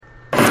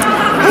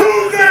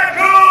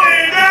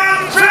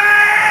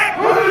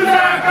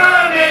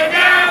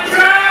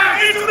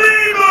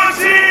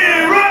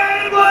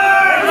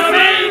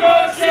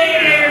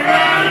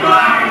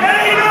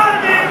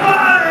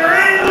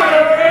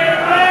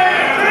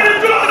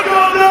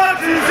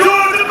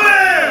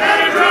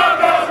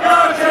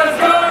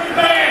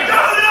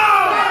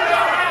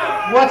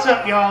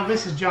y'all.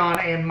 This is John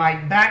and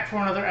Mike back for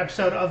another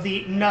episode of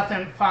the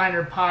Nothing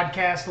Finer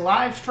podcast,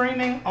 live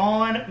streaming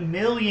on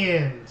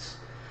Millions.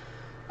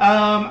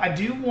 I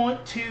do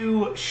want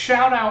to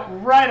shout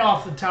out right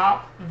off the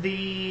top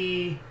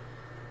we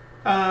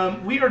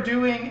are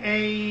doing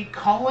a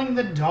Calling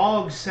the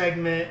Dog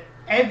segment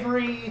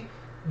every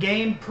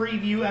game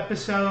preview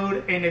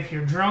episode, and if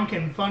you're drunk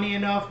and funny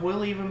enough,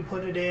 we'll even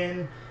put it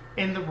in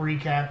the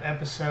recap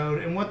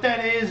episode. And what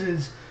that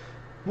is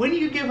when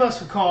you give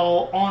us a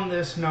call on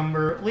this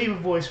number, leave a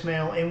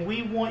voicemail, and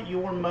we want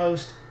your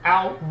most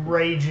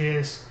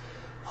outrageous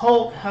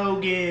Hulk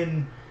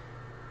Hogan,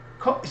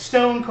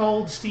 Stone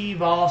Cold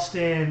Steve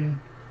Austin,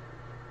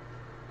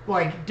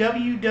 like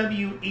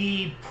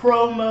WWE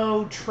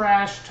promo,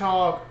 trash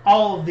talk,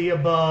 all of the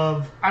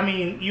above. I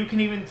mean, you can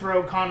even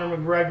throw Conor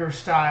McGregor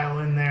style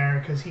in there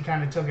because he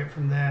kind of took it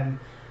from them.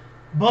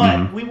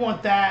 But we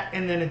want that,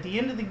 and then at the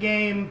end of the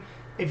game,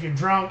 if you're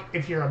drunk,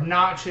 if you're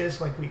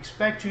obnoxious, like we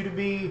expect you to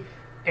be,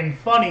 and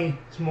funny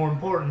is more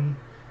important,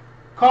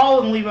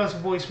 call and leave us a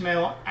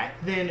voicemail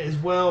then as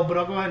well. But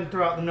I'll go ahead and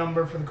throw out the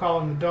number for the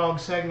Calling the Dog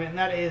segment, and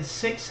that is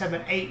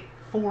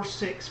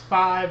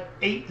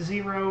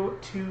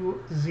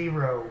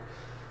 678-465-8020.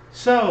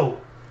 So,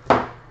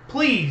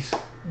 please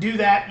do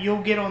that.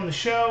 You'll get on the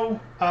show.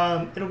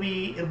 It'll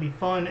be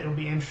fun. It'll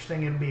be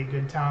interesting. It'll be a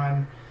good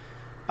time.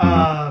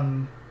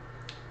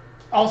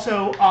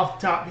 Also, off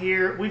the top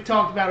here, we've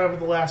talked about it over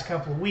the last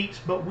couple of weeks,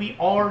 but we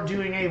are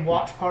doing a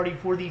watch party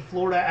for the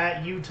Florida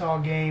at Utah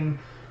game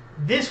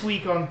this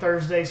week on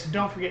Thursday, so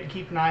don't forget to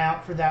keep an eye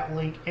out for that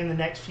link in the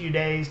next few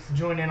days to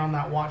join in on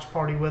that watch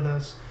party with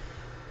us.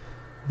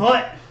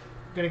 But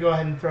I'm going to go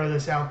ahead and throw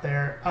this out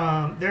there.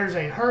 There's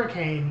a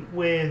hurricane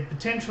with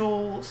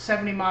potential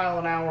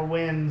 70-mile-an-hour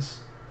winds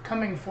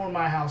coming for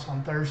my house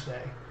on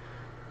Thursday.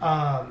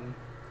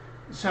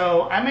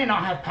 So I may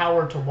not have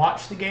power to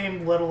watch the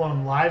game, let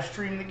alone live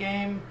stream the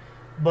game,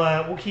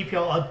 but we'll keep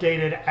y'all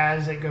updated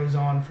as it goes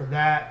on for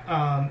that.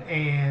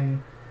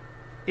 And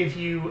if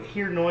you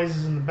hear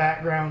noises in the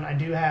background, I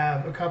do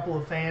have a couple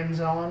of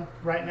fans on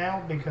right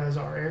now because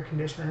our air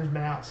conditioner has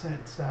been out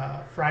since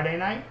Friday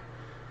night.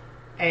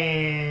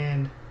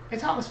 And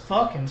it's hot as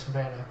fuck in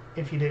Savannah,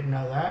 if you didn't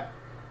know that.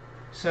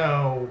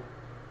 So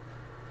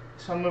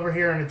I'm over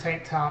here in a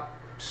tank top,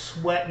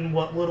 sweating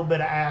what little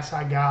bit of ass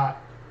I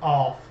got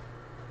off.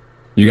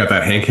 You got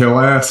that Hank Hill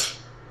ass?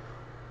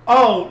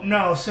 Oh,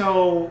 no.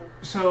 So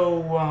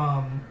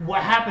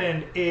what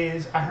happened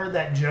is I heard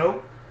that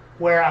joke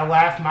where I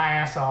laughed my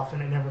ass off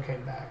and it never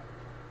came back.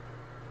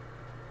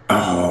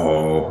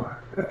 Oh,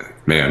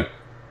 man.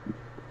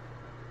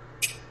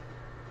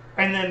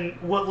 And then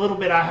what little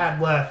bit I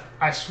had left,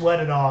 I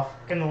sweated off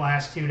in the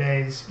last 2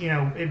 days. You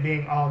know, it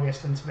being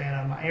August in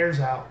Savannah, my air's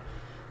out.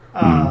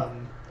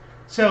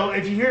 So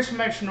if you hear some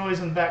extra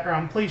noise in the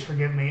background, please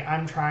forgive me.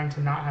 I'm trying to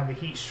not have a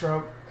heat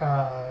stroke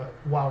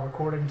while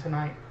recording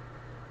tonight.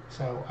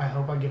 So I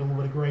hope I get a little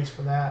bit of grace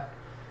for that.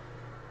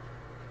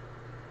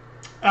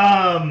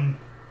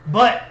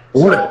 But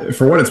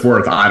for what it's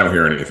worth, I don't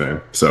hear anything.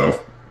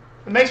 So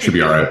it makes should me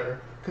be feel all right. better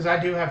because I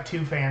do have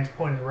two fans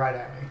pointed right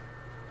at me.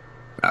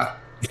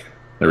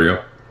 There we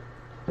go.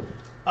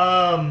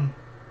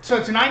 So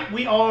tonight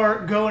we are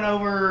going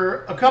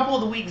over a couple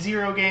of the Week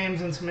 0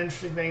 games and some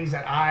interesting things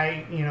that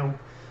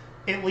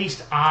at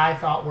least I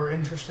thought were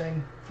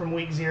interesting from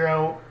Week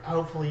 0.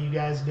 Hopefully you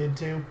guys did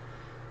too.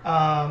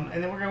 And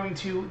then we're going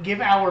to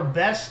give our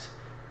best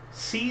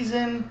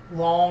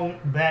season-long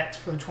bets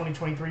for the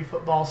 2023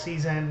 football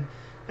season.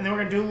 And then we're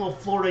going to do a little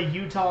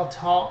Florida-Utah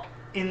talk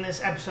in this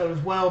episode as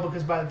well,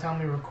 because by the time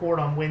we record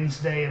on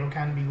Wednesday, it'll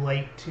kind of be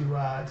late to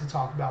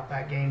talk about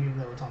that game, even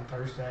though it's on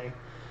Thursday.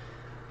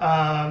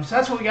 So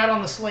that's what we got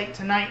on the slate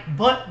tonight.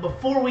 But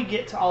before we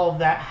get to all of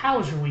that, how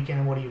was your weekend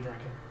and what are you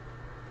drinking?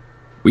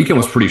 Weekend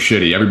was pretty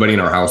shitty. Everybody in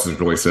our house is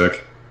really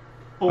sick.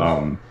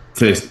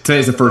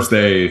 Today's the first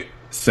day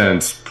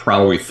since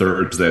probably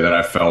Thursday that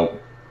I felt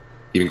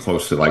even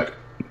close to like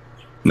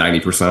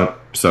 90%.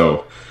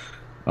 So,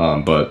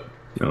 but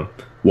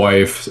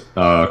wife,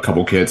 a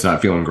couple kids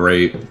not feeling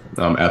great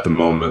at the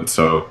moment.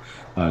 So,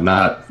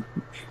 not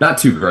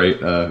too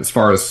great. As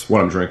far as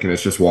what I'm drinking,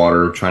 it's just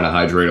water. Trying to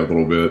hydrate a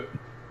little bit.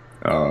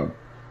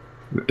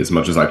 As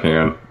much as I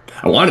can.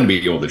 I wanted to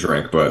be able to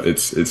drink, but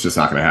it's just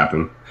not going to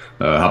happen.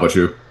 How about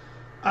you?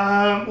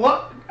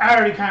 Well, I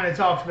already kind of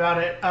talked about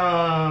it.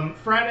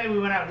 Friday we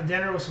went out to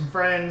dinner with some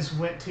friends.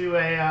 Went to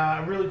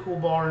a really cool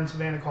bar in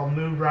Savannah called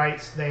Mood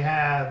Rights. They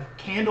have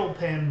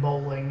candlepin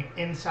bowling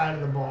inside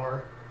of the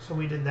bar, so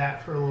we did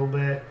that for a little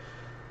bit.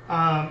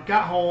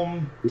 Got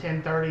home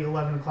 10:30,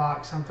 11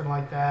 o'clock, something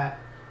like that,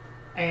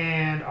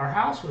 and our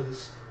house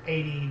was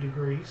 80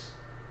 degrees.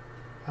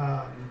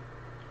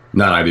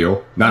 Not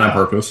ideal. Not on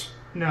purpose.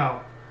 No.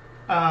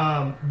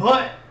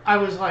 But I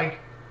was like,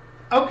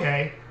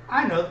 okay,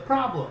 I know the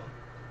problem.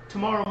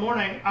 Tomorrow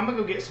morning, I'm going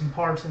to go get some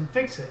parts and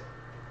fix it.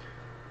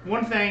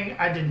 One thing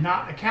I did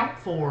not account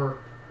for,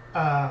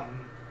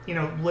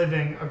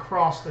 living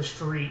across the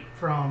street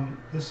from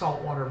the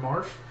saltwater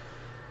marsh,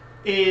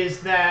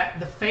 is that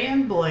the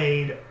fan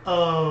blade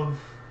of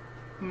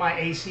my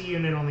AC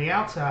unit on the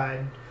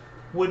outside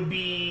would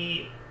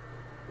be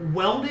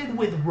welded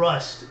with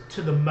rust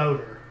to the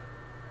motor.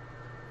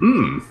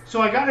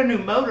 So I got a new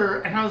motor,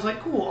 and I was like,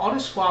 cool, I'll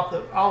swap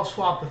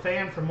the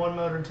fan from one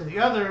motor to the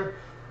other.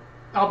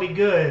 I'll be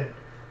good.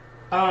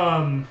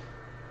 I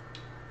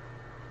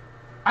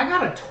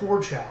got a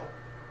torch out.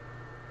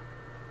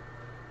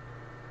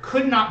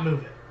 Could not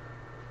move it.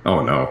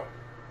 Oh, no.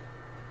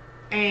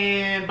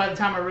 And by the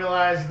time I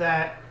realized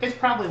that it's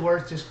probably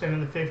worth just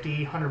spending the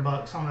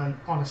 $50-$100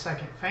 on a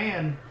second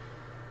fan,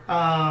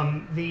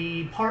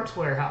 the parts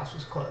warehouse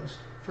was closed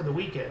for the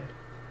weekend.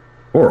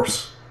 Of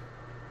course.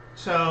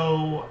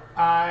 So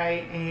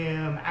I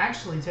am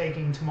actually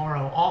taking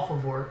tomorrow off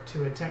of work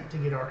to attempt to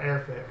get our air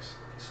fixed.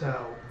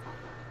 So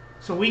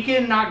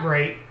weekend not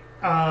great.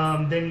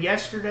 Then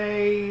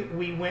yesterday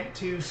we went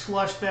to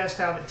Slush Fest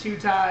out at Two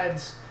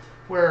Tides,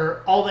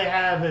 where all they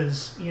have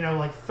is,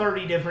 like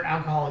 30 different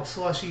alcoholic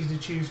slushies to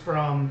choose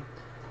from.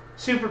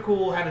 Super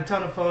cool, had a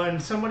ton of fun.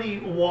 Somebody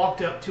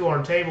walked up to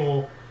our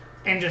table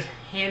and just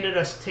handed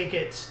us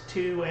tickets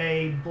to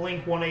a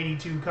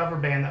Blink-182 cover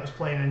band that was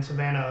playing in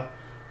Savannah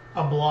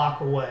a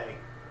block away.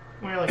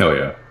 We were like, hell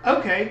yeah.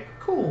 Okay,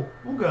 cool,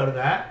 we'll go to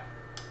that.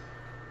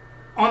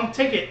 On the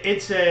ticket,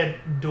 it said,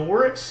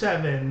 door at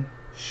 7,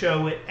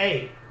 show at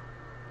 8.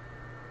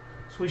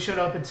 So we showed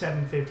up at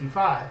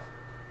 7:55.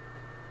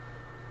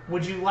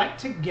 Would you like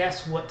to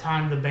guess what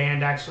time the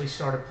band actually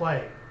started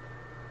playing?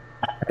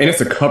 And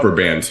it's a cover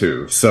band,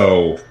 too.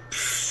 So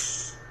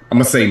I'm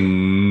going to say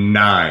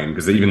 9,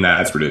 because even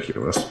that's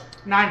ridiculous.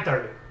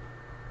 9:30.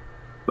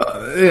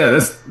 Yeah,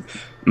 that's...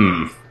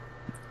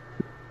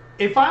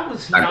 If I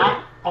was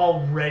not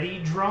already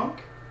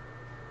drunk,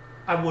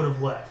 I would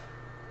have left.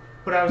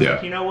 But I was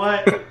like, you know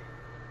what?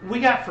 We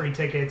got free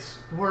tickets.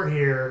 We're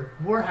here.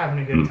 We're having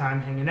a good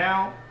time hanging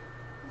out.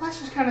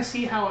 Let's just kind of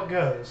see how it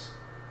goes.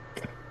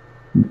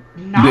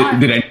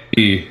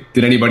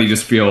 Did anybody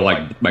just feel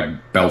like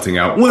belting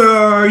out, "Where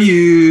are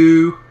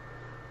you?"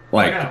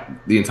 No.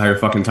 The entire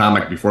fucking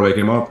time, before they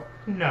came up?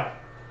 No.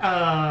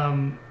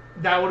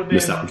 That would have been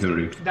missed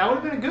opportunity. That would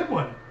have been a good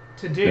one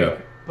to do, yeah.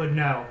 But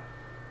no.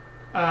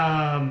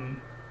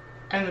 And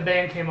the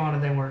band came on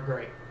and they weren't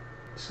great.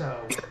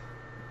 So.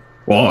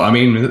 Well, I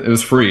mean, it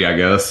was free, I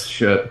guess.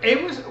 Shit.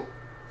 It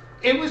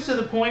was to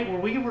the point where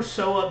we were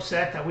so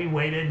upset that we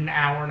waited an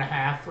hour and a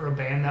half for a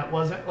band that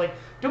wasn't like.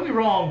 Don't be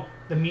wrong,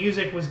 the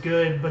music was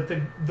good, but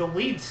the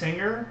lead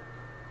singer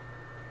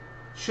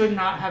should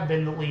not have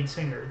been the lead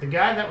singer. The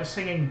guy that was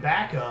singing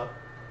backup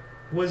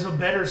was a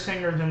better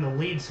singer than the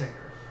lead singer.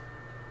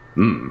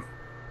 Don't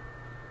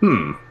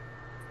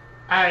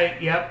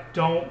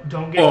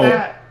get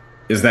that.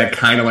 Is that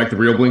kind of like the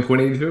real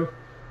Blink-182?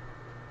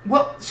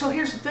 Well, so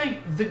here's the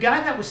thing. The guy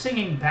that was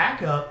singing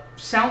backup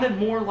sounded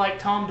more like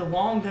Tom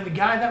DeLonge than the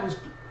guy that was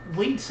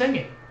lead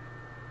singing.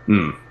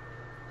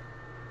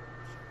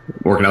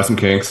 Working out some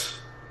kinks.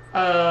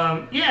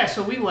 Yeah,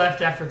 so we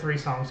left after 3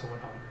 songs and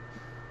went home.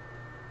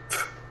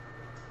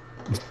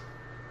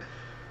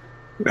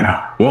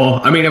 Yeah.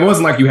 Well, I mean, it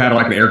wasn't like you had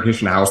an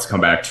air-conditioned house to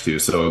come back to,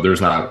 so there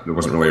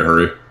wasn't really a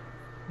hurry.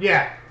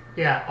 Yeah,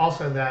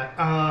 also that.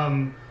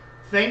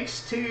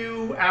 Thanks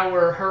to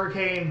our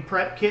hurricane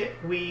prep kit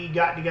we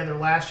got together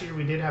last year,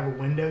 we did have a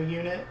window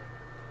unit.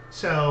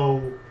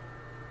 So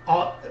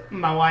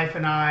my wife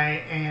and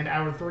I and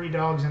our 3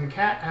 dogs and a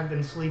cat have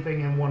been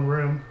sleeping in one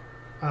room,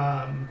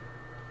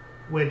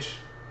 which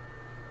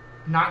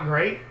not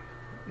great,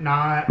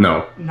 not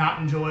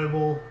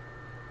enjoyable.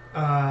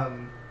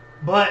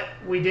 But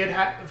we did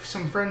have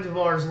some friends of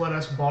ours let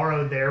us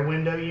borrow their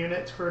window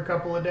units for a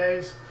couple of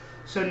days.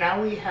 So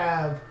now we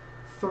have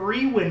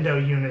 3 window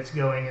units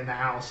going in the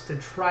house to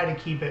try to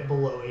keep it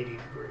below 80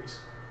 degrees.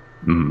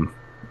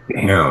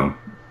 Damn.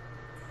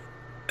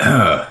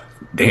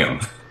 Damn.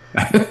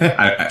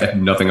 I have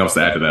nothing else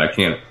to add to that. I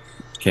can't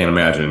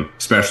imagine,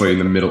 especially in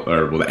the middle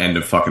or the end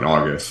of fucking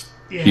August.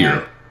 Yeah,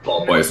 here,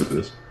 all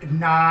places.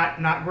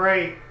 Not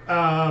great.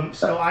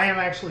 So I am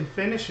actually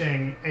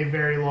finishing a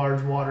very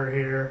large water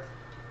heater,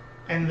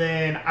 and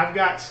then I've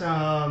got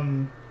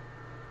some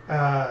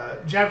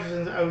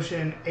Jefferson's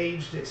Ocean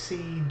Aged at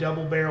Sea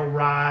double barrel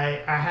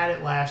rye. I had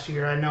it last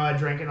year. I know I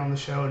drank it on the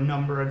show a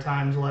number of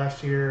times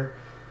last year.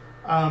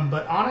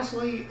 But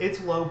honestly,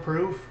 it's low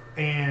proof,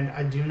 and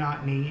I do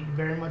not need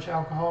very much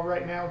alcohol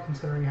right now,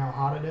 considering how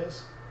hot it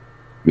is.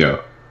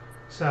 Yeah.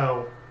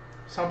 So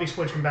I'll be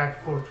switching back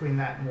and forth between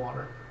that and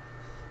water.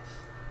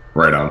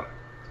 Right on.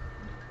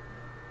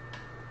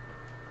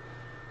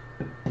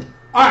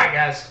 All right,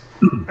 guys.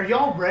 Are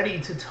y'all ready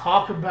to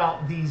talk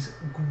about these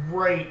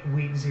great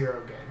Week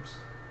 0 games?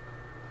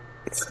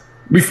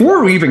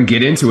 Before we even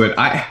get into it,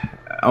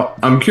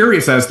 I'm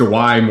curious as to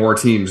why more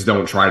teams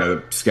don't try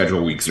to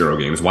schedule Week 0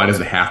 games. Why does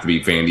it have to be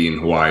Vandy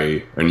and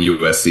Hawaii and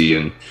USC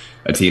and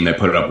a team that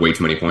put up way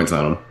too many points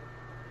on them?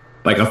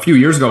 Like a few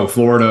years ago,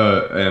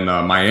 Florida and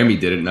Miami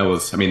did it, and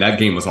that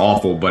game was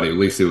awful, but at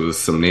least it was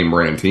some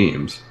name-brand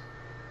teams.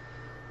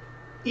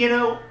 You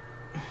know,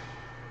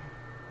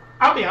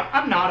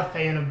 I'm not a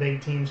fan of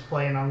big teams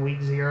playing on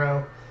Week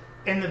 0,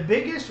 and the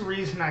biggest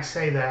reason I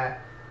say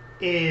that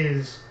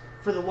is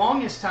for the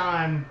longest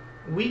time,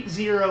 week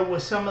 0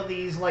 was some of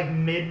these like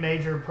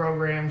mid-major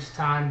programs'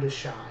 time to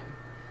shine.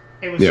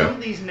 It was some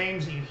of these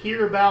names that you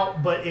hear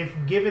about, but if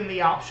given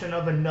the option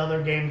of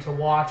another game to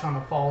watch on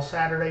a fall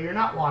Saturday, you're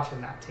not watching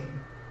that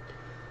team.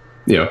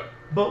 Yeah.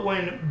 But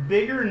when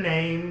bigger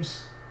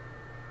names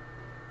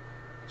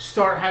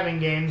start having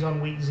games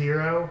on week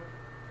 0,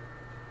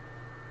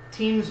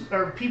 teams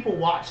or people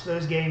watch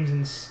those games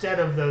instead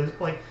of those.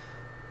 Like,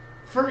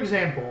 for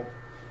example,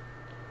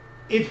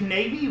 if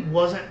Navy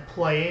wasn't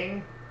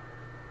playing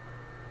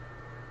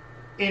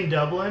in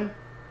Dublin,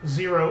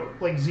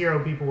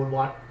 zero people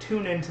would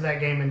tune into that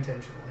game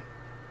intentionally.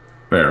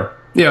 Fair.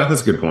 Yeah,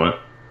 that's a good point.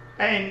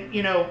 And,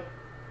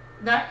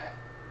 that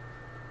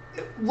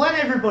let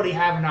everybody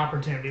have an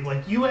opportunity.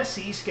 Like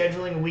USC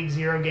scheduling a week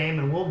 0 game,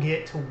 and we'll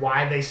get to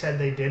why they said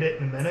they did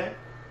it in a minute.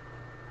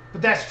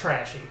 But that's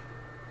trashy.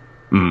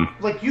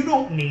 Like, you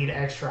don't need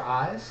extra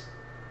eyes.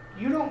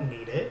 You don't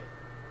need it.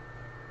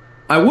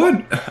 I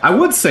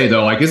would say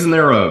though, like, isn't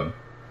there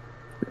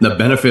the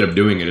benefit of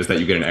doing it is that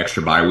you get an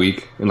extra bye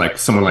week, and like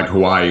someone like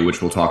Hawaii,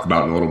 which we'll talk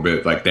about in a little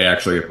bit, like they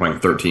actually are playing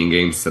 13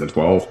 games instead of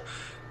 12.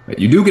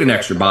 You do get an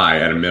extra bye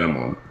at a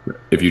minimum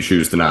if you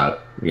choose to not,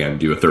 again,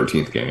 do a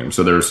 13th game.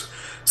 So there's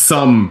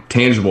some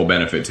tangible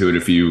benefit to it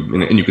if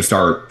and you can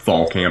start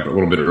fall camp a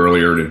little bit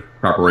earlier in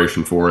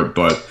preparation for it.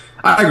 But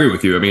I agree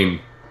with you. I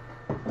mean,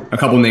 a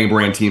couple name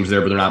brand teams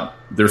there, but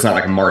there's not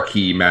like a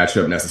marquee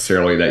matchup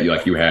necessarily that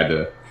you had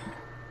to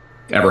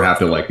ever have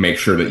to like make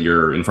sure that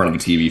you're in front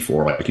of the TV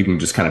for. Like, you can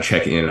just kind of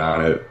check in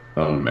on it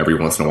every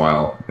once in a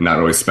while and not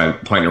always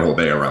plan your whole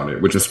day around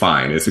it, which is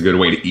fine. It's a good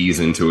way to ease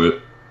into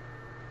it.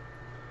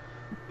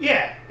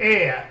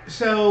 Yeah.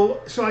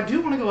 So I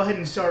do want to go ahead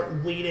and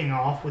start leading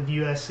off with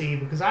USC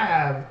because I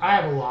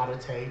have a lot of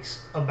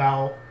takes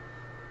about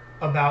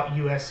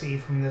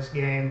USC from this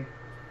game.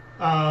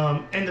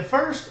 And the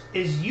first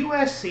is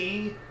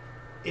USC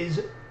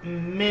is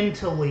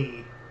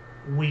mentally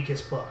weak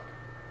as fuck.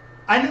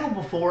 I know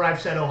before I've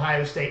said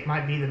Ohio State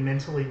might be the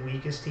mentally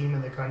weakest team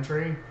in the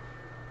country.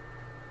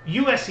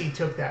 USC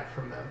took that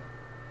from them.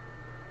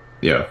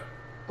 Yeah.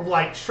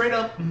 Like, straight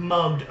up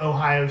mugged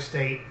Ohio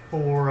State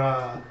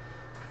for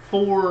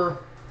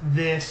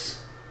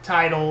this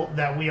title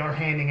that we are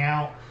handing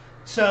out.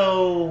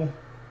 So,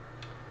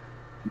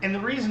 and the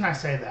reason I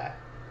say that,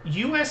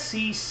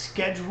 USC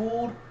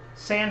scheduled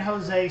San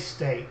Jose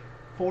State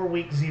for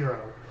week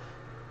 0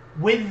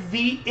 with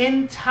the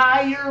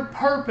entire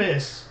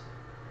purpose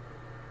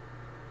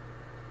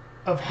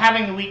of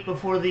having the week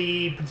before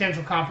the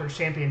potential conference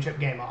championship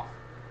game off.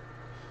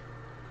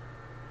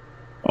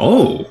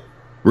 Oh,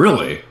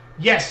 really?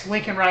 Yes,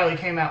 Lincoln Riley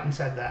came out and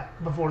said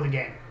that before the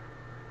game.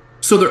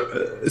 So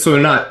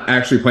they're not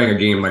actually playing a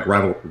game like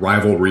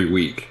rivalry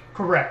week.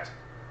 Correct.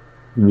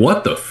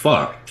 What the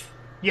fuck?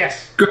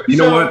 Yes. You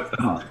know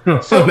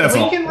what? So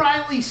Lincoln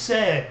Riley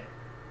said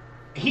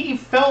he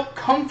felt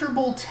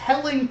comfortable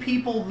telling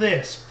people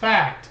this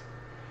fact.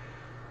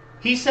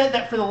 He said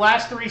that for the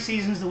last 3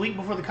 seasons, the week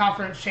before the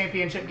conference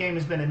championship game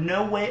has been a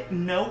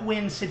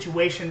no-win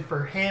situation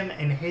for him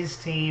and his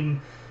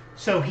team,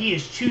 so he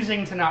is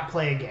choosing to not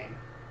play a game.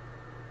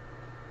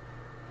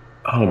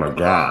 Oh my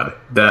god.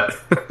 That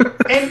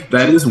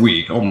is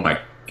weak. Oh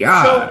my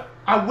god. So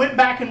I went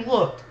back and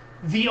looked.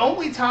 The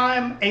only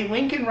time a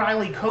Lincoln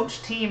Riley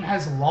coach team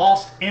has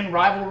lost in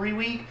rivalry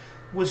week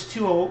was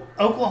to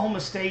Oklahoma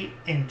State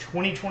in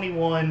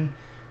 2021,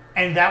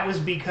 and that was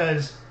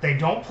because they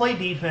don't play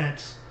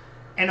defense,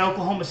 and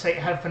Oklahoma State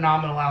had a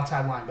phenomenal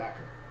outside linebacker.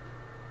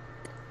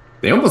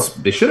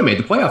 They should have made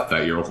the playoff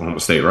that year, Oklahoma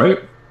State, right?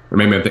 Or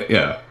maybe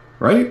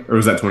right? Or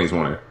was that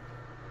 2020?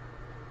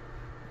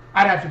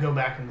 I'd have to go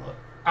back and look.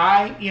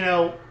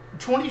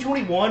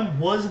 2021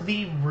 was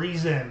the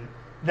reason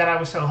that I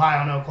was so high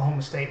on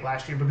Oklahoma State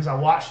last year, because I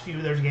watched a few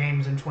of their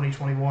games in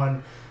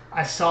 2021.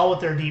 I saw what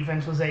their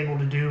defense was able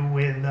to do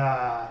with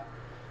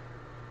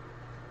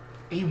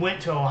he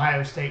went to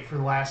Ohio State for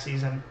the last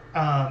season,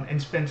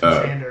 and Spencer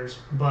Sanders.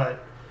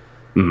 But,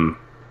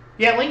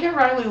 yeah, Lincoln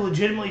Riley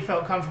legitimately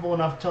felt comfortable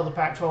enough to tell the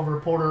Pac-12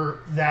 reporter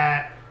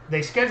that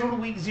they scheduled a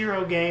week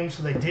 0 game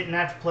so they didn't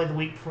have to play the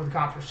week before the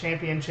conference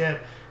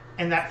championship,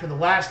 and that for the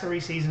last 3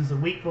 seasons, the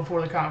week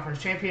before the conference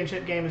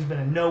championship game has been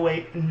a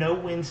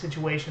no-win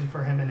situation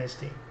for him and his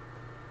team.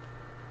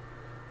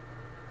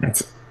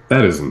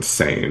 That is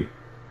insane.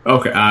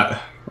 Okay,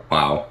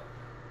 wow.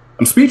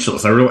 I'm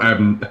speechless.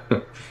 I'm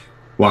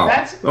wow.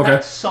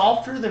 That's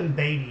softer than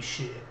baby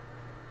shit.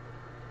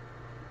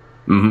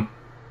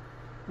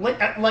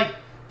 Like,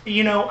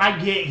 I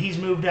get he's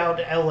moved out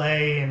to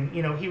LA and,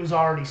 he was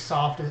already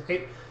soft.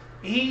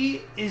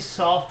 He is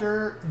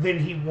softer than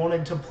he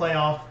wanted to play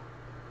off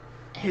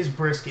his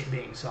brisket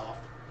being soft,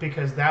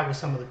 because that was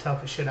some of the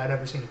toughest shit I'd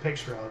ever seen a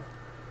picture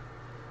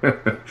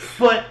of.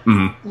 But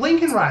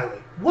Lincoln Riley,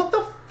 what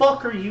the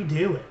fuck are you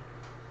doing?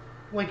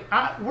 Like,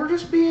 we're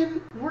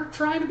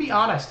trying to be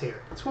honest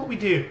here. That's what we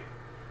do.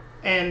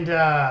 And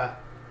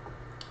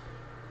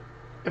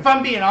if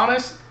I'm being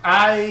honest,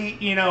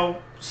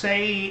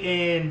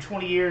 say in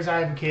 20 years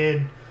I have a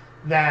kid,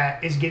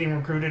 that is getting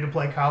recruited to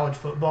play college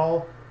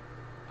football,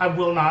 I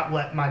will not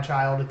let my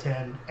child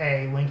attend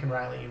a Lincoln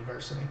Riley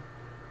University.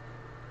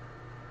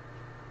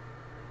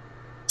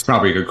 It's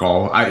probably a good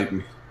call.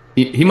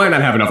 He might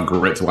not have enough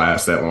grit to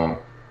last that long.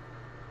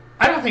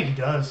 I don't think he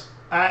does.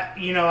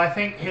 I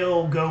think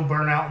he'll go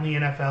burn out in the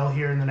NFL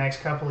here in the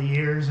next couple of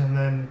years and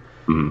then,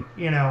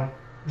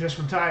 just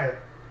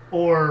retire.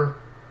 Or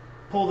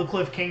pull the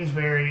Cliff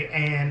Kingsbury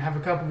and have a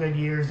couple good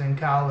years in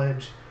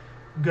college,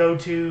 go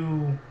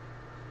to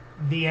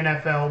the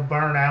NFL,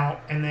 burn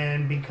out, and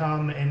then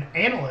become an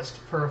analyst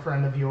for a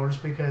friend of yours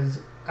because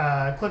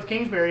Cliff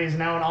Kingsbury is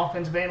now an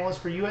offensive analyst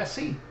for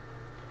USC.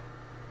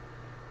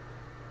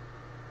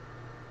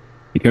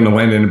 He couldn't have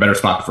landed in a better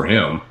spot for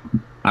him.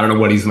 I don't know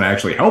what he's going to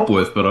actually help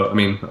with, but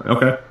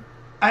okay.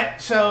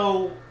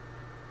 So,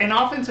 an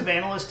offensive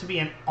analyst to be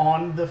an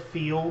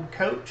on-the-field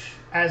coach,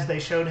 as they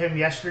showed him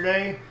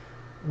yesterday,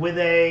 with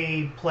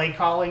a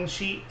play-calling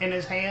sheet in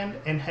his hand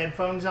and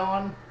headphones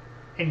on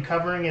and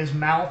covering his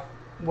mouth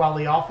while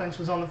the offense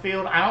was on the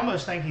field. I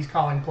almost think he's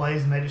calling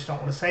plays, and they just don't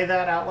want to say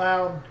that out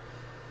loud.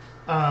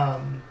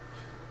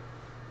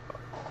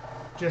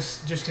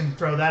 Just can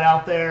throw that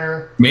out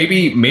there.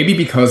 Maybe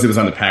because it was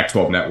on the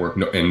Pac-12 network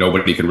and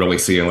nobody could really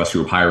see unless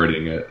you were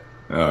pirating it.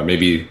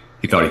 Maybe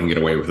he thought he can get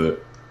away with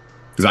it.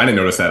 Because I didn't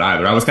notice that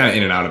either. I was kind of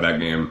in and out of that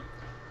game.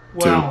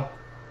 Well, too.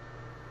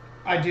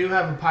 I do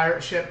have a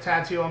pirate ship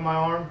tattoo on my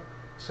arm,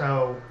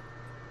 so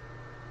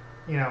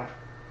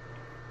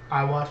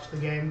I watched the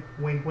game.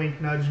 Wink, wink,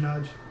 nudge,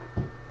 nudge.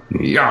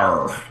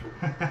 Yarr.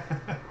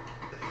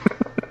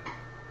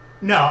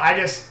 No, I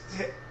just...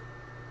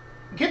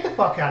 Get the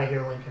fuck out of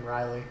here, Lincoln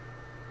Riley.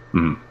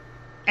 Mm-hmm.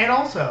 And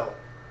also,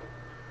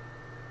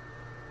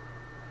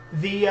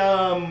 the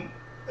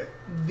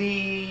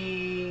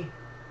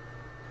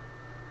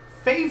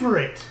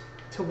favorite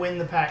to win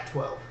the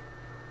Pac-12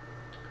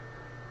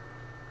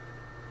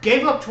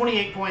 gave up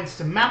 28 points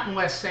to Mountain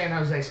West San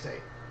Jose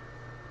State.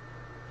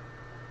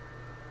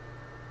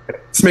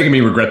 It's making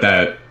me regret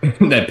that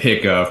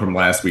pick from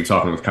last week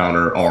talking with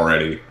Connor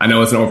already. I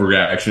know it's an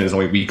overreaction. It's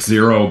only week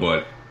 0,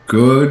 but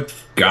good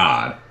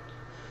God.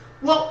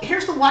 Well,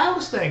 here's the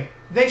wildest thing.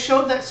 They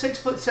showed that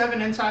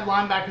 6'7" inside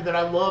linebacker that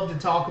I love to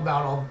talk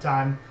about all the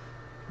time.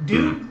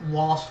 Dude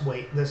lost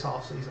weight this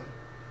offseason.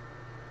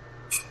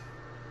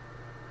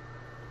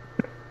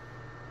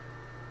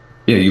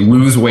 Yeah, you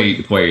lose weight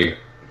to play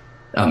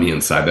on the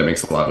inside. That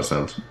makes a lot of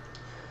sense.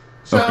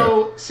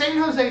 So, okay. San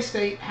Jose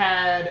State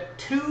had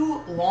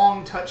 2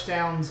 long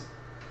touchdowns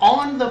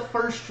on the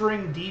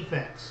first-string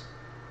defense.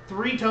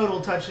 3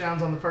 total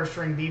touchdowns on the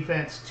first-string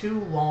defense,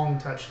 2 long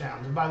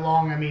touchdowns. And by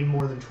long, I mean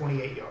more than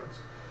 28 yards.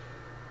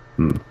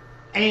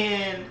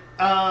 And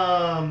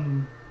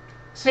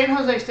San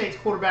Jose State's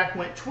quarterback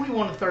went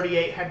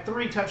 21-38, had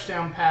 3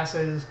 touchdown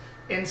passes,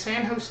 and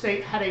San Jose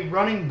State had a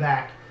running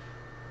back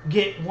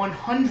get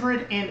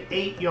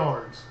 108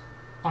 yards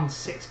on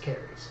 6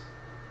 carries.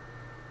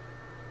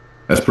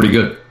 That's pretty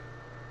good.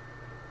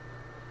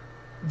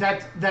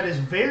 That is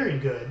very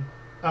good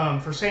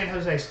for San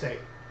Jose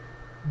State.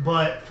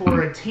 But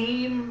for a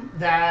team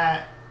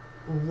that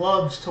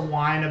loves to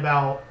whine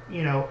about,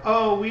 we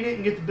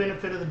didn't get the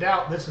benefit of the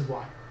doubt, this is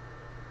why.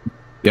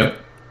 Yep.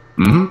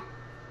 Mm-hmm.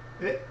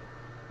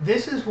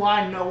 This is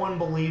why no one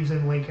believes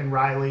in Lincoln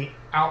Riley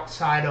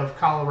outside of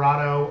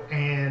Colorado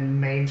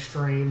and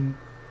mainstream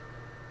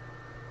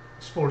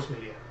sports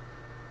media.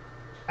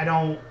 I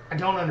don't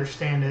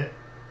understand it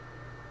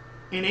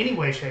in any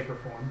way, shape, or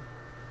form.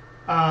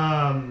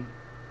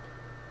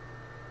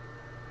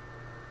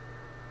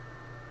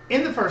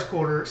 In the first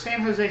quarter,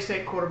 San Jose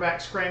State quarterback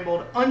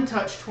scrambled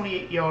untouched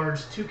 28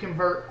 yards to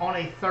convert on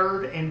a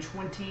 3rd and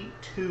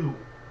 22.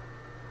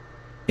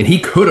 And he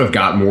could have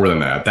got more than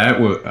that. That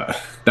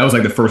was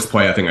like the first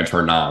play I think I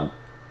turned on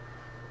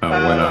when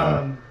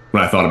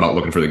I thought about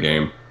looking for the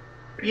game.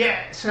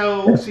 Yeah,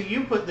 so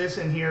you put this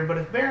in here, but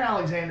if Bear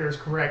Alexander is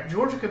correct,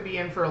 Georgia could be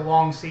in for a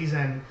long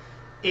season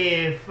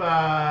if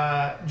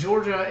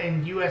Georgia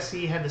and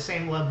USC had the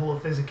same level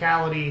of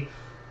physicality.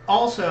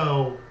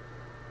 Also,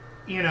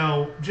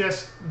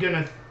 just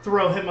gonna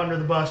throw him under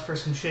the bus for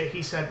some shit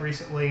he said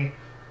recently.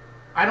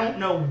 I don't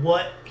know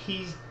what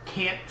he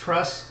can't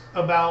trust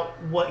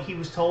about what he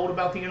was told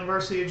about the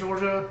University of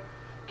Georgia,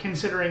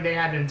 considering they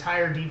had an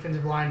entire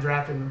defensive line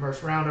drafted in the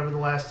first round over the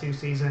last 2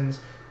 seasons.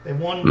 They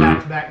won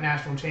back-to-back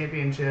national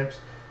championships,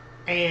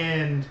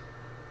 and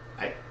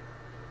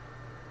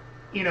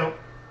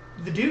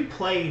the dude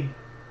played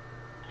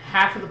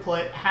half of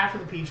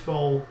the Peach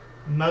Bowl,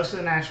 most of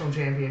the national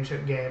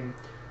championship game.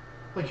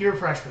 Like, you're a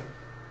freshman.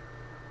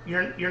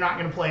 You're not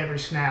going to play every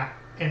snap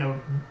in a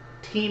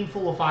team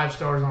full of 5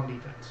 stars on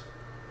defense.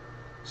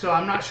 So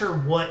I'm not sure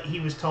what he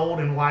was told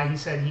and why he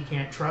said he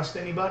can't trust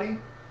anybody.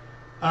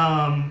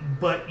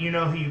 But you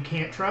know who you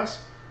can't trust?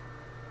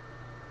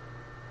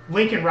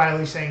 Lincoln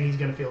Riley saying he's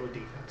going to field the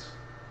defense.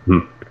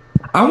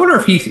 I wonder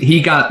if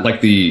he got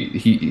like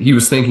he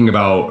was thinking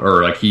about,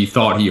 or like he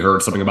thought he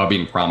heard something about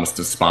being promised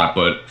a spot,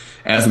 but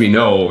as we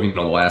know,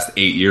 the last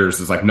 8 years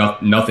is like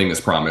nothing is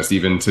promised,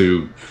 even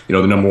to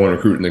the number one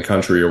recruit in the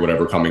country or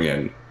whatever coming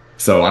in.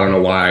 So I don't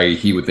know why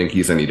he would think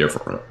he's any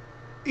different.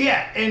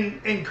 Yeah,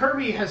 and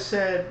Kirby has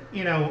said,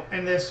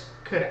 and this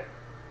could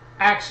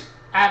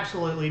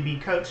absolutely be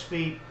coach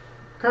speak.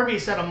 Kirby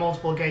has said on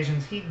multiple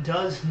occasions he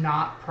does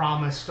not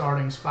promise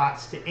starting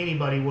spots to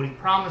anybody. What he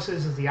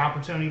promises is the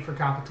opportunity for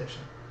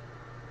competition.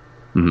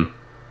 Mm-hmm.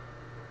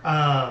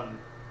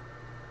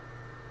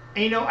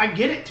 And I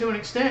get it to an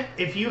extent.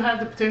 If you have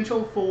the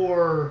potential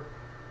for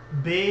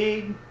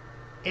big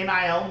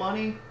NIL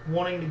money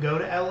wanting to go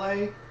to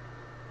LA,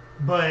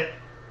 but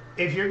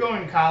if you're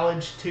going to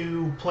college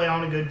to play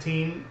on a good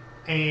team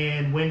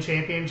and win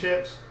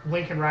championships,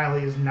 Lincoln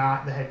Riley is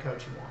not the head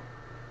coach you want.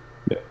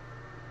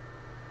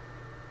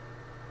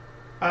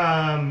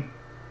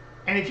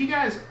 And if you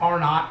guys are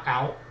not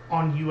out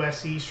on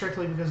USC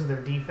strictly because of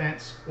their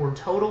defense or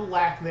total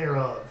lack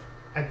thereof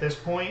at this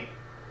point,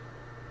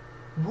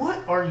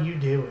 what are you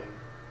doing?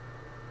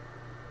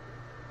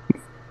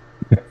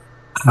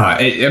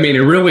 I mean,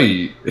 it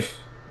really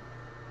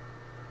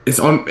it's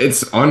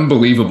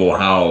unbelievable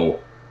how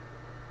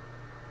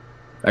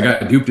I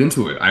got duped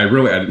into it.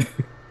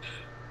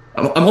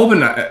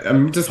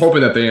 I'm just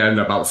hoping that they end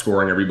up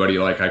outscoring everybody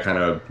like I kind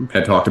of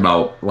had talked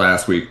about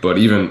last week. But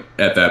even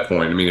at that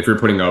point, I mean, if you're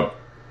putting up,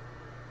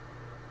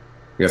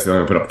 I guess they're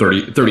going to put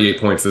up 38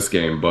 points this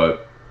game,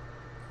 but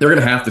they're going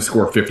to have to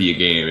score 50 a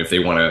game if they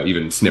want to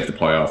even sniff the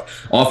playoff.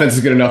 Offense is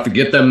good enough to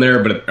get them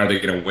there, but are they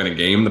going to win a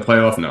game in the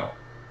playoff? No,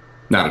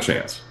 not a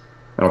chance.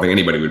 I don't think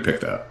anybody would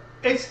pick that.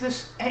 It's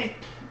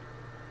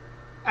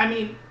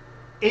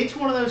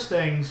one of those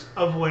things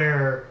of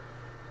where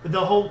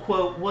the whole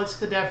quote, what's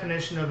the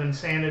definition of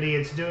insanity?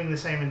 It's doing the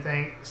same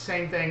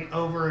thing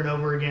over and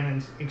over again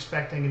and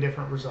expecting a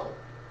different result.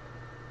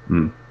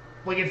 Mm.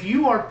 Like, if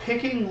you are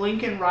picking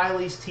Lincoln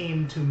Riley's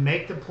team to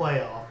make the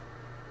playoff,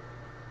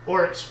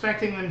 or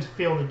expecting them to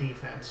field a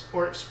defense,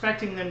 or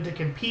expecting them to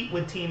compete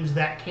with teams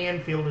that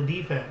can field a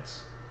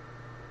defense,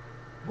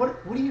 what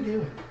are you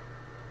doing?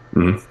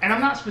 Mm-hmm. And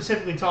I'm not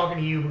specifically talking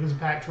to you because the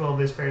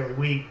Pac-12 is fairly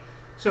weak,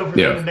 so for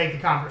them to make the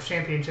conference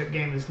championship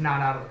game is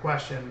not out of the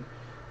question.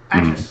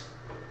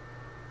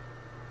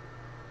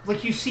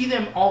 Like, you see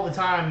them all the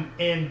time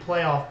in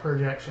playoff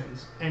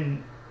projections,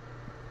 and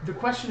the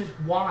question is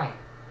why?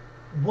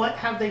 What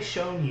have they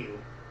shown you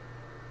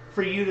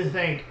for you to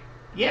think,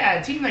 yeah,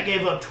 a team that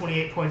gave up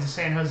 28 points to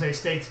San Jose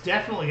State's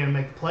definitely going to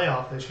make the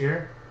playoff this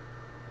year?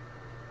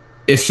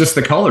 It's just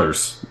the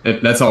colors.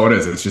 That's all it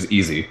is. It's just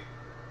easy.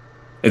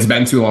 It's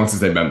been too long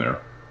since they've been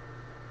there.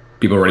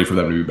 People are ready for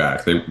them to be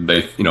back.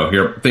 They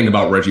think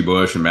about Reggie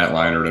Bush and Matt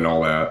Leinart and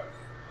all that.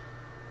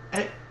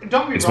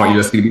 Don't be it's wrong.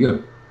 It's why USC to be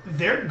good.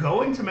 They're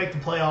going to make the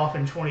playoff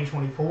in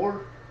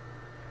 2024.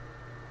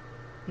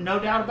 No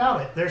doubt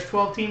about it. There's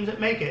 12 teams that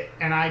make it,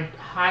 and I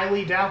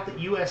highly doubt that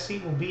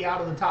USC will be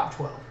out of the top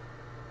 12.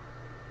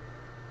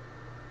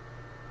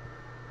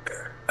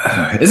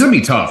 It's going to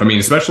be tough. I mean,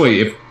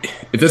 especially if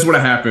this would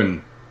have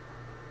happened,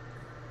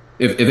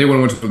 if they would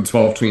have went to the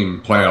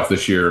 12-team playoff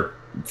this year,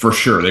 for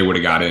sure they would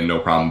have got in, no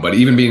problem. But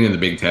even being in the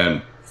Big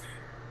Ten,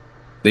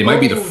 they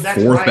might be the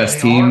fourth best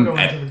team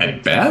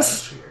at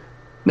best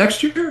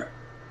next year.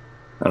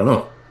 I don't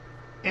know.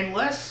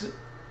 Unless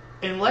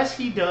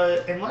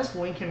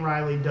Lincoln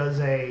Riley does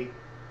a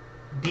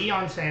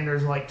Deion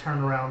Sanders like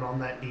turnaround on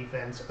that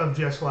defense of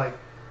just like,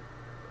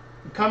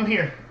 come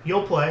here,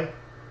 you'll play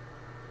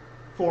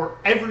for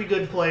every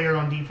good player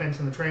on defense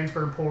in the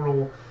transfer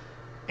portal,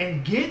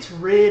 and gets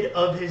rid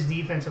of his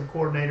defensive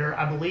coordinator.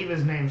 I believe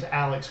his name's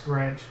Alex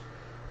Grinch.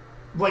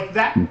 Like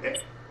that.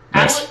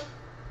 Nice.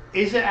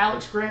 Is it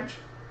Alex Grinch?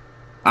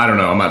 I don't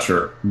know. I'm not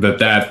sure. But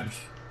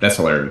that's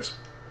hilarious.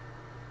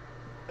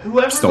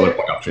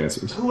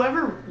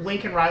 Whoever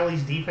Lincoln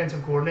Riley's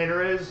defensive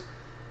coordinator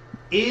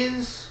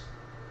is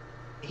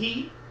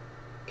he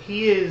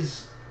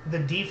is the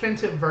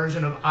defensive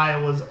version of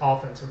Iowa's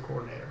offensive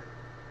coordinator.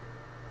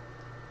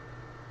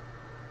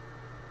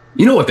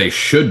 You know what they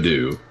should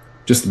do?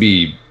 Just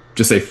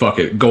say fuck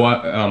it. Go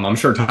out. I'm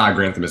sure Ty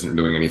Grantham isn't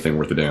doing anything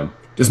worth a damn.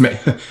 Just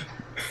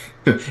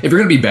if you're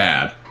gonna be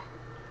bad,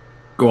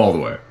 go all the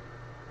way.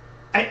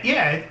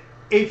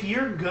 If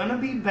you're gonna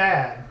be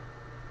bad,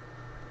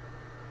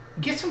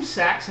 get some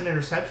sacks and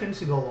interceptions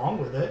to go along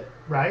with it,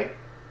 right?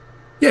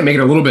 Yeah, make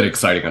it a little bit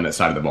exciting on that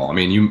side of the ball. I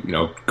mean, you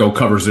go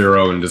cover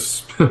zero and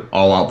just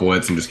all out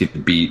blitz and just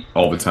get beat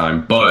all the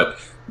time. But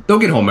they'll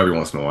get home every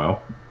once in a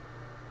while.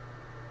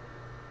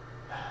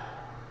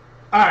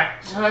 All right,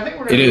 so I think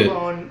we're going to move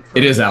on.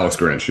 It is Alex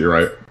Grinch, you're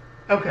right.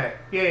 Okay,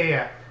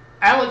 yeah.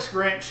 Alex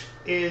Grinch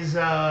is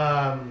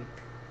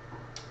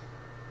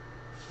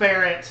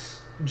Ferentz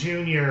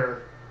Jr.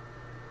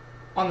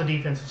 on the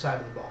defensive side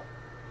of the ball.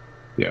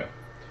 Yeah.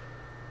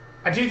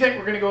 I do think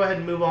we're going to go ahead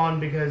and move on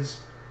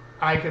because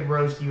I could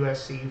roast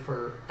USC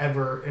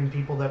forever and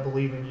people that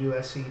believe in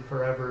USC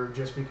forever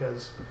just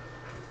because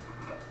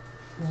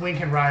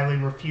Lincoln Riley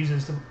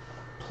refuses to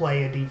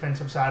play a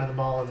defensive side of the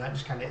ball, and that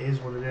just kind of is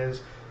what it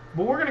is.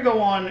 But we're going to go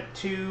on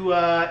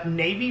to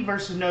Navy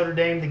versus Notre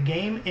Dame, the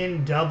game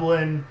in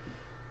Dublin.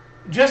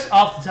 Just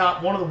off the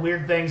top, one of the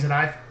weird things that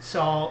I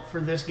saw for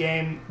this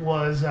game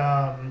was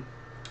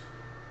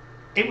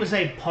it was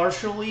a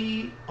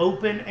partially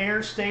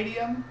open-air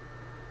stadium.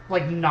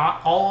 Like,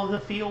 not all of the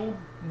field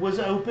was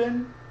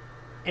open,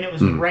 and it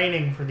was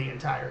raining for the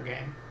entire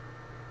game.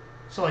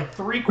 So, like,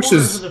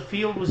 three-quarters of the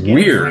field was getting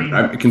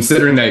weird.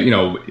 Considering that,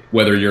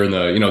 whether you're in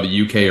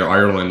the UK or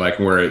Ireland, like,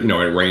 where,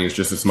 it rains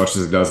just as much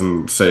as it does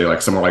in, say,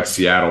 like, somewhere like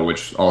Seattle,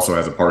 which also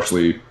has a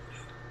partially,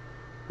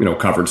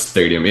 covered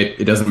stadium,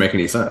 it doesn't make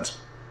any sense.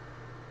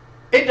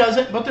 It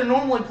doesn't, but they're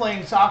normally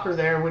playing soccer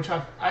there, which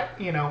I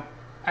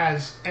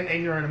as an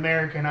ignorant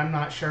American, I'm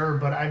not sure,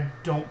 but I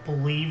don't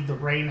believe the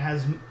rain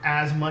has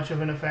as much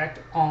of an effect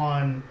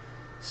on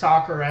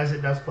soccer as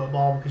it does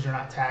football, because you're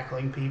not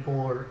tackling people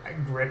or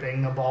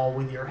gripping the ball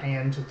with your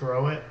hand to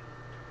throw it.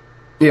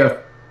 Yeah.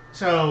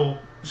 So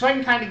I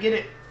can kind of get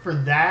it for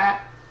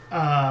that.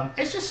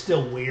 It's just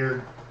still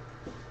weird.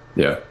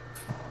 Yeah.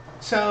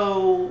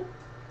 So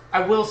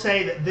I will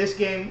say that this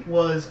game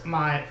was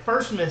my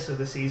first miss of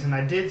the season.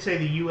 I did say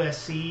the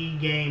USC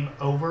game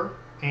over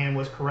and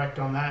was correct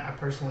on that. I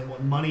personally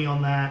won money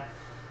on that.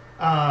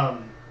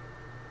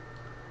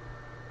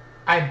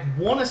 I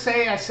want to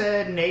say I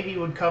said Navy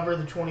would cover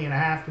the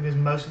 20.5 because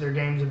most of their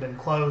games have been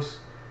close.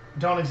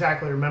 Don't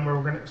exactly remember.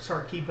 We're going to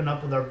start keeping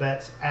up with our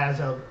bets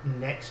as of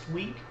next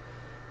week.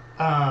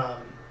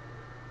 But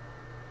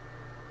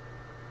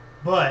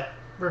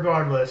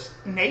regardless,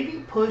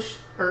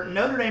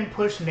 Notre Dame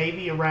pushed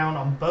Navy around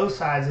on both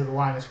sides of the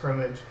line of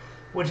scrimmage,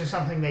 which is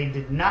something they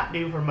did not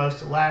do for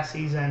most of last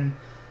season.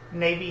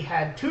 Navy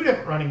had two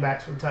different running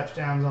backs with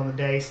touchdowns on the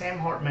day. Sam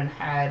Hartman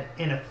had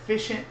an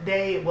efficient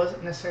day. It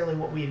wasn't necessarily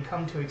what we had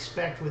come to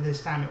expect with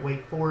his time at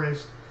Wake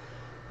Forest,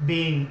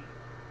 being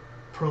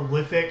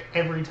prolific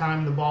every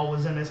time the ball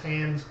was in his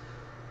hands.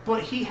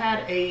 But he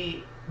had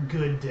a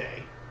good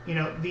day. He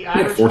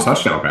had 4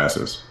 touchdown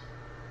passes.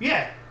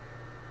 Yeah.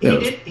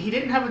 He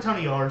didn't have a ton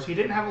of yards. He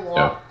didn't have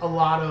a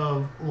lot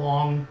of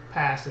long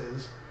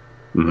passes.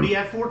 Mm-hmm. But he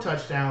had 4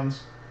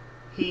 touchdowns.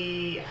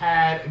 He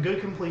had a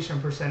good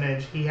completion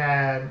percentage. He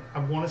had, I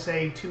want to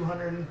say,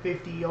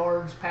 250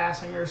 yards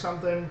passing or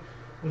something,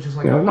 which is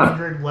like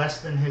 100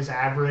 less than his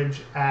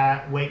average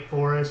at Wake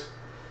Forest.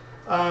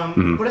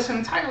 But it's an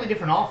entirely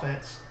different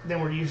offense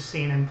than we're used to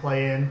seeing him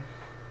play in.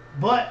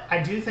 But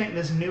I do think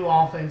this new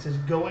offense is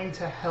going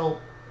to help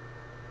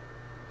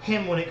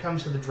him when it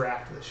comes to the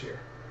draft this year.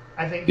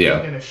 I think he's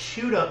going to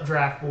shoot up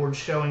draft boards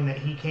showing that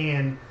he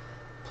can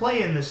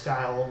play in this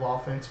style of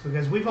offense,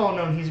 because we've all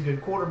known he's a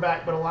good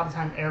quarterback, but a lot of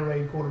time air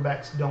raid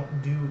quarterbacks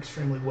don't do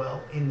extremely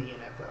well in the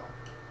NFL.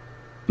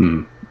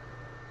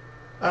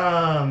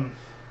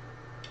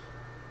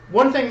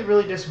 One thing that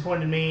really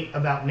disappointed me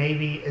about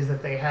Navy is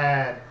that they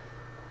had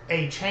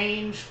a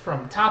change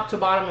from top to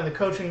bottom of the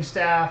coaching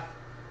staff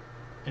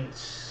and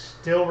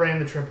still ran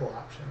the triple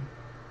option.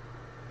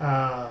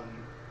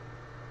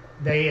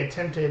 They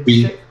attempted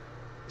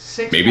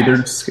six maybe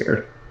passes. They're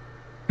scared.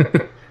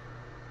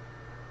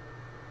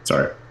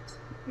 Sorry.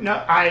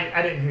 No,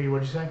 I didn't hear you.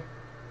 What did you say?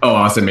 Oh,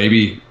 I said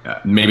maybe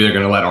they're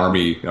going to let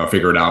Army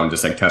figure it out and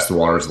just test the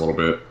waters a little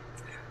bit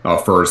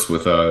first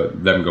with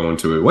them going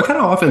to it. What kind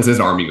of offense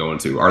is Army going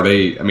to? Are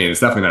they? I mean, it's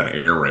definitely not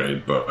an air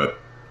raid, but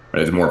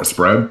is it more of a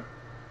spread?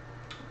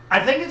 I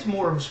think it's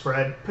more of a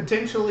spread,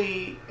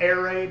 potentially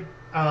air raid.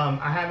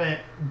 I haven't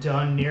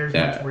done near as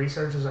much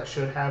research as I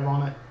should have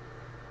on it.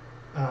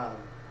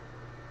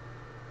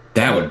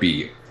 That would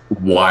be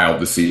wild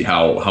to see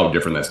how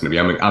different that's going to be.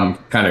 I mean, I'm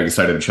kind of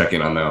excited to check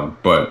in on them,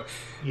 but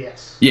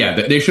yes,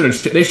 they should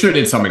have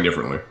did something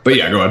differently. But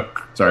yeah, go ahead.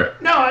 Sorry.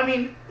 No, I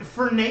mean,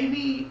 for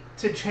Navy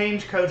to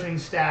change coaching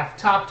staff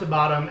top to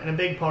bottom, and a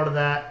big part of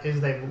that is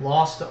they've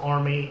lost to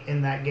Army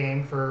in that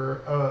game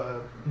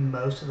for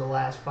most of the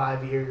last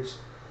 5 years.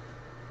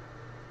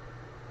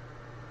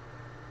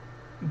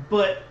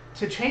 But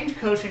to change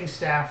coaching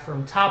staff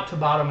from top to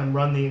bottom and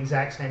run the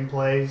exact same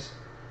plays,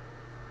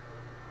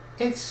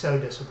 it's so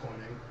disappointing.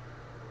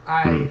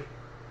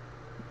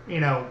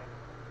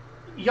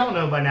 Y'all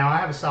know by now, I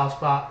have a soft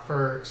spot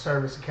for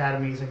service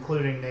academies,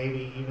 including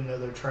Navy, even though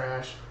they're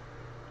trash.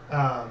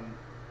 But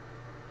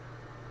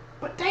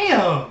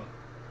damn!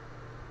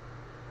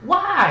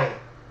 Why?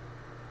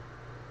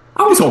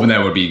 I was hoping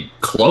that would be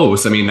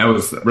close. I mean, that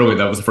was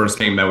the first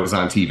game that was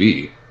on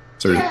TV.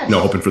 So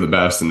hoping for the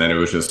best, and then it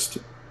was just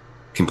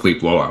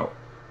complete blowout.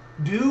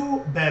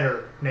 Do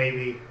better,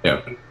 Navy.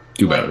 Yeah,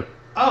 do better.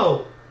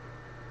 Oh,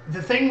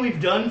 the thing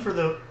we've done for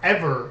the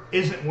ever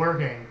isn't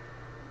working.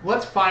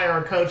 Let's fire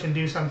our coach and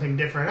do something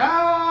different.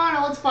 Oh,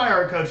 no, let's fire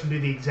our coach and do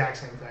the exact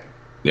same thing.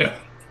 Yeah.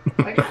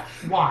 Like,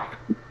 why?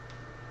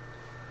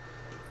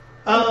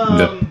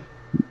 Go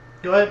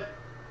ahead.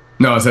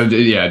 No, so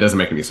it doesn't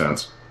make any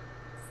sense.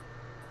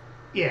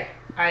 Yeah,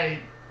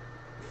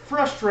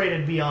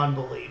 frustrated beyond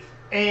belief.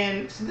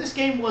 And so this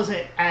game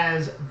wasn't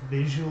as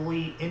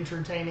visually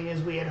entertaining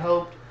as we had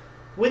hoped,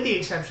 with the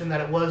exception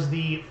that it was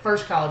the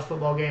first college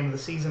football game of the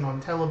season on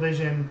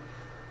television.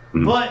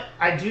 Mhm. But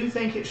I do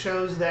think it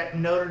shows that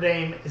Notre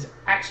Dame is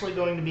actually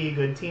going to be a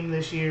good team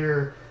this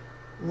year,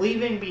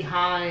 leaving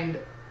behind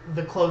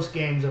the close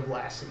games of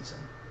last season.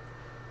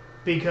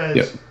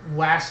 Because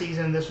last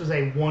season, this was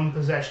a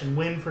one-possession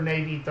win for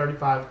Navy,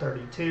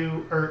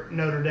 35-32, or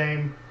Notre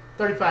Dame,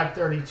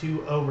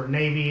 35-32 over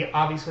Navy.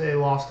 Obviously, they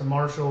lost to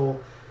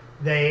Marshall.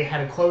 They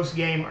had a close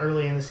game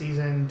early in the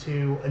season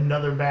to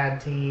another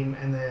bad team,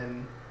 and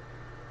then,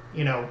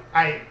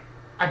 I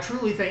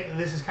truly think that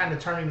this is kind of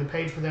turning the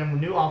page for them.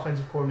 New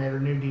offensive coordinator,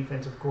 new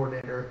defensive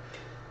coordinator.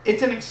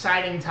 It's an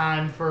exciting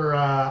time for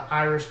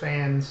Irish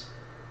fans.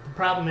 The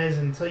problem is,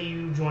 until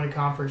you join a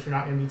conference, you're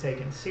not going to be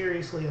taken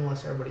seriously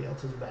unless everybody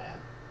else is bad.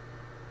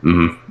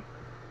 Mm-hmm.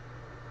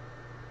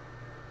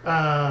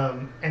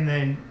 And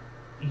then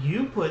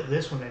you put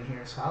this one in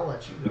here, so I'll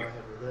let you go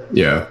ahead with this.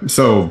 Yeah.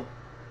 So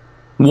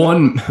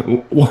one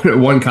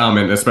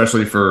comment,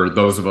 especially for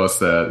those of us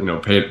that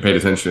paid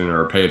attention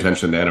or pay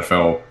attention to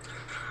NFL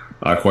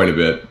quite a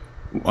bit.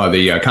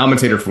 The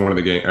commentator for one of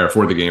the game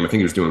for the game, I think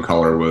he was doing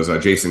color, was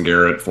Jason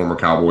Garrett, former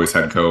Cowboys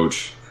head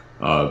coach.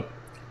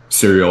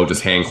 Serial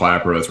just hand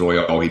clapper. That's really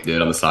all he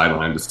did on the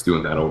sideline, just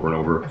doing that over and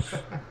over.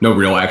 No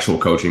real actual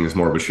coaching. Is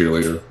more of a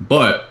cheerleader.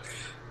 But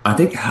I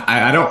think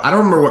I don't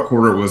remember what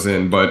quarter it was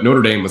in, but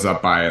Notre Dame was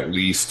up by at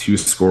least 2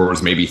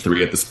 scores, maybe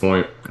 3 at this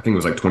point. I think it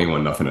was like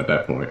 21-0 at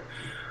that point.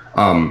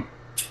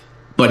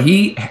 But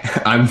he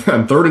on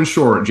 3rd and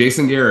short,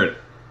 Jason Garrett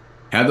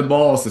had the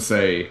balls to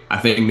say, "I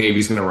think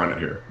Navy's going to run it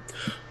here."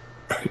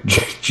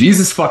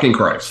 Jesus fucking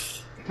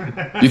Christ!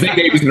 You think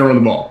Navy's going to run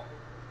the ball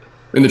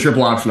in the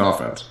triple option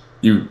offense?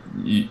 You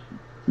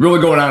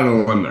really going out on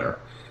a limb there.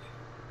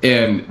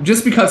 And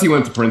just because he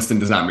went to Princeton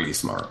does not make you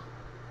smart.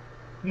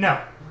 No,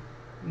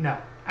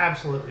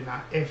 absolutely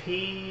not. If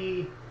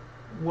he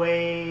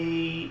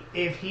were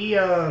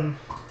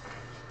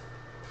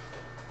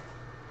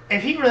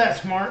that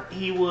smart,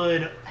 he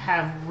would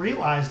have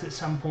realized at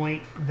some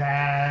point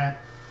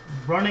that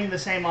running the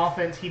same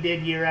offense he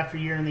did year after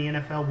year in the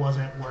NFL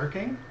wasn't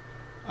working.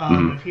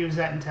 If he was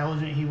that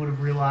intelligent, he would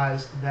have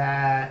realized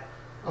that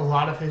a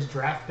lot of his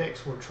draft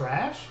picks were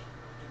trash.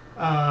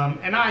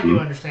 And I do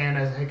understand,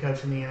 as a head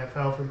coach in the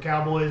NFL for the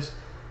Cowboys,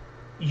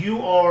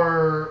 you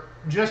are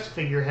just a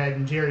figurehead,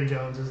 and Jerry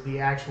Jones is the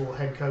actual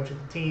head coach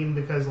of the team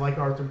because, like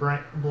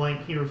Arthur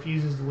Blank, he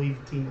refuses to leave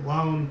the team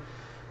alone,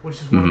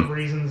 which is one of the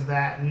reasons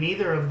that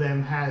neither of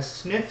them has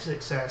sniffed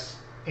success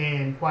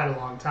in quite a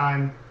long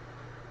time.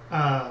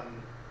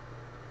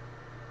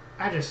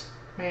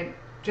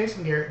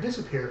 Jason Garrett,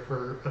 disappear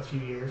for a few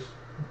years.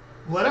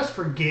 Let us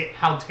forget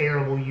how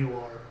terrible you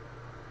are.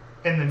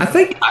 I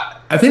think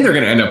they're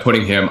going to end up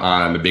putting him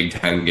on the Big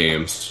Ten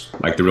games,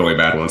 like the really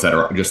bad ones that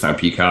are just on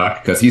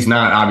Peacock, because he's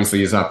not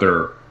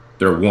their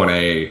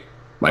 1A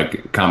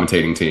like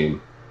commentating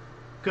team.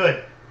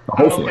 Good.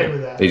 Hopefully, I'm okay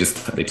with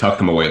that. They tuck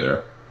him away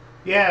there.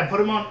 Yeah,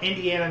 put him on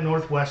Indiana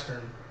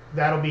Northwestern.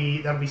 That'll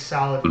be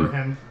solid for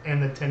him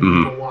and the 10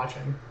 people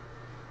watching.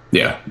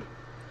 Yeah.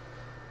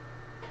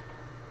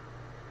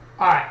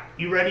 All right,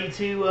 you ready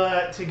to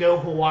go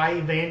Hawaii,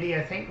 Vandy?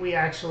 I think we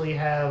actually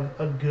have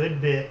a good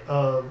bit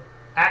of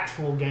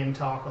actual game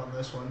talk on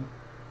this one.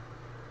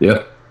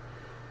 Yeah.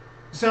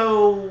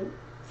 So,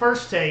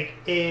 first take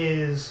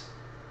is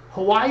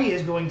Hawaii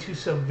is going to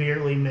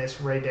severely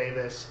miss Ray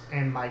Davis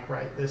and Mike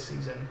Wright this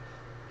season.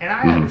 And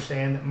I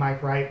understand that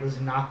Mike Wright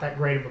was not that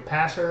great of a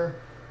passer,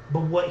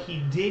 but what he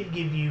did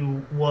give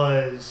you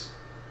was,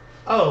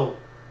 the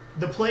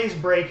play's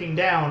breaking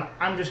down,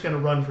 I'm just going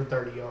to run for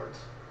 30 yards.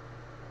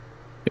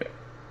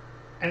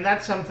 And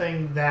that's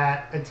something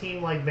that a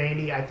team like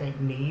Vandy, I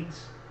think,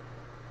 needs.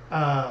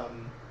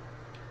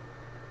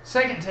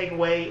 Second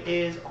takeaway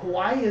is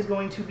Hawaii is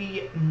going to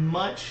be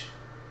much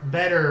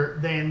better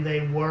than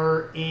they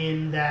were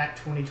in that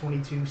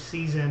 2022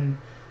 season.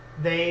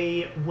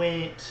 They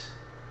went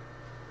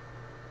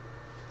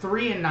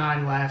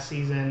 3-9 last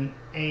season,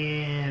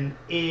 and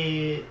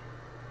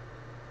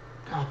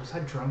was I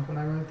drunk when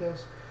I wrote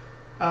this?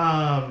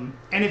 And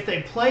if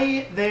they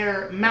play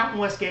their Mountain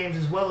West games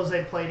as well as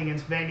they played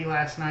against Vandy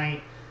last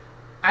night,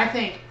 I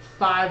think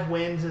 5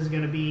 wins is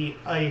going to be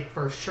a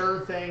for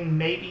sure thing,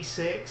 maybe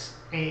 6.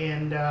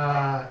 And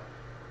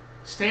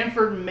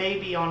Stanford may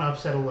be on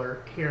upset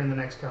alert here in the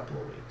next couple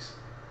of weeks.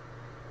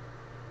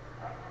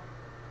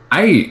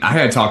 I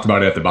had talked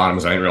about it at the bottom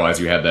because I didn't realize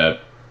you had that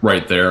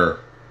right there.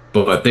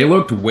 But they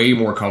looked way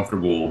more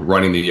comfortable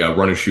running the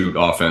run and shoot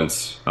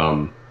offense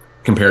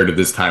compared to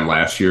this time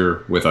last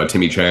year with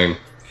Timmy Chang.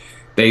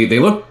 They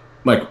look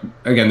like,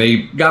 again,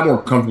 they got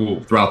more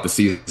comfortable throughout the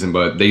season,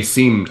 but they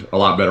seemed a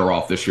lot better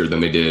off this year than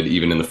they did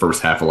even in the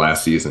first half of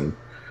last season.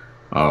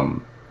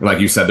 Like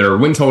you said, their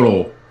win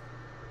total,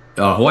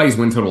 Hawaii's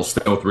win total is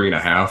still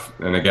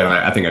 3.5. And again,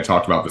 I think I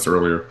talked about this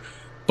earlier,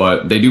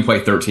 but they do play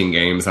 13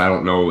 games. I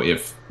don't know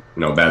if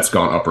that's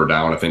gone up or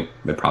down. I think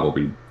they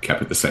probably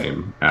kept it the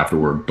same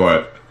afterward.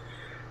 But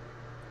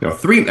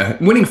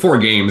winning 4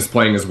 games,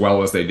 playing as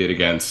well as they did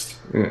against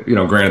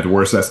Granted, the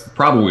worst,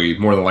 probably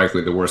more than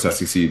likely the worst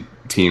SEC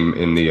team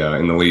in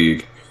the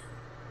league,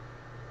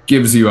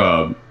 gives you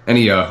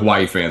any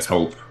Hawaii fans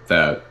hope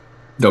that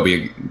they'll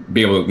be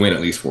able to win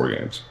at least 4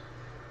 games.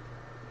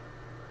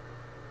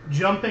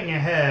 Jumping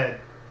ahead,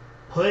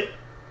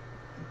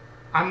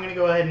 I'm going to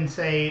go ahead and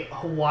say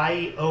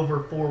Hawaii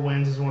over 4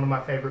 wins is one of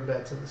my favorite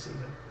bets of the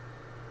season.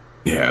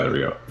 Yeah, there we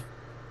go.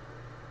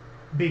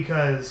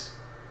 Because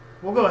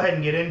we'll go ahead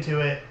and get into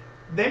it.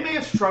 They may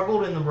have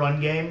struggled in the run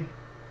game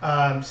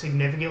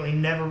significantly,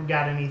 never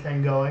got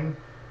anything going.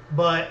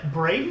 But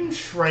Braden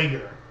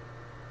Schrager,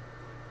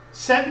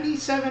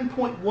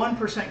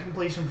 77.1%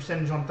 completion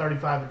percentage on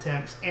 35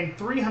 attempts and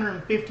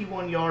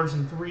 351 yards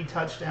and 3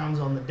 touchdowns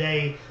on the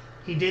day.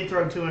 He did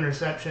throw 2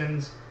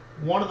 interceptions.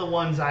 One of the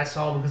ones I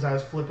saw, because I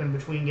was flipping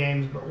between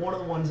games, but one of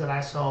the ones that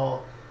I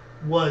saw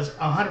was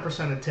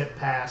 100% a tip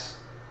pass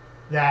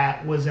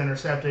that was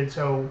intercepted.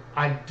 So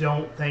I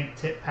don't think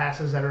tip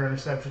passes that are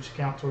intercepted should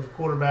count towards a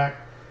quarterback,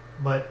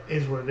 but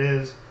is what it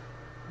is.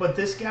 But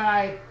this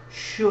guy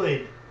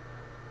should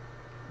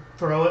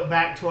throw it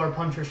back to our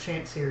Puncher's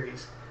Chance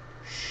series.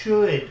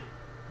 Should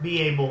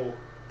be able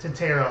to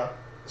tear up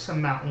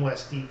some Mountain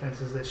West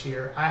defenses this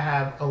year. I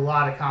have a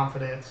lot of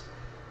confidence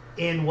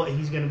in what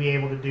he's going to be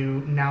able to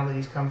do now that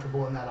he's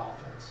comfortable in that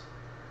offense.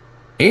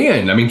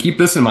 And I mean, keep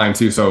this in mind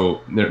too. So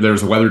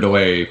there's a weather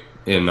delay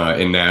in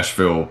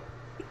Nashville,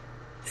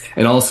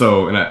 and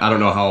also, and I don't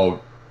know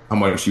how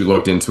much you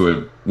looked into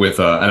it with.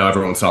 I know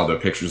everyone saw the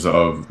pictures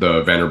of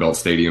the Vanderbilt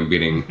Stadium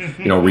getting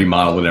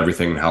remodeled and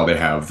everything. How they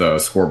have the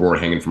scoreboard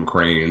hanging from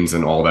cranes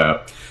and all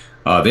that.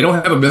 They don't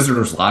have a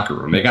visitors locker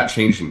room. They got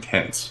changed in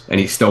tents, and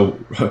he still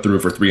threw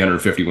for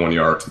 351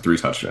 yards and 3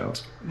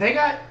 touchdowns. They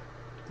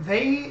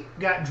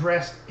got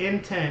dressed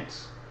in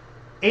tents,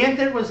 and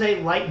there was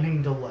a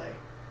lightning delay.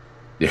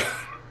 Yeah.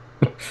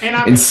 And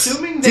I'm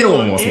assuming they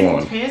were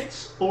in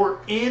tents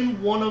or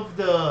in one of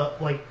the,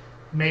 like,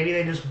 maybe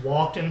they just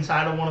walked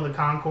inside of one of the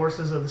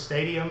concourses of the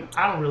stadium.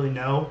 I don't really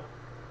know.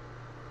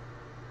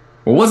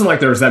 Well, it wasn't like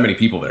there was that many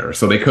people there,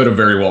 so they could have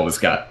very well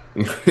just got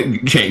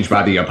changed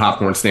by the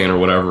popcorn stand or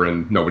whatever,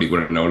 and nobody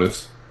would have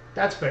noticed.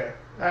 That's fair.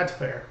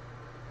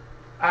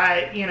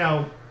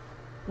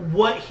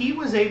 What he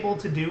was able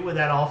to do with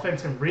that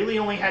offense and really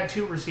only had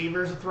 2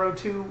 receivers to throw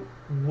to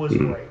was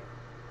great.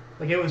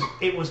 Like,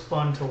 it was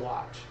fun to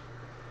watch.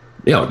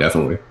 Yeah,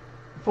 definitely.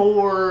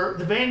 For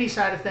the Vandy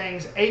side of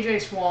things, A.J.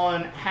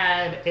 Swan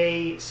had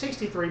a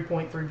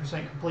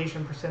 63.3%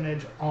 completion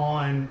percentage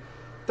on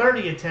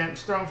 30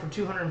 attempts, thrown for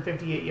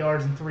 258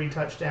 yards and 3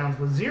 touchdowns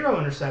with 0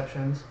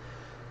 interceptions.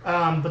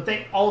 But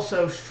they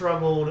also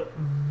struggled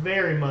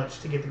very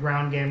much to get the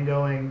ground game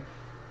going.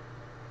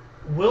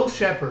 Will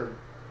Shepard,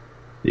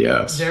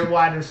 yes, their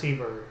wide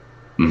receiver,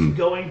 is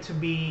going to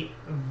be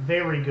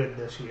very good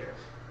this year.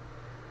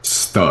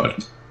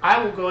 Stud.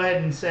 I will go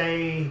ahead and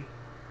say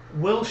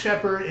Will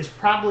Shepard is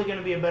probably going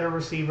to be a better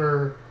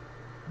receiver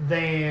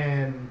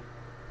than,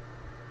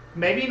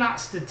 maybe not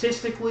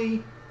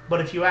statistically,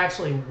 but if you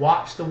actually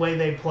watch the way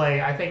they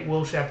play, I think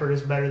Will Shepard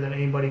is better than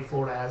anybody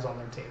Florida has on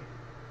their team.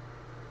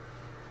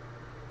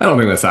 I don't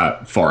think that's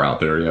that far out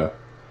there, yeah.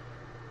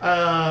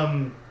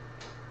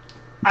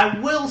 I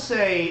will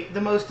say the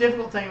most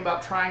difficult thing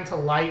about trying to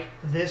like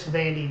this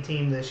Vandy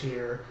team this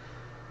year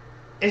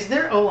is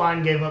their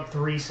O-line gave up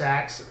 3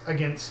 sacks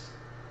against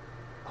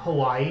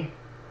Hawaii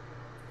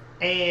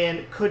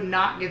and could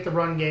not get the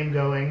run game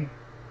going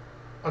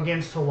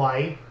against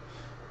Hawaii.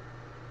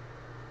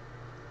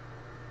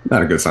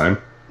 Not a good sign.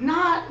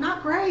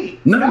 Not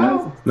great.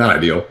 No, not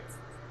ideal.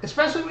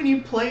 Especially when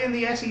you play in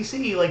the SEC.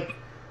 Like,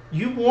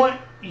 you want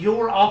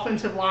your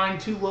offensive line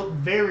to look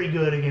very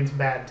good against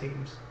bad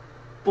teams.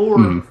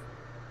 Or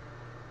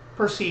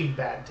perceived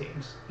bad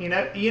teams. You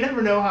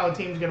never know how a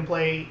team's going to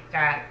play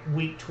at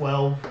week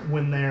 12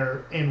 when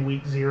they're in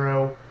week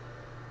 0.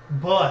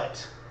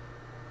 But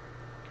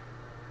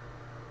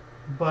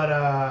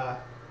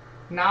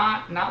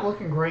not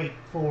looking great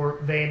for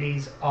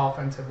Vandy's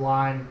offensive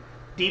line.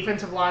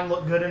 Defensive line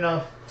looked good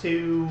enough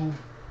to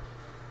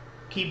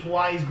keep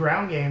Hawaii's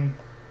ground game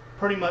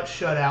pretty much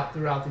shut out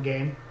throughout the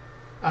game.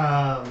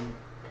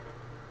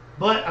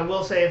 But I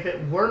will say, if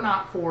it were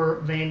not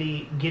for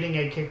Vandy getting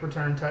a kick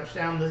return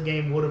touchdown, this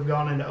game would have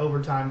gone into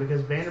overtime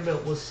because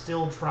Vanderbilt was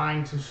still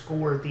trying to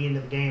score at the end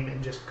of the game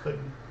and just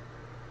couldn't.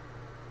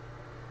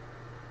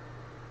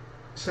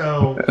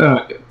 So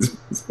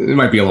it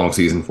might be a long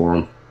season for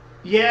them.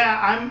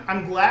 Yeah,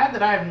 I'm glad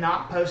that I have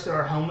not posted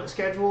our helmet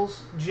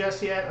schedules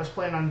just yet. I was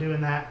planning on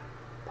doing that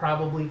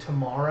probably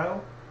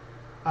tomorrow.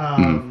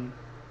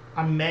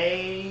 I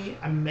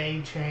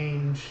may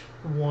change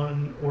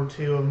 1 or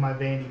 2 of my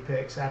Vandy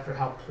picks after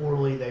how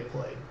poorly they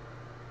played.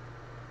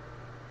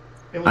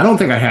 I don't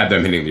think I had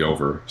them hitting the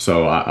over,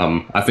 so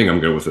I think I'm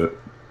good with it.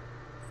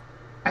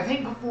 I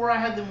think before I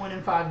had them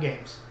winning 5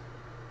 games.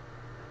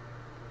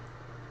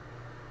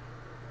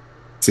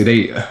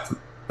 See,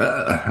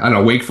 I don't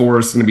know. Wake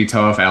Forest is going to be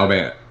tough.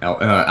 Alabama,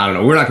 I don't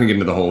know. We're not going to get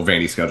into the whole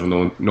Vandy schedule.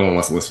 No one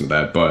wants to listen to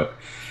that, but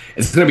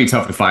it's going to be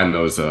tough to find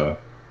those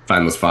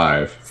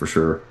 5 for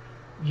sure.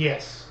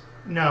 Yes.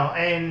 No,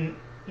 and,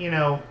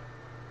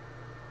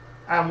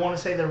 I want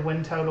to say their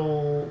win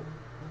total,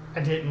 I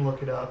didn't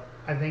look it up.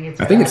 I think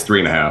it's I think it's at,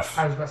 3.5.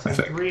 I was about to I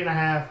say think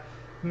 3.5.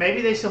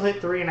 Maybe they still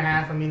hit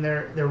 3.5. I mean,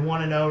 they're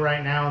 1-0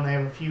 right now, and they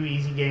have a few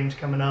easy games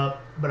coming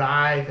up. But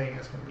I think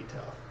it's going to be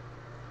tough.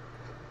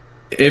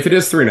 if it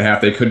is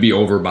 3.5, they could be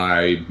over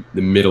by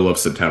the middle of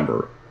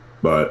September,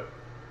 but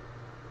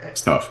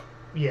it's tough.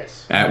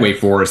 Yes. At Wake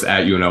Forest,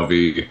 at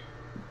UNLV, and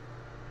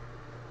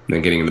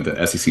then getting into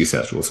the SEC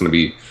schedule. It's going to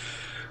be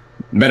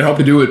better hope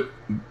to do it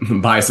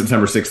by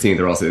September 16th,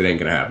 or else it ain't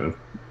going to happen.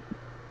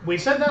 We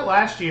said that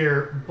last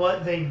year,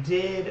 but they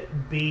did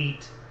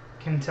beat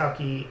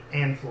Kentucky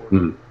and Florida.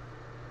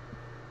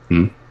 Mm-hmm.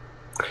 Mm-hmm.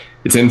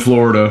 It's in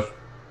Florida,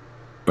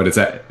 but it's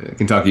at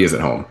Kentucky is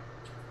at home.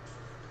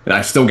 And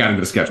I still got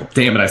into the schedule.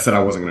 Damn it, I said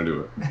I wasn't going to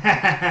do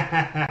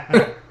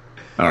it.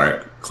 All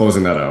right,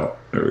 closing that out.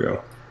 There we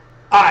go.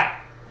 All right.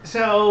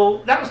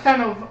 So that was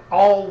kind of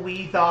all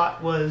we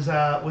thought was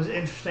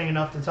interesting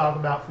enough to talk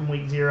about from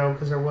week 0,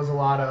 because there was a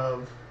lot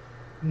of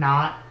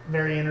not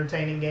very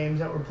entertaining games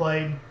that were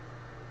played.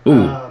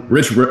 Ooh,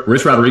 Rich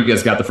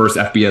Rodriguez got the first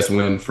FBS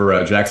win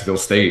for Jacksonville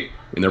State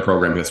in their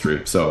program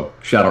history. So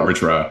shout out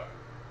Rich Rod.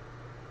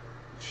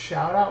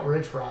 Shout out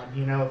Rich Rod.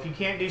 If you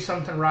can't do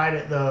something right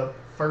at the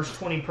first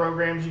 20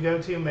 programs you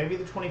go to, maybe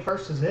the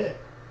 21st is it.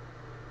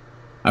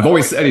 I've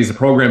always said he's a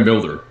program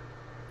builder.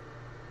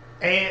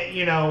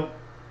 And,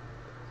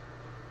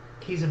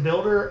 he's a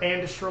builder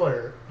and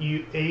destroyer.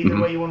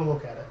 Either way you want to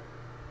look at it.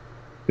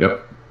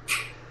 Yep.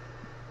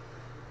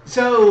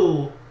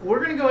 So, we're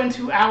going to go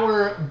into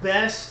our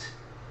best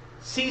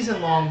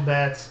season-long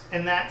bets,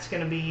 and that's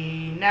going to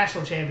be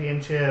national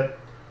championship,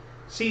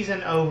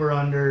 season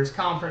over-unders,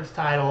 conference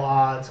title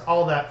odds,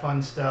 all that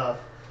fun stuff.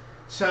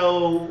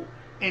 So,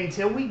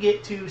 until we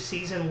get to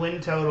season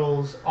win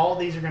totals, all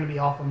these are going to be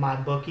off of my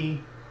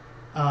bookie.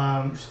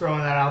 Just throwing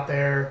that out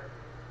there.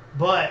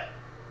 But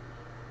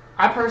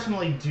I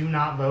personally do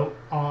not vote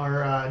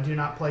or do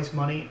not place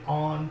money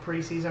on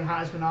preseason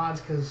Heisman odds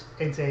because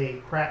it's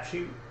a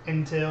crapshoot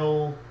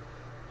until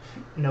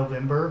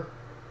November.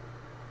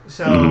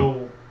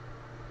 So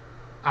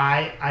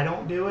I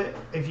don't do it.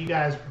 If you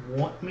guys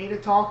want me to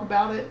talk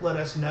about it, let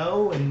us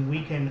know and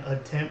we can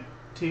attempt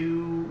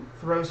to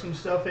throw some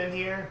stuff in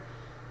here.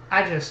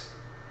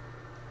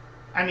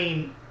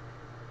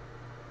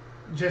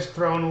 Just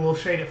throwing a little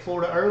shade at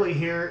Florida early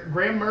here.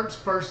 Graham Mertz's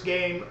first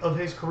game of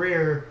his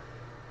career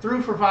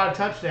threw for 5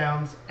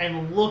 touchdowns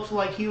and looked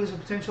like he was a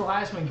potential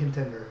Heisman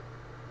contender.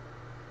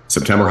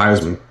 September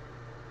Heisman.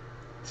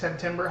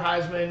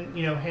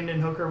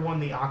 Hendon Hooker won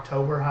the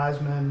October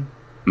Heisman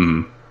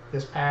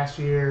this past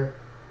year.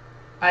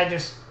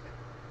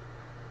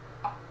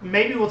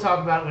 Maybe we'll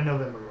talk about it when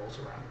November rolls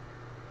around.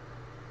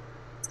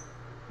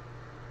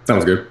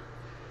 Sounds good.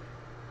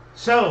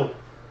 So,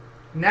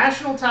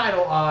 national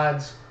title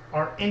odds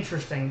are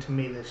interesting to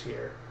me this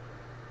year.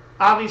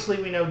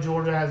 Obviously, we know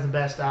Georgia has the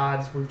best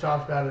odds. We've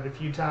talked about it a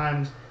few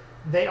times.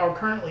 They are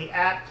currently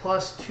at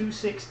plus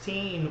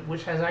 216,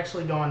 which has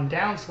actually gone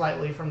down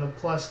slightly from the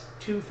plus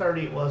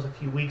 230 it was a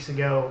few weeks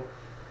ago.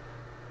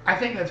 I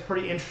think that's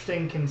pretty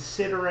interesting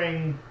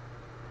considering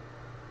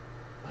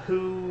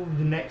who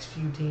the next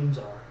few teams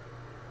are.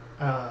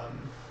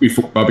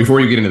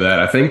 Before you get into that,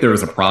 I think there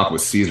was a prop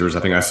with Caesars.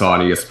 I think I saw on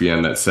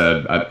ESPN that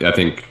said, I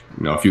think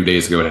a few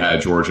days ago it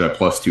had Georgia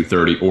plus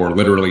 230 or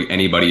literally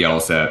anybody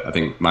else at, I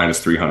think,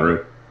 minus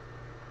 300.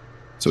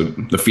 So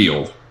the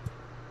field.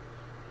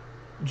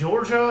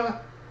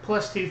 Georgia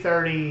plus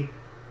 230,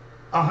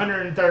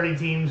 130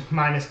 teams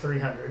minus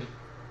 300.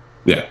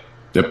 Yeah.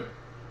 Yep.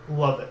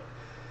 Love it.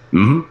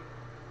 Mm-hmm.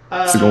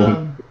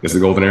 It's the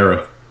golden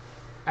era.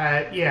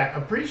 Yeah,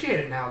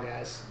 appreciate it now,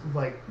 guys.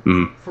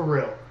 For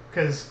real.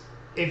 Because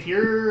if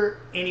you're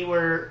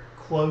anywhere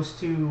close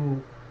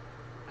to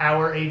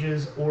our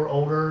ages or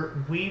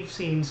older, we've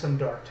seen some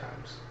dark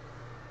times.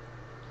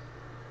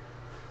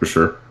 For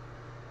sure.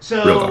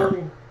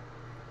 So,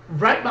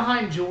 right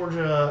behind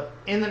Georgia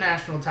in the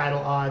national title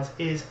odds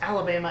is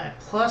Alabama at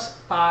plus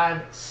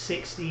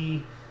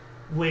 560,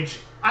 which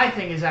I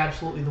think is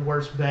absolutely the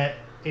worst bet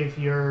if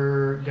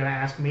you're going to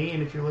ask me.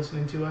 And if you're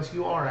listening to us,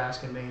 you are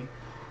asking me.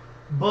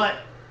 But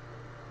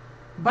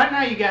by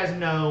now you guys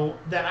know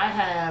that I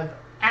have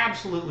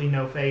absolutely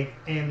no faith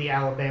in the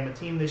Alabama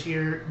team this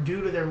year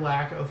due to their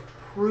lack of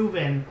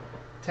proven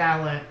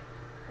talent,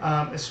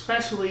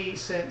 especially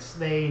since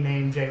they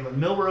named Jalen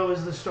Milroe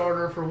as the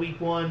starter for week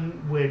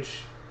 1, which,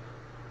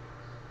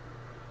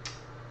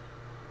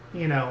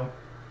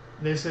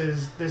 this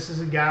is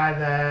a guy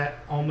that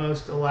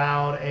almost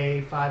allowed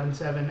a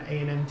 5-7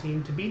 A&M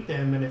team to beat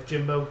them, and if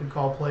Jimbo could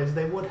call plays,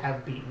 they would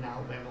have beaten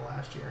Alabama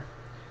last year.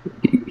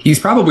 He's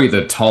probably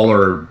the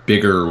taller,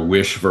 bigger,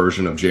 wish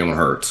version of Jalen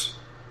Hurts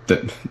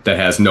that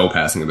has no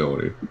passing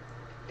ability.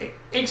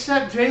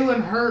 Except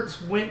Jalen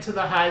Hurts went to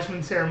the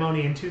Heisman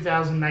ceremony in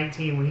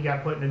 2019 when he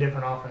got put in a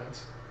different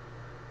offense.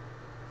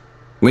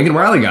 Lincoln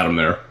Riley got him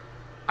there.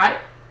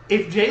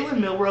 If Jalen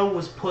Milroe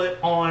was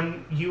put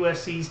on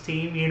USC's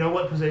team, you know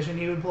what position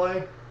he would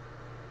play?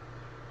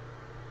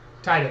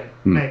 Tight end,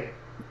 maybe.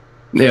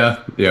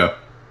 Yeah, yeah.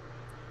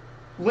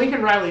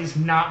 Lincoln Riley's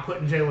not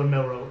putting Jalen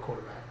Milroe at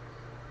quarterback.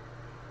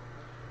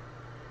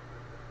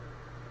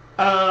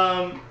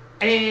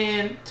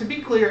 And to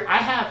be clear, I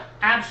have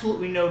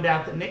absolutely no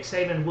doubt that Nick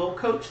Saban will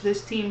coach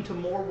this team to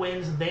more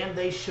wins than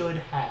they should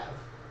have,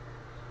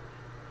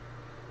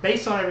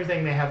 based on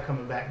everything they have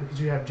coming back, because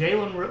you have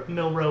Jalen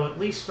Milroe at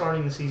least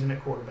starting the season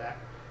at quarterback.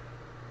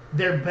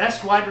 Their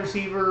best wide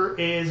receiver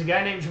is a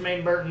guy named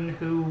Jermaine Burton,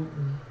 who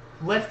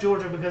left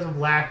Georgia because of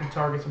lack of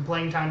targets and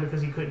playing time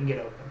because he couldn't get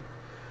open.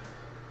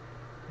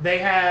 They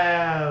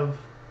have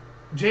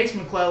Jace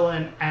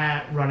McClellan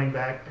at running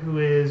back, who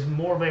is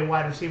more of a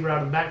wide receiver out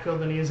of the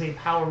backfield than he is a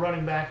power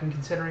running back, and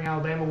considering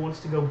Alabama wants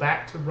to go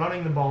back to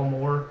running the ball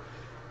more,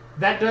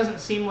 that doesn't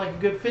seem like a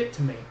good fit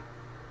to me.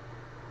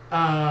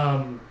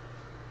 And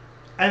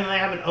they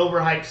have an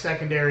overhyped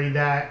secondary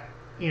that,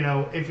 you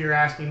know, if you're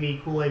asking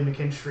me, Kool-Aid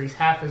McKinstry's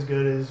half as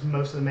good as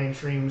most of the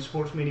mainstream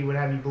sports media would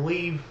have you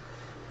believe.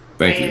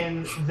 Thank you.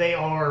 And they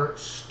are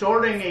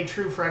starting a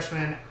true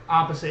freshman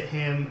opposite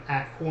him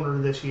at corner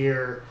this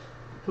year,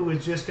 who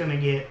is just going to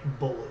get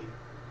bullied.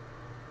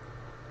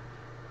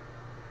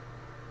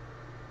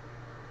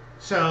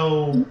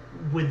 So,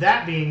 with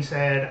that being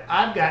said,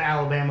 I've got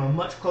Alabama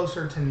much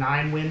closer to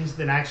 9 wins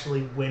than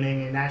actually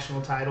winning a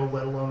national title,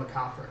 let alone a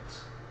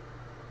conference.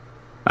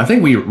 I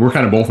think we're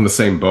kind of both in the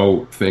same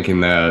boat,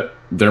 thinking that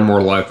they're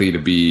more likely to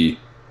be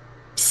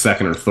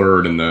second or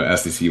third in the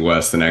SEC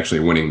West than actually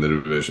winning the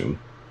division.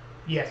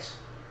 Yes,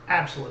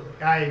 absolutely.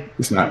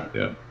 It's not,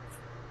 yeah.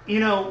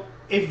 You know,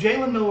 if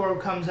Jalen Milroe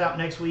comes out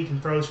next week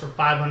and throws for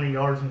 500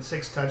 yards and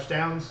 6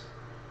 touchdowns,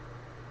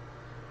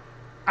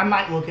 I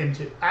might look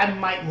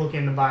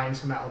into buying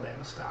some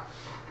Alabama stock.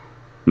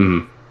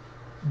 Mm-hmm.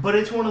 But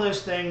it's one of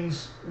those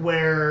things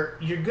where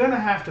you're going to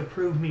have to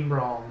prove me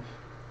wrong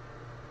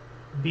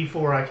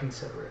before I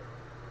consider it.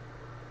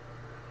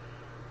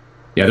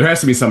 Yeah, there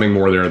has to be something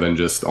more there than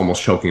just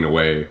almost choking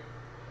away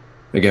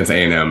against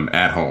A&M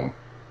at home.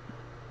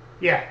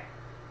 Yeah.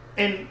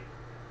 And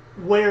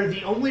where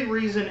the only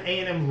reason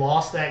A&M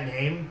lost that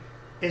game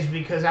is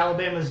because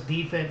Alabama's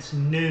defense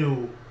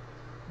knew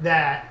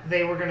that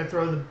they were going to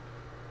throw the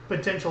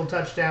potential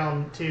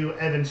touchdown to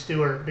Evan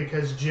Stewart,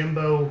 because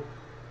Jimbo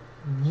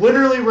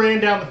literally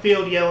ran down the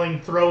field yelling,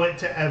 "Throw it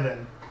to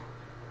Evan."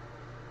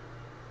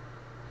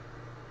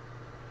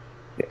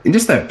 And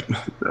just that,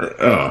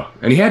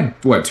 and he had,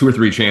 2 or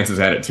 3 chances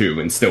at it too,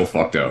 and still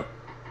fucked up.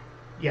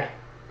 Yeah.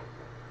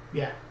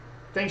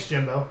 Thanks,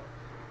 Jimbo.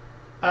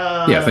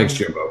 Yeah, thanks,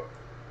 Jimbo.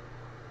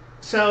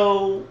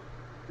 So,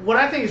 what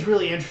I think is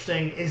really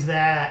interesting is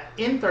that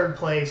in third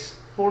place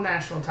for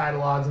national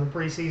title odds in the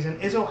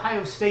preseason is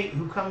Ohio State,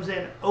 who comes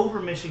in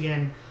over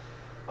Michigan.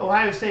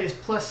 Ohio State is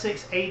plus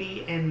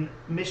 680 and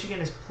Michigan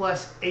is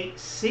plus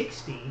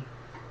 860.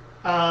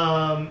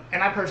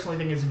 And I personally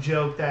think it's a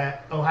joke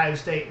that Ohio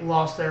State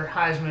lost their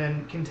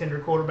Heisman contender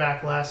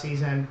quarterback last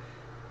season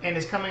and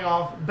is coming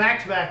off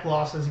back-to-back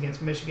losses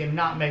against Michigan,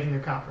 not making their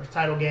conference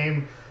title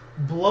game,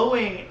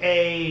 blowing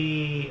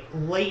a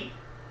late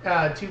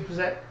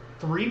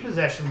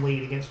 3-possession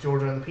lead against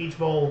Georgia in the Peach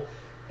Bowl,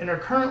 and are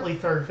currently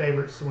third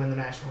favorites to win the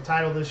national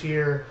title this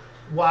year,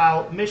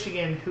 while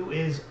Michigan, who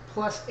is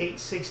plus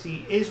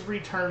 860, is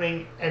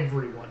returning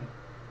everyone.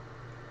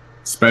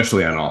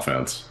 Especially on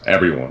offense.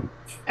 Everyone.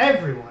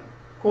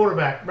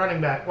 Quarterback,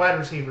 running back, wide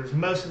receivers,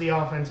 most of the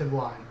offensive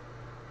line.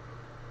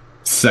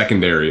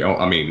 Secondary.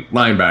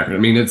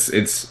 Linebacker.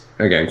 It's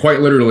again,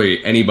 quite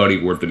literally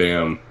anybody worth a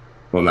damn.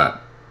 Well,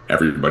 not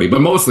everybody, but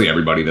mostly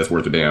everybody that's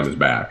worth a damn is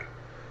back.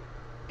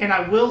 And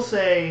I will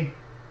say,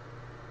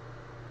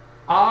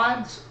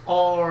 odds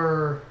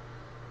are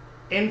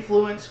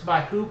influenced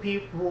by who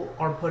people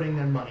are putting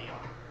their money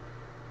on.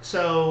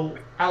 So,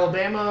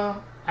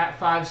 Alabama at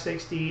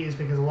 560 is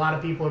because a lot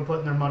of people are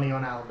putting their money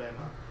on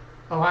Alabama.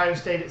 Ohio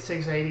State at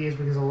 680 is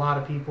because a lot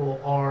of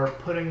people are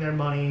putting their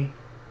money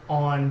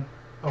on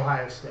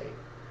Ohio State.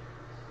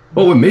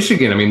 Well, with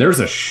Michigan,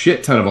 there's a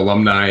shit ton of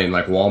alumni and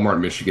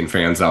Walmart Michigan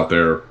fans out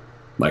there,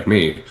 like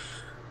me,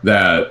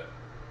 that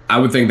I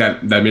would think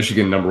that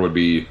Michigan number would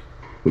be,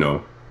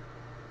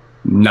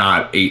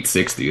 not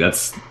 860.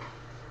 That's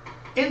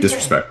insane.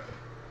 Disrespect.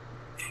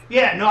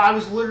 Yeah, no, I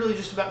was literally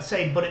just about to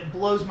say, but it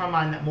blows my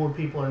mind that more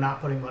people are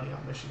not putting money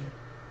on Michigan.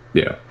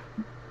 Yeah.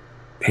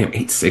 Damn,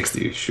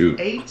 860. Shoot.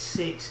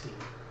 860.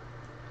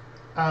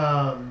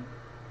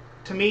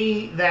 To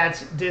me,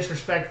 that's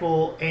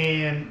disrespectful,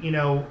 and,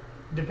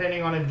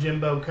 depending on if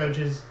Jimbo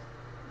coaches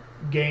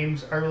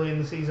games early in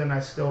the season,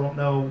 I still don't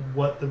know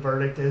what the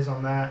verdict is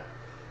on that.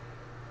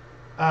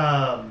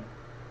 I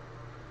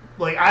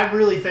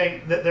really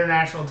think that their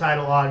national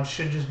title odds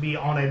should just be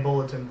on a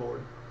bulletin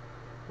board.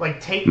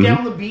 Take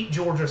down the Beat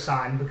Georgia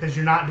sign, because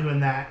you're not doing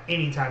that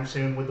anytime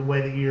soon with the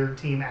way that your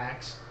team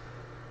acts,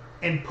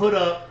 and put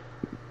up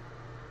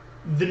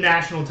the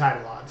national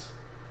title odds.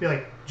 Be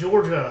like,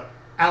 Georgia,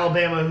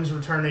 Alabama, who's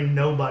returning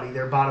nobody,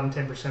 they're bottom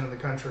 10% of the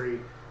country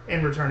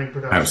in returning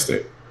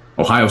production.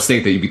 Ohio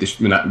State that you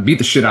beat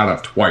the shit out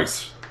of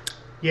twice.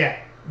 Yeah,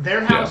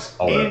 Their house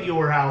and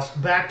your house,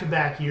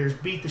 back-to-back years,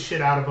 beat the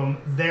shit out of them.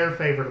 They're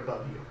favored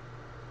above you.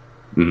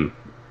 Mm-hmm.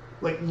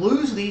 Like,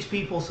 lose these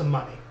people some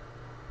money.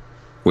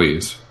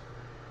 Please.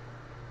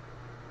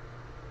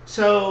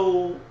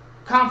 So,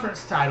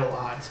 conference title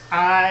odds.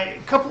 A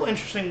couple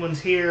interesting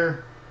ones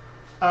here.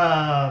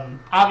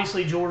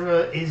 Obviously,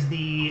 Georgia is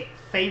the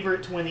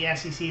favorite to win the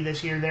SEC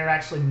this year. They're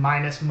actually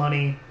minus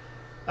money.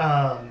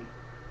 I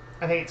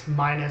think it's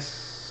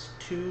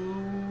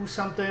 -2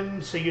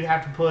 something. So you'd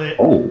have to put...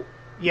 Oh.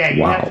 Yeah,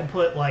 you'd have to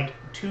put like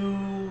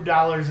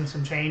 $2 and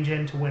some change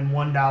in to win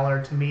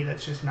 $1. To me,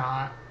 that's just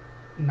not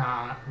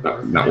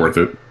worth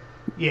it.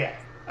 Yeah.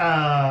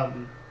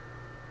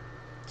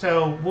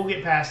 So we'll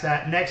get past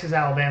that. Next is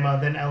Alabama,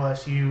 then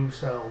LSU.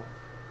 So,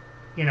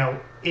 you know,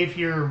 if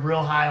you're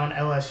real high on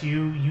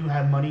LSU, you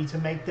have money to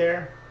make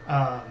there.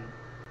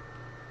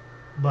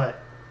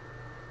 But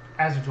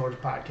as a Georgia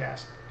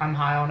podcast, I'm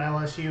high on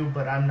LSU,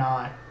 but I'm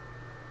not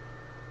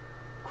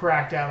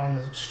cracked out on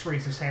the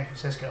streets of San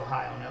Francisco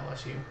high on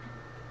LSU.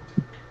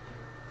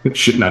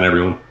 Shitting on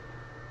everyone.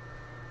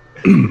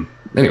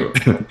 Anyway.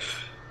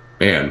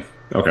 Man.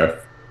 Okay.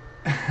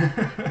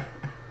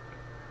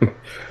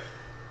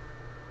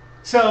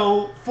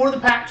 So, for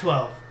the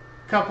Pac-12,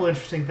 a couple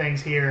interesting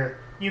things here.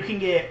 You can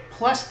get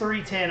plus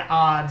 310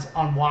 odds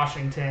on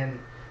Washington,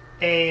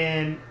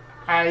 and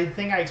I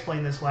think I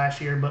explained this last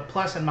year, but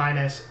plus and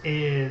minus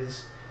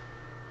is...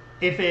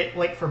 If it,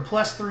 like for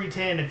plus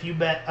 310, if you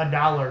bet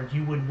 $1,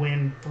 you would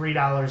win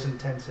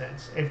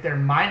 $3.10. If they're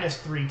minus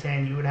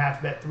 310, you would have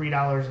to bet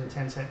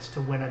 $3.10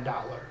 to win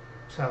 $1.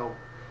 So,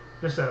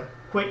 just a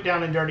quick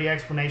down and dirty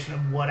explanation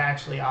of what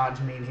actually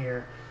odds mean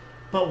here.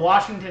 But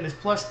Washington is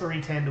plus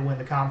 310 to win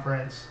the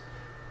conference,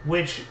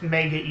 which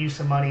may get you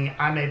some money.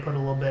 I may put a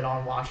little bit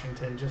on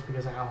Washington just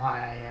because of how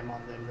high I am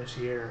on them this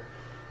year.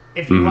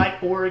 If you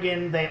like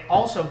Oregon, they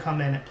also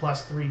come in at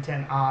plus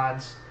 310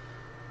 odds.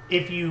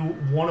 If you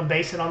want to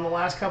base it on the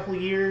last couple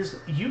of years,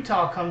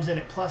 Utah comes in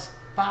at plus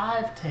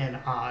 510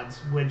 odds,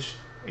 which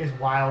is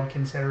wild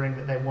considering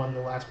that they won the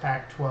last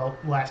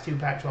two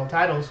Pac-12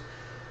 titles.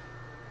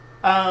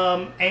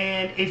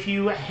 And if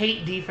you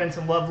hate defense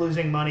and love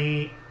losing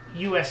money,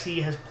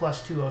 USC has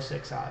plus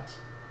 206 odds.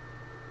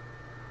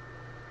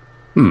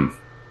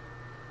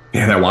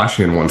 Yeah, that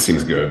Washington one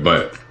seems good,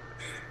 but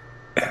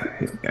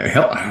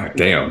hell,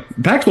 damn.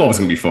 Pac-12 is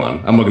going to be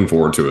fun. I'm looking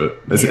forward to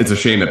it. It's a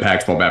shame that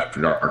Pac-12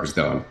 After Dark is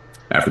done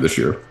after this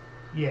year.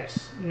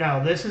 Yes.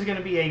 No, this is going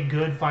to be a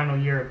good final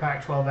year at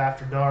Pac-12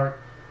 After Dark.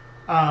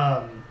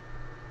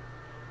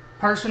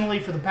 Personally,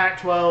 for the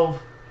Pac-12,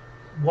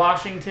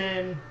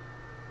 Washington is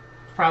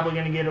probably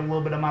going to get a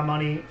little bit of my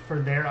money for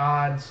their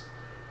odds.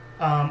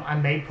 I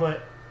may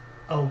put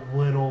a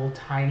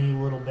tiny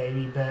little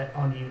baby bet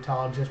on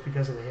Utah just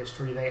because of the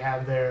history they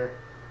have there.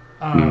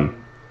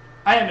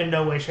 I am in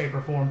no way, shape,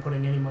 or form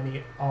putting any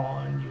money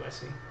on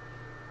USC.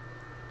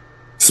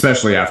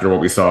 Especially after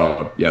what we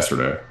saw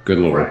yesterday. Good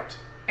Lord. Correct.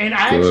 And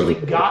I actually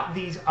got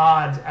these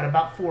odds at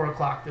about 4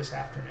 o'clock this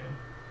afternoon.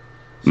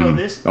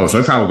 So so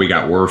it probably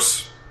got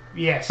worse.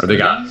 Yes. Or they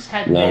got these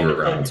had longer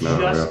been rounds now.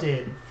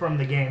 Adjusted from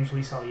the games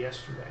we saw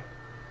yesterday.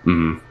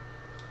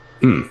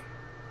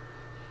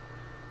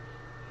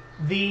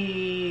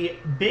 The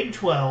Big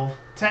 12,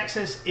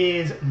 Texas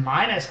is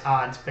minus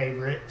odds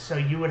favorite, so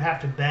you would have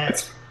to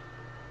bet...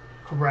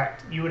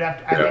 Correct. You would have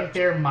to... I think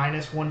they're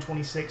minus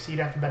 126, so you'd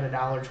have to bet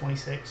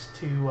 $1.26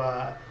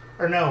 to...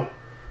 or no,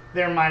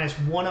 they're minus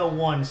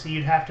 101, so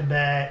you'd have to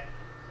bet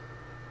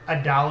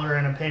 $1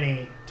 and a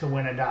penny to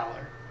win $1.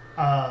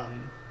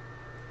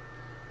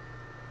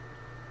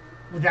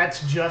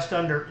 That's just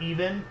under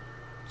even,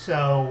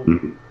 so,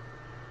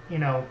 you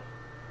know,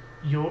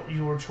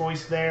 your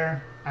choice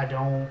there. I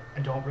don't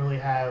really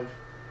have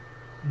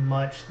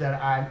much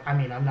that I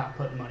mean, I'm not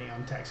putting money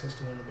on Texas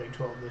to win the Big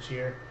 12 this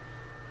year.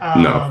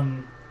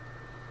 No.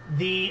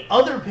 The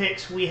other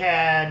picks we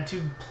had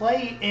to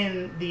play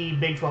in the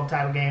Big 12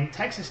 title game,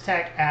 Texas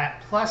Tech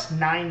at plus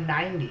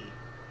 990.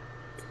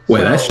 Wait,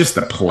 so, that's just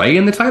the play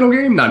in the title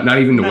game? Not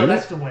even to win it? No,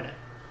 that's to win it.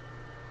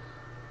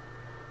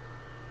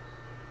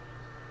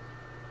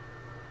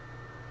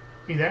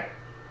 You there?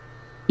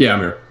 Yeah, I'm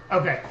here.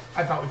 Okay.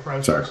 I thought we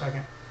froze for a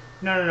second.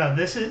 No.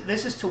 This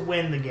is to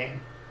win the game.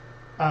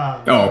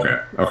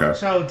 Okay.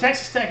 So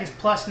Texas Tech is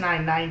plus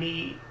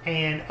 990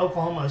 and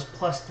Oklahoma is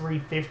plus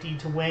 350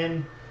 to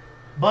win.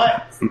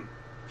 But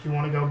if you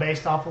want to go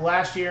based off of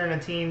last year and a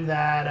team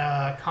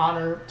that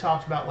Connor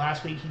talked about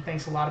last week, he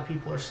thinks a lot of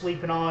people are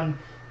sleeping on,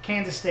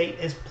 Kansas State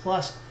is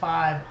plus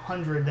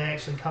 500. They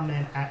actually come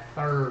in at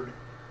third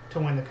to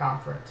win the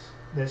conference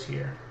this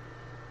year.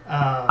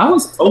 I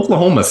was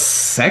Oklahoma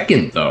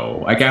second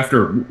though. Like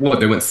after what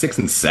they went 6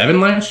 and 7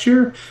 last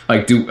year.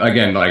 I think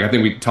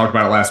we talked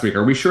about it last week.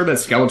 Are we sure that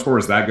Skeletor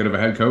is that good of a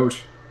head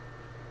coach?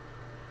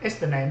 It's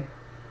the name.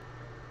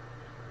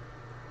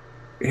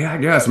 Yeah, I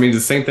guess. I mean, it's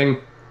the same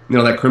thing. You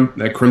know,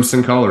 that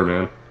crimson color,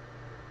 man.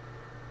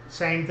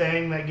 Same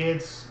thing that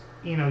gets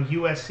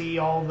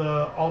USC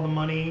all the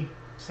money.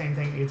 Same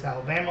thing that gets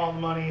Alabama all the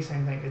money.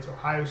 Same thing that gets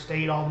Ohio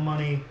State all the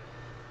money.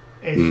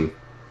 It's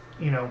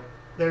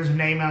there's a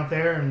name out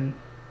there, and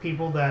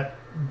people that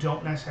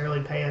don't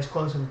necessarily pay as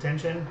close of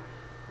attention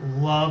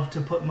love to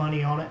put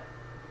money on it.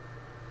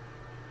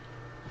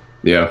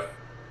 Yeah.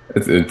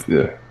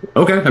 Yeah.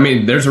 Okay. I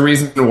mean, there's a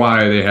reason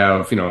why they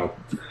have,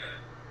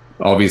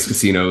 all these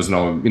casinos and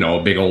all,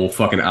 a big old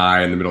fucking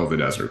eye in the middle of the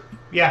desert.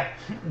 Yeah.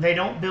 They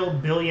don't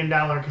build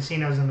billion-dollar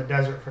casinos in the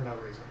desert for no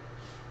reason.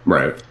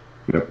 Right.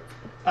 Yep.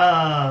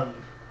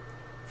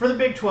 For the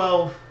Big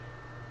 12,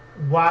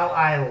 while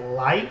I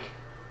like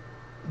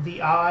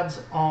the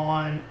odds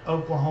on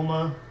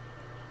Oklahoma,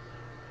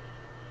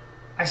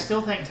 I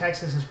still think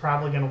Texas is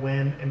probably going to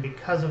win, and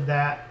because of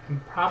that, I'm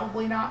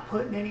probably not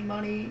putting any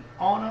money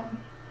on them.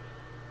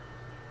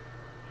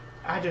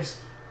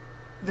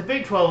 The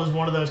Big 12 is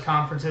one of those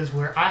conferences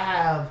where I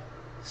have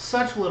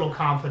such little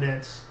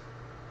confidence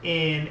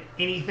in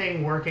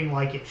anything working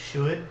like it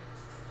should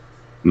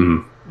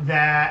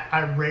that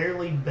I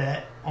rarely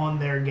bet on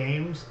their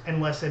games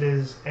unless it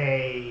is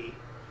a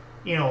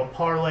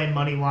parlay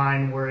money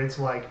line where it's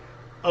like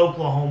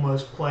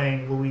Oklahoma's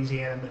playing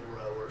Louisiana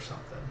Monroe or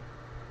something.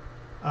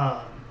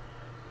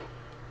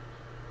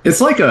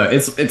 It's like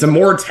it's a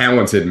more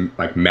talented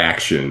like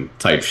Maction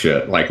type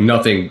shit. Like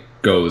nothing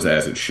goes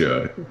as it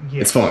should.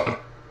 Yes. It's fun.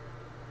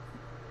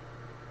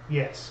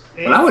 Yes.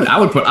 But I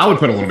would put a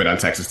little bit on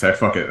Texas Tech.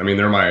 Fuck it. I mean,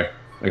 they're my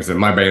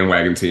my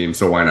bandwagon team,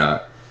 so why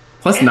not?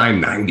 Plus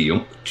 990.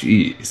 Oh,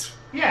 jeez.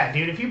 Yeah,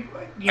 dude. If you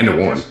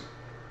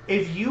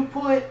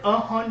put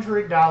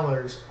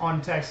 $100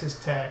 on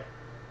Texas Tech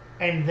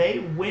and they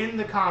win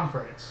the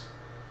conference,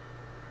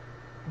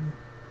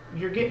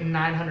 you're getting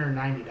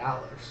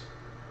 $990.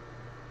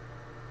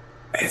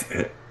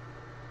 It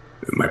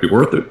might be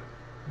worth it.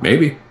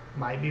 Maybe.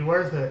 Might be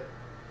worth it.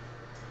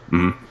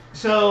 Mm-hmm.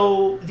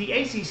 So the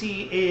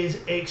ACC is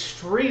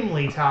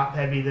extremely top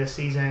heavy this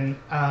season.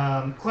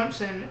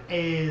 Clemson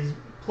is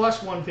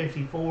plus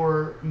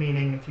 154,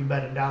 meaning if you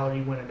bet $1,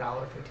 you win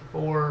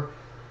 $1.54.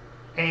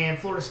 And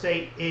Florida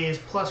State is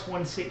plus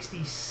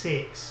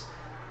 166.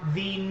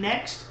 The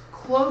next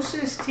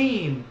closest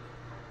team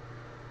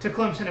to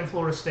Clemson and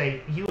Florida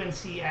State,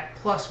 UNC at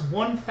plus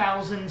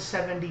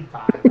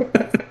 1,075.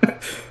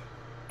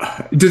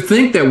 To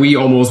think that we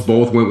almost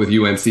both went with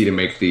UNC to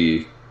make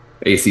the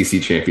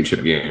ACC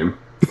championship game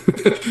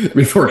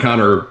before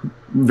Connor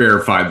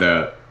verified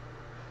that.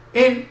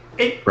 And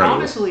it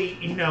honestly,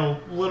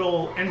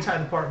 little inside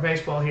the park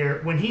baseball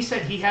here, when he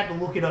said he had to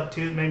look it up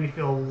too, it made me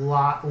feel a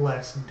lot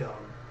less dumb.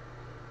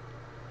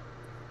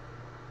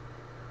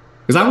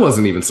 Because I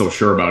wasn't even so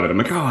sure about it. I'm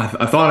like,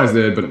 I thought I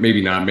did, but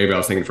maybe not. Maybe I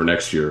was thinking for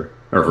next year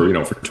or for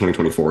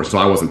 2024. So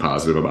I wasn't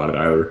positive about it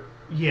either.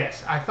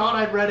 Yes, I thought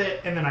I'd read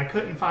it, and then I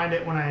couldn't find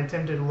it when I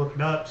attempted to look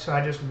it up, so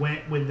I just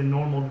went with the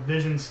normal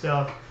division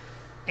stuff.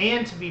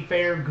 And to be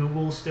fair,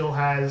 Google still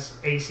has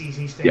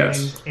ACC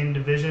standings in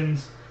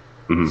divisions.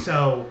 Mm-hmm.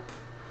 So,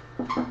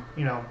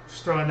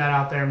 just throwing that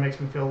out there makes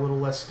me feel a little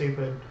less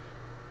stupid.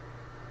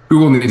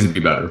 Google needs to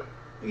be better.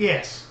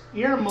 Yes.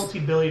 You're a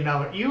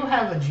multi-billion-dollar. You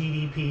have a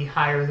GDP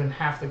higher than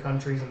half the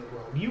countries in the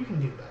world. You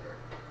can do better.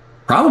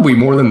 Probably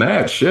more than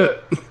that.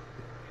 Shit.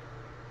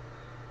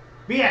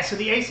 But yeah, so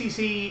the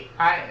ACC,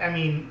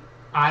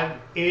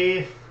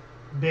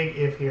 big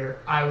if here,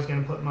 I was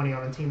going to put money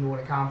on a team to win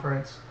a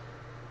conference.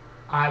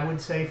 I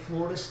would say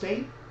Florida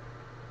State.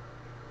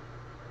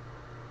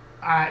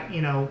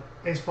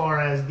 As far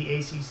as the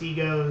ACC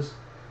goes.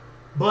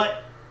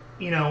 But,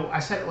 I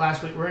said it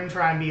last week, we're going to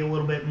try and be a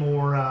little bit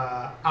more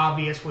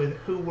obvious with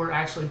who we're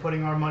actually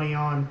putting our money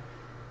on.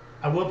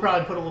 I will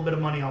probably put a little bit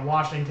of money on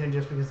Washington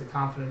just because of the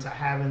confidence I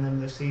have in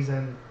them this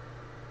season.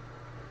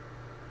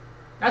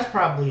 That's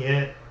probably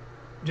it.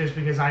 Just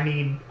because I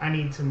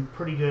need some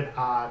pretty good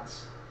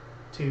odds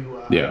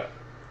to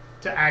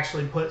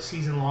actually put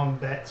season-long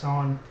bets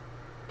on.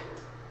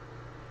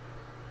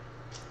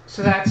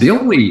 So that's the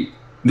only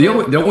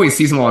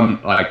season win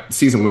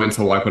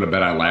total I put a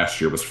bet on last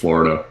year was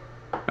Florida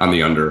on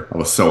the under. I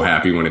was so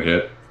happy when it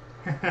hit.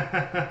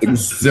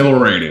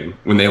 Exhilarating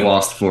when they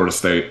lost to Florida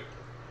State.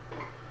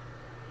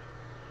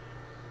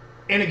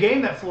 In a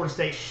game that Florida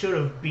State should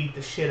have beat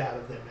the shit out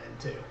of them in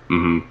too.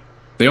 Mm-hmm.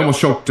 They almost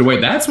choked away.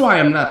 That's why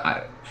I'm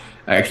not.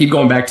 I keep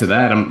going back to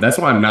that. That's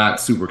why I'm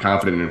not super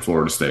confident in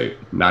Florida State.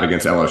 Not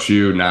against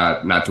LSU.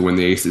 Not to win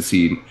the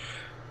ACC.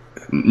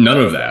 None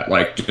of that.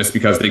 Like just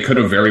because they could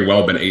have very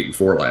well been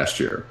 8-4 last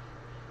year.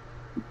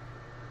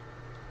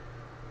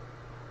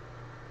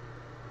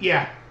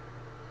 Yeah.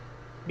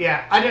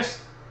 I just,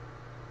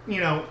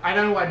 I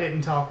know I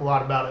didn't talk a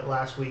lot about it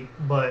last week,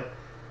 but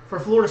for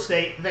Florida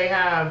State, they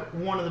have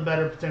one of the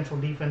better potential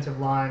defensive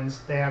lines.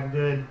 They have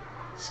good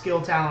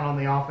skill talent on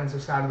the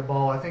offensive side of the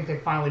ball. I think they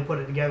finally put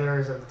it together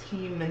as a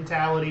team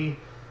mentality.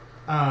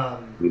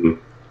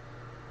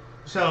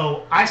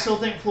 So I still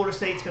think Florida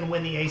State's going to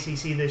win the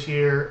ACC this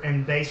year,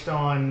 and based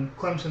on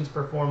Clemson's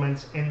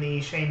performance in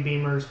the Shane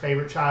Beamer's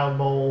favorite child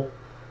bowl,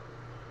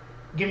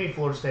 give me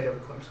Florida State over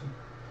Clemson.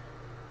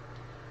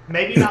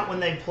 Maybe not when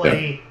they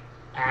play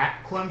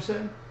at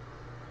Clemson,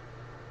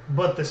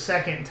 but the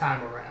second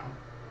time around.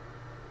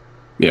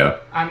 Yeah.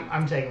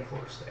 I'm taking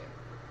Florida State.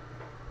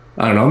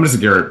 I don't know. I'm just a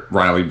Garrett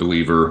Riley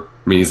believer.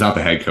 I mean, he's not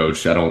the head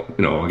coach. I don't,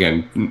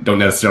 again, don't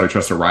necessarily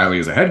trust Riley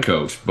as a head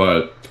coach,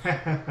 but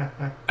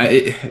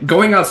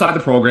going outside the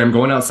program,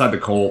 going outside the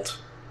cult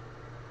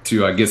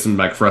to get some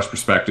like fresh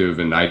perspective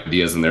and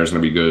ideas in there is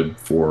going to be good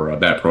for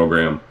that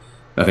program.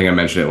 I think I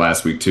mentioned it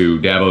last week too.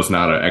 Dabo's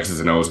not an X's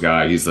and O's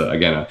guy. He's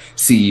again a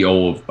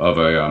CEO of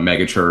a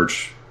mega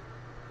church.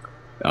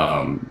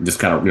 Just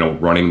kind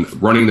of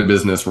running the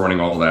business, running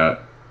all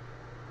that.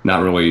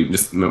 Not really,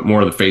 just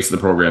more of the face of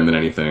the program than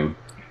anything.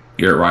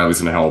 Garrett Riley's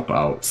going to help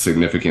out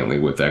significantly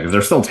with that because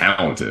they're still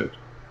talented.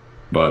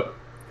 But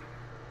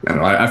I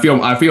don't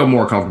know. I feel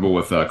more comfortable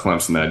with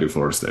Clemson than I do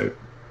Florida State.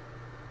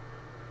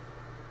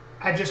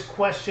 I just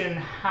question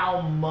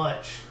how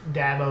much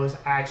Dabo is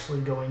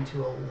actually going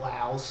to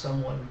allow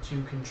someone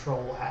to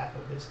control half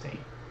of his team.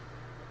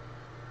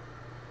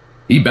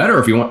 He better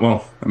if he want.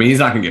 Well, I mean, he's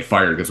not going to get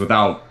fired because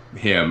without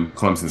him,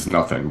 Clemson's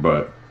nothing.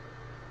 But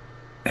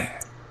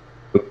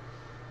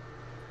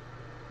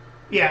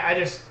yeah, I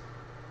just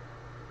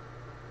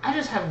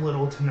have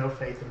little to no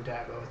faith in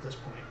Dabo at this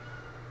point.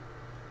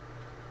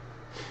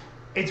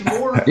 It's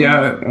more.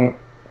 Yeah,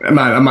 I'm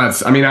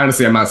not. I mean,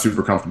 honestly, I'm not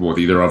super comfortable with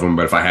either of them.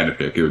 But if I had to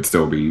pick, it would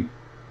still be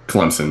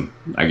Clemson,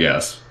 I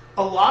guess.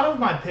 A lot of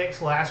my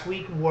picks last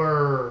week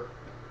were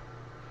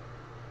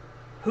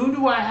who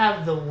do I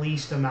have the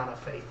least amount of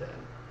faith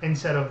in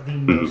instead of the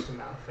most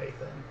amount of faith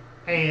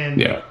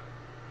in,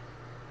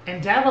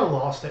 and Dabo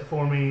lost it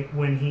for me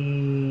when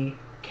he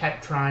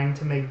kept trying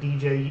to make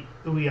DJ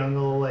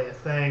Uyunglele a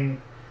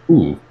thing.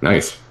 Ooh,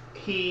 nice.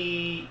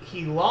 He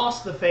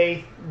lost the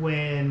faith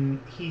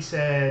when he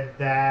said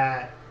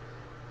that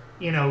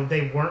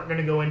they weren't going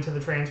to go into the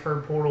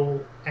transfer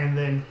portal, and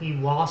then he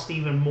lost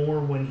even more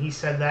when he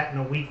said that, and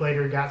a week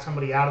later got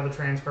somebody out of the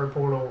transfer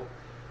portal.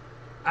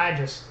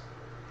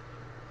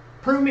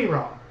 Prove me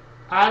wrong.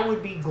 I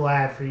would be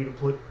glad for you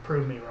to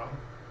prove me wrong,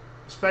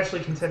 especially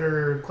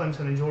consider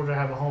Clemson and Georgia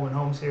have a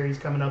home-and-home series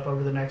coming up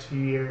over the next few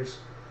years.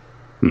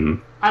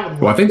 Mm-hmm.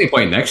 I think they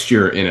play next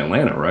year in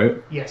Atlanta,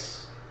 right?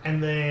 Yes.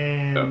 And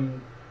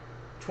then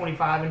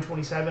 25 and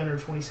 27 or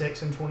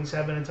 26 and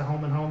 27, it's a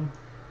home-and-home.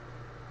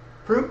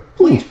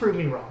 Please prove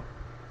me wrong.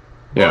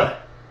 Yeah.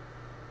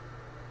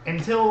 But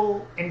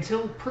until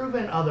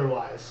proven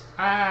otherwise,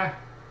 that's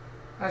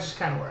just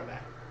kind of where I'm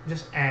at.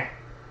 Just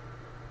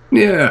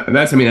Yeah,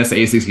 that's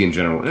the ACC in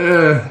general.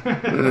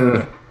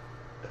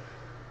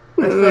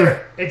 That's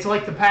fair. It's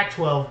like the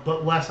Pac-12,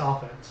 but less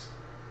offense.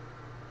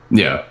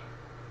 Yeah.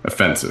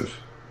 Offensive.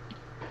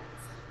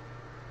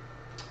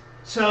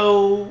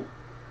 So,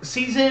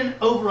 season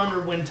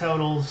over-under win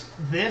totals.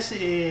 This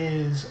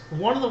is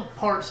one of the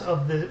parts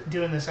of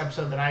doing this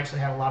episode that I actually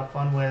had a lot of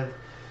fun with.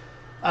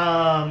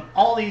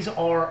 All these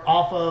are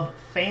off of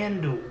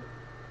FanDuel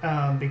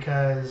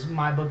because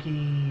my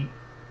bookie,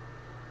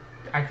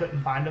 I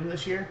couldn't find them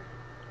this year.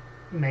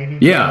 Maybe.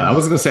 Yeah, I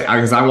was gonna say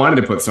because I wanted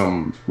to put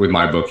some with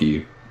my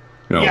bookie.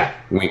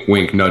 Wink,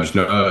 wink, nudge,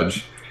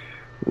 nudge.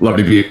 Love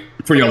to be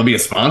for y'all to be a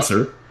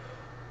sponsor.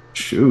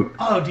 Shoot.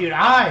 Oh, dude,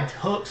 I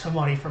took some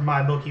money from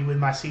my bookie with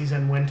my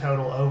season win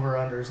total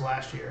over-unders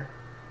last year.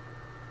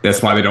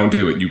 That's why they don't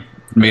do it. You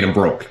made them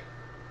broke.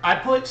 I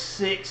put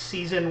 6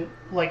 season,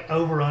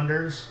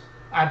 over-unders.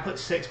 I put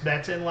 6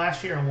 bets in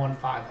last year and won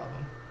 5 of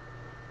them.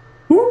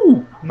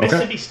 Woo!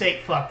 Mississippi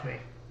State fucked me.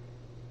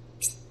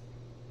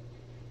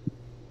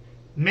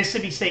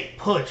 Mississippi State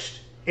pushed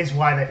is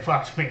why they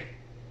fucked me.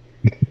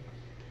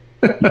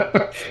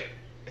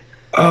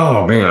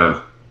 Oh,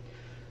 man.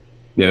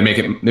 Yeah,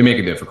 they make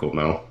it difficult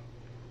now.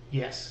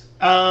 Yes.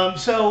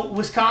 So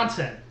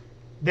Wisconsin,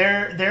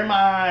 they're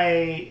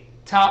my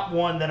top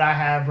one that I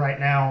have right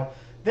now.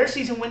 Their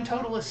season win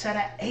total is set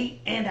at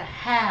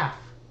 8.5.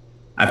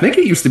 I think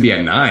it used to be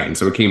at 9,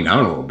 so it came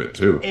down a little bit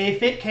too.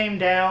 If it came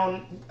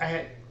down,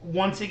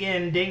 once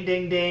again, ding,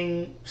 ding,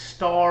 ding,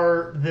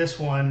 star this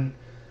one.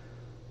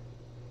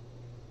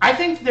 I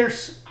think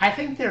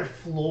their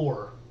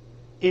floor,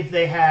 if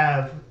they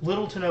have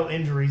little to no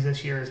injuries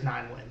this year, is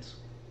 9 wins.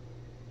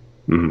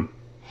 Mm-hmm.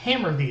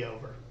 Hammer the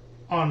over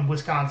on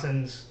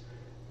Wisconsin's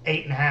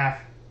 8.5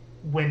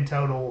 win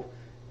total.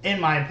 In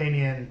my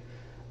opinion,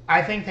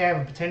 I think they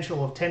have a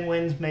potential of 10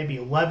 wins, maybe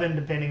 11,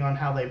 depending on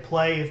how they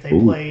play. If they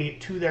play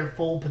to their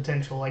full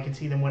potential, I can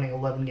see them winning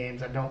 11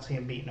 games. I don't see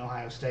them beating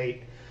Ohio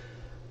State.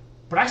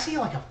 But I see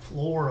a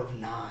floor of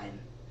 9.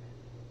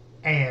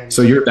 And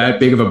so you're that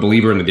big of a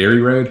believer in the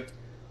Dairy Raid?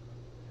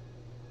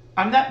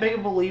 I'm that big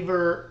a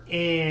believer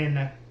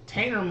in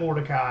Tanner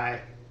Mordecai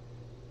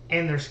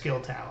and their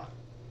skill talent.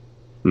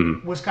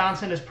 Mm-hmm.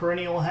 Wisconsin has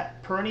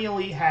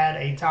perennially had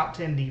a top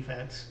 10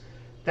 defense.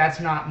 That's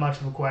not much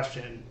of a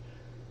question.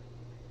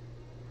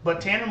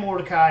 But Tanner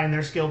Mordecai and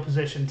their skill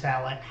position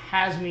talent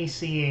has me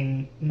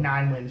seeing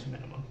 9 wins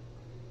minimum.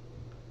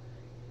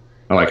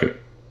 I like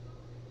it.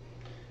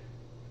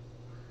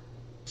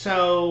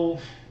 So,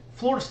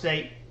 Florida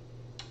State,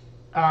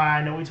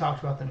 I know we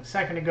talked about them a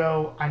second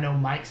ago. I know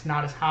Mike's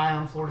not as high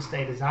on Florida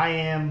State as I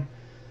am.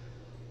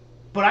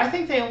 But I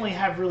think they only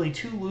have really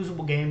 2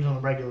 losable games on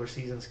the regular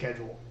season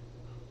schedule.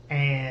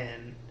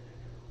 And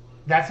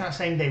That's not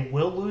saying they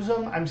will lose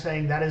them. I'm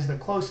saying that is the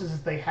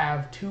closest they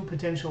have to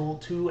potential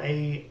to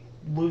a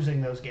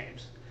losing those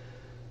games.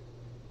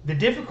 The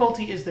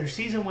difficulty is their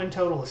season win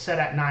total is set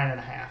at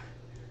 9.5.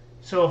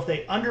 So if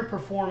they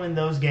underperform in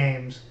those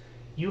games,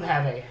 you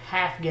have a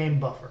half game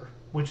buffer,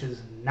 which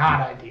is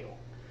not ideal.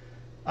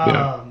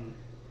 Yeah.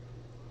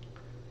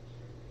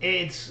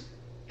 It's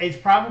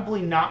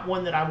probably not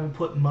one that I will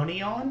put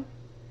money on,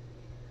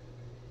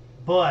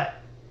 but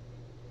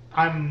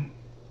I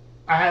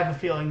have a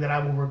feeling that I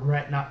will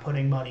regret not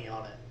putting money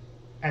on it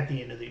at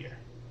the end of the year.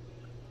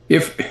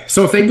 If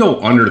they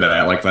go under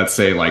that, like let's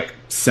say like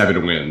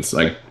 7 wins,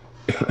 like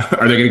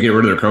are they going to get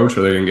rid of their coach? Or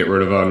are they going to get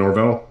rid of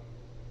Norvell?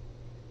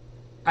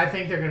 I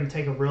think they're going to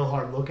take a real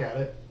hard look at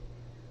it.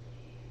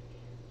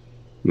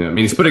 Yeah, I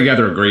mean he's put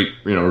together a great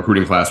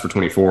recruiting class for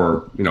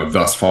 24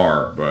 thus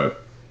far,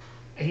 but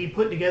he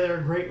put together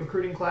a great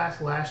recruiting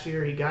class last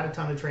year. He got a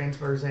ton of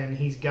transfers in.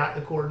 He's got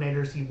the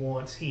coordinators he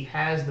wants. He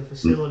has the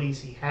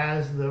facilities. He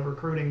has the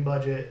recruiting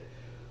budget.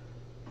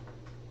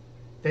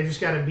 They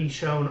just got to be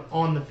shown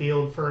on the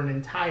field for an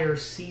entire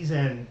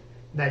season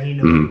that he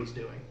knows what he's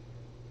doing.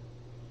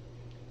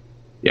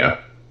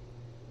 Yeah.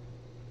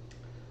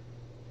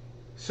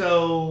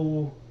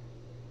 So,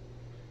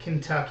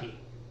 Kentucky.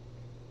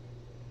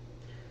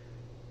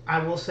 I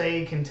will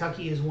say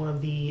Kentucky is one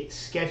of the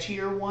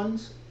sketchier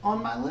ones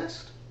on my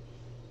list.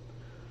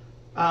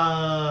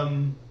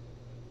 And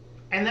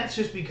that's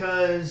just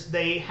because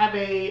they have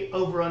a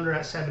over-under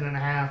at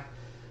 7.5.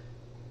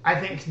 I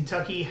think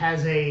Kentucky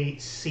has a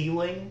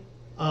ceiling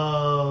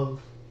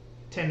of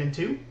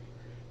 10-2,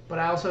 but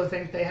I also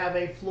think they have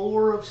a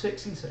floor of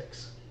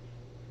 6-6.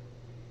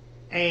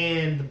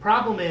 And the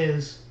problem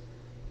is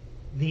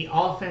the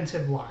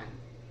offensive line.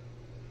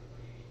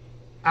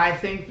 I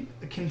think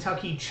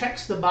Kentucky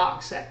checks the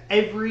box at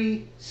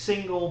every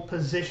single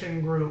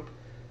position group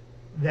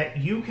that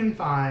you can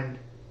find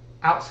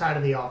outside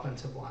of the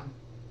offensive line.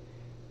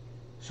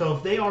 So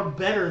if they are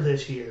better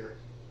this year,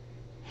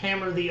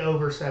 hammer the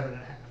over 7.5.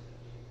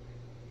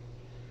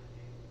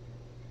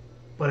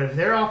 But if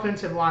their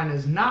offensive line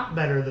is not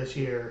better this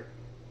year,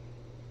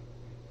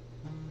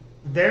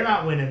 they're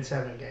not winning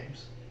 7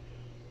 games.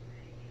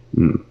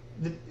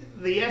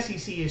 The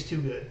SEC is too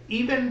good.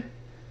 Even,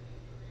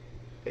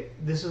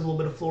 this is a little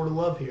bit of Florida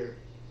love here,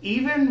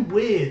 even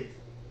with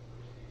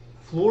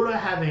Florida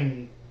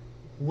having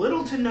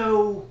little to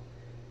no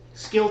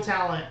skill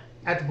talent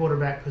at the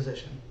quarterback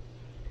position,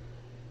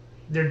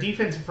 their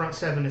defensive front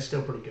 7 is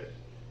still pretty good.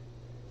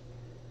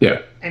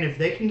 Yeah. And if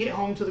they can get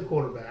home to the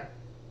quarterback,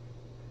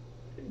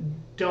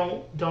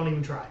 don't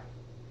even try.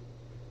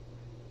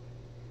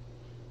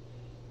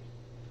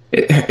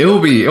 It'll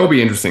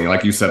be interesting,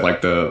 like you said.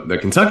 Like the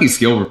Kentucky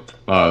skill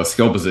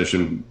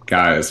position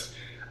guys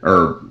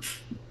are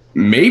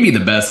maybe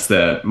the best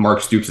that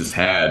Mark Stoops has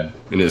had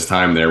in his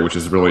time there, which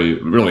is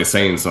really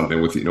saying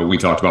something. With we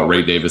talked about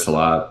Ray Davis a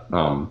lot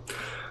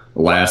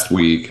last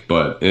week,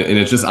 but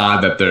it's just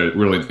odd that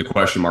the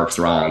question marks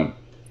are on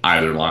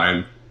either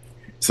line.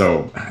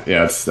 So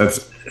yeah,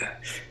 that's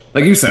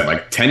like you said,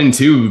 like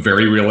 10-2,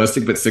 very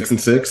realistic, but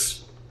 6-6.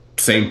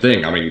 Same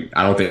thing. I mean,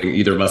 I don't think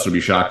either of us would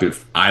be shocked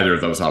if either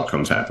of those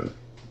outcomes happen.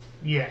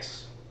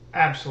 Yes,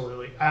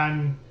 absolutely.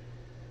 I'm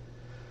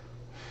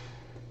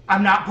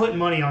not putting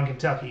money on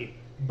Kentucky,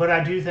 but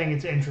I do think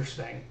it's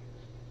interesting.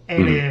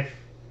 And if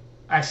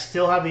I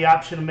still have the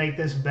option to make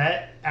this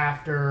bet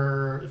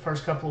after the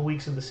first couple of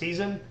weeks of the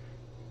season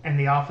and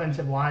the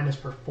offensive line is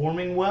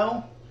performing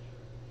well,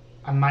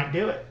 I might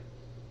do it.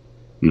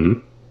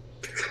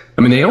 I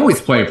mean, they always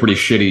play a pretty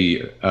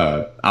shitty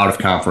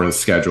out-of-conference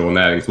schedule, and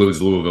that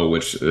includes Louisville,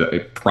 which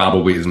it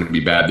probably isn't going to be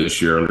bad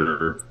this year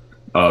under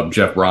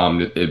Jeff Brom,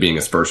 it being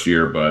his first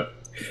year. But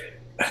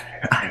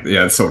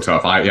yeah, it's so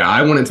tough.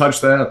 I wouldn't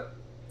touch that.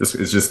 It's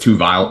just too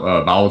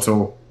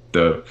volatile.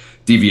 The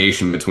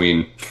deviation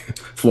between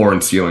floor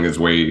and ceiling is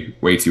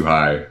way too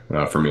high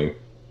for me.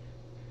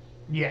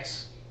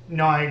 Yes.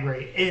 No, I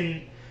agree.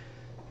 And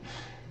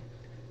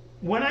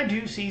when I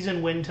do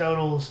season win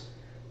totals,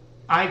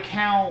 I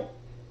count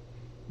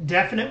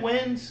definite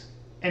wins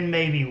and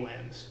maybe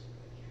wins.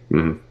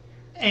 And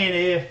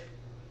if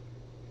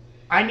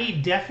I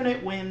need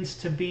definite wins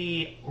to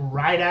be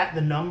right at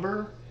the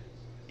number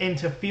and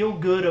to feel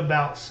good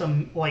about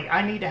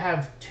I need to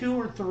have 2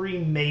 or 3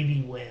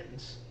 maybe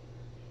wins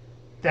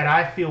that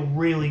I feel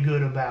really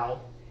good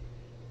about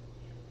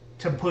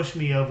to push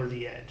me over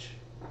the edge.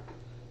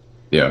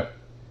 Yeah.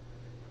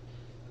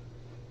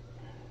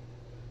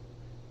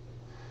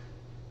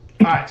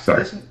 All right, so I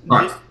was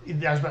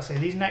about to say,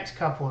 these next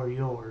couple are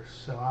yours,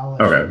 so I'll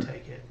let you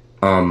take it.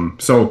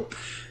 So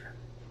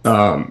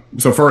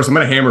first, I'm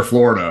going to hammer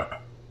Florida.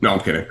 No,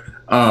 I'm kidding.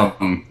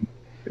 I'm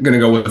going to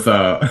go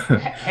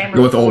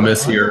with Ole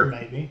Miss here.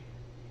 Maybe.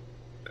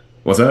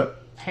 What's that?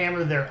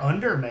 Hammer their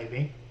under,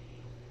 maybe.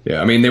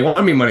 Yeah, I mean, they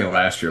won me money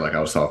last year, like I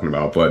was talking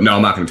about, but no,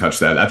 I'm not going to touch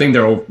that. I think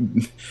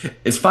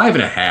it's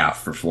 5.5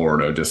 for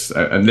Florida. Just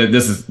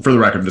this is, for the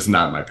record, this is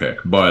not my pick,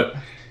 but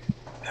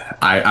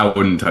I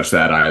wouldn't touch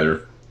that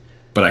either.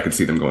 But I could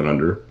see them going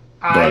under.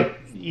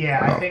 Yeah,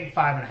 I think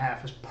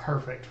 5.5 is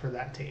perfect for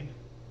that team.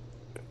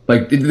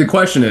 Like the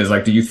question is,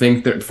 like, do you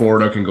think that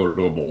Florida can go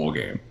to a bowl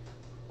game?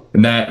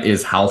 And that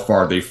is how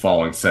far they've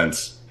fallen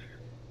since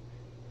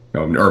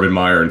Urban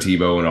Meyer and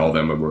Tebow and all of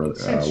them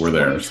were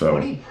there.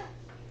 So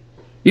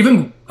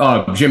even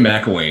Jim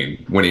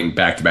McElwain winning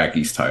back-to-back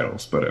East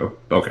titles, but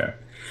okay.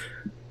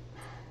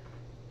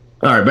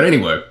 All right, but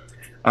anyway,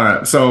 all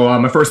right. So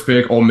my first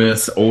pick, Ole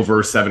Miss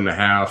over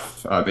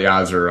 7.5. The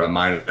odds are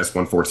minus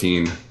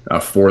 114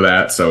 for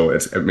that, so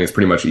it's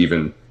pretty much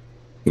even,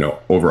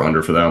 over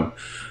under for them.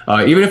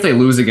 Even if they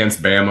lose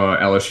against Bama,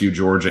 LSU,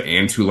 Georgia,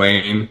 and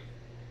Tulane,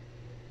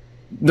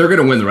 they're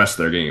going to win the rest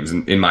of their games.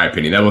 In my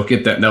opinion, that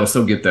will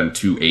still get them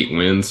to 8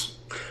 wins.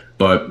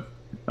 But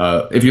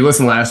if you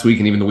listen last week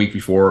and even the week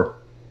before,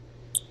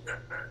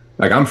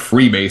 like I'm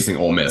freebasing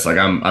Ole Miss. Like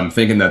I'm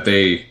thinking that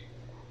they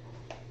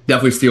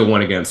definitely steal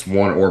one against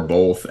one or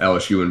both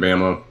LSU and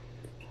Bama.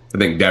 I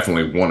think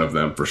definitely one of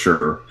them for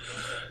sure,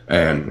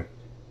 and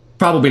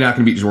probably not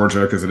going to beat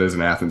Georgia because it is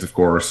in Athens, of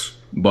course.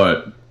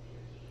 But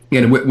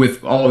again,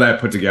 with all that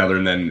put together,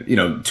 and then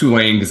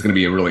Tulane is going to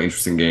be a really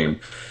interesting game.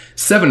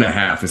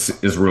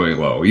 7.5 is really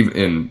low.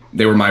 And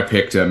they were my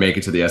pick to make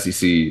it to the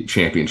SEC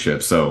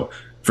championship. So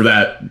for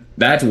that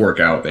to work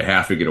out, they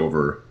have to get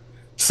over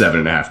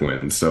 7.5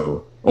 wins.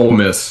 So Ole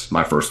Miss,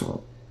 my first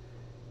one.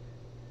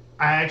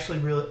 I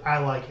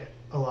like it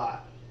a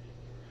lot.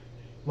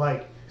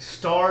 Like,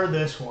 star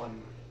this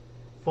one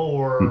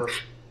for,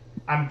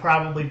 I'm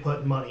probably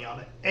putting money on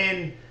it.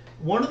 And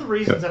one of the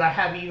reasons that I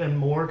have even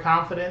more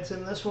confidence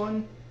in this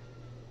one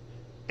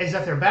is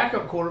that their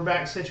backup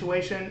quarterback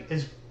situation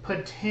is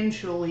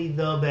potentially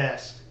the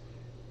best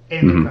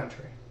in the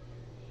country.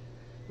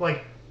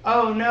 Like,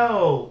 oh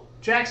no,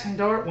 Jackson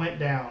Dart went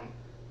down.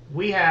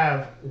 We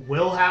have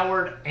Will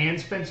Howard and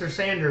Spencer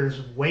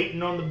Sanders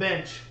waiting on the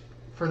bench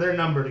for their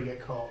number to get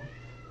called.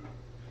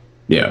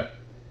 Yeah.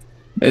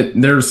 They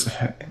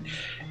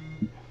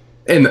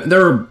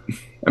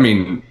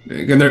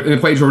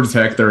play Georgia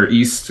Tech. Their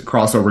East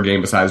crossover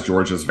game besides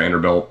Georgia's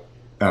Vanderbilt,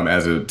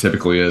 as it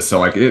typically is.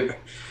 So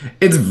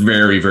it's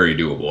very, very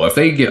doable. If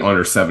they get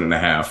under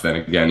 7.5, then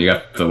again you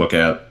have to look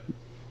at,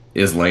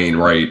 is Lane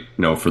right,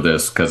 for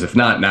this? Because if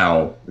not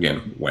now,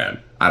 again, when?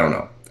 I don't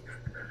know.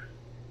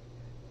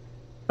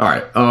 All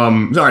right.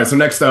 So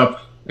next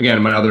up, again,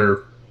 my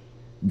other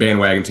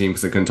bandwagon team,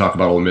 because I couldn't talk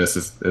about Ole Miss,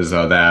 is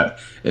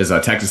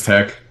Texas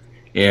Tech,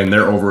 and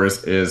their over is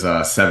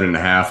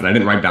 7.5, and I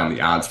didn't write down the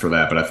odds for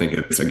that, but I think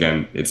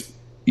it's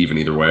even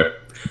either way.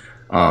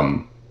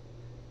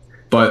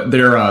 But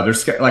they're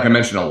like I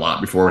mentioned a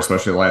lot before,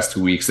 especially the last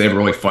 2 weeks, they have a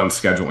really fun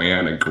schedule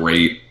and a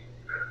great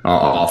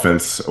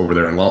offense over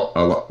there in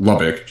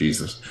Lubbock.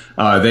 Jesus,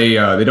 they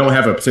don't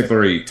have a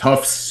particularly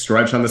tough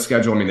stretch on the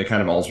schedule. I mean, they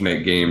kind of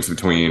alternate games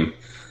between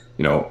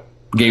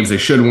games they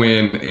should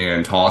win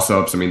and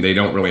toss-ups. I mean, they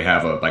don't really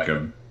have a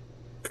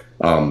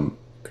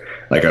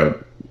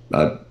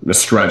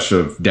stretch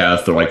of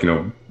death or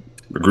a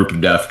group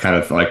of death, kind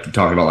of like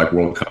talking about like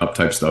World Cup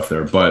type stuff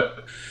there.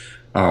 But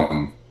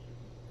like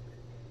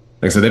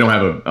I said, they don't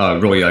have a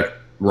really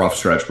rough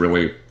stretch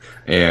really,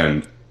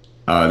 and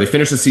they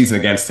finished the season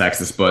against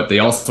Texas, but they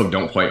also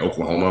don't play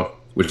Oklahoma,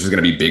 which is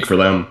going to be big for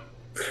them.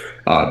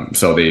 I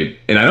don't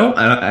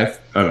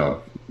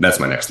know. That's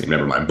my next team.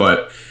 Never mind.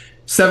 But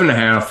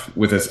 7.5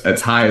 with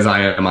as high as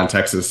I am on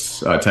Texas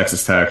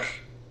Tech,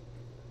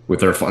 with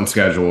their fun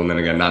schedule, and then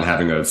again not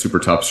having a super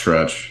tough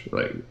stretch,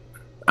 like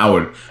I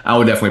would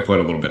definitely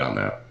put a little bit on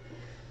that.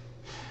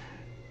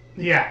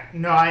 Yeah,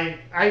 no, I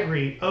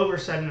agree. Over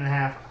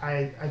 7.5,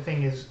 I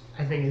think is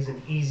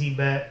an easy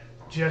bet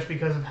just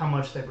because of how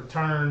much they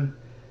return,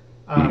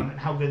 and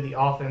how good the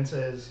offense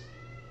is,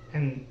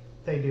 and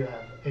they do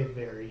have a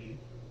very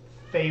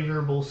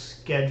favorable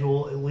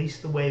schedule, at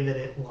least the way that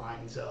it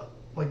lines up.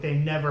 Like, they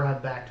never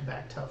have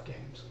back-to-back tough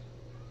games.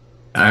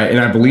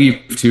 I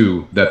believe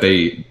too that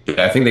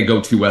I think they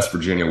go to West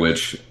Virginia,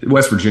 which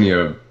West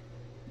Virginia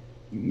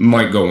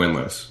might go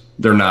winless.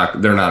 They're not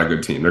a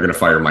good team. They're going to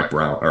fire Mike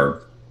Brown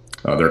or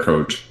their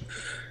coach,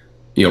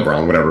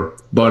 Brown, whatever.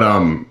 But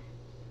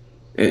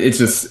it's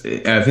just,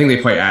 I think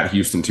they play at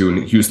Houston too,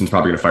 and Houston's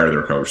probably going to fire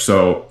their coach.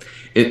 So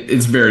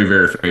it's very,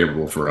 very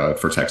favorable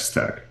for Texas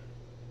Tech.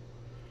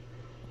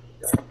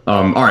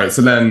 All right,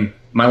 so then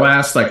my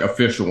last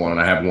official one,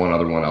 and I have one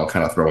other one I'll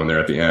kind of throw in there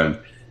at the end,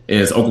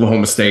 is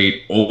Oklahoma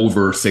State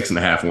over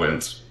 6.5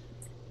 wins.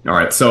 All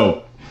right,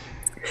 so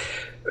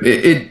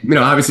it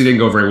obviously didn't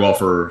go very well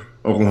for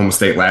Oklahoma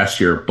State last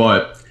year,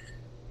 but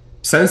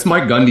since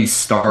Mike Gundy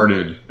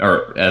started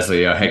as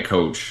a head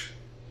coach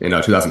in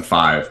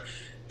 2005,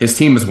 his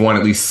team has won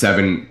at least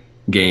 7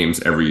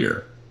 games every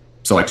year.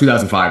 So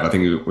 2005, I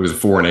think it was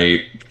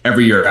 4-8.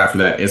 Every year after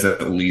that is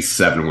at least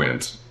 7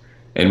 wins,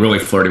 and really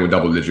flirting with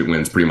double-digit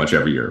wins pretty much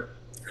every year.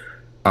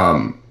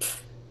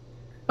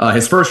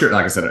 His first year,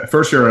 like I said, at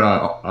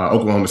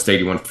Oklahoma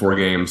State, he won 4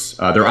 games.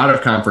 Their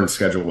out-of-conference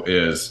schedule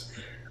is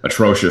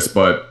atrocious,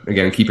 but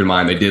again, keep in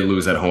mind they did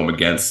lose at home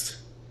against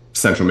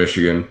Central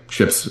Michigan,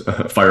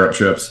 fire up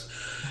chips,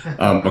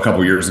 a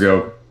couple years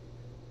ago.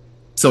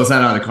 So it's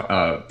not out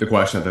of the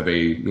question that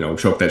they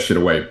choke that shit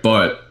away.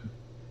 But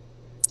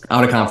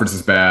out of conference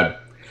is bad.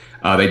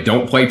 They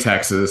don't play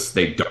Texas,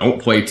 they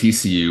don't play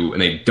TCU,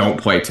 and they don't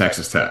play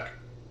Texas Tech.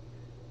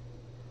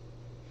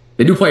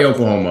 They do play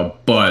Oklahoma,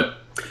 but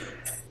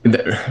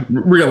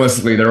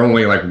realistically, they're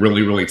only like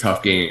really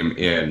tough game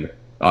in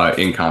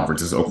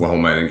conference is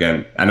Oklahoma. And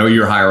again, I know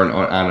you're higher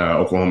on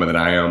Oklahoma than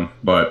I am,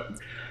 but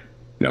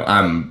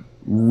I'm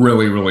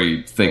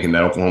really thinking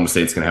that Oklahoma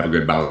State's going to have a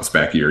good bounce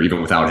back year,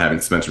 even without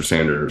having Spencer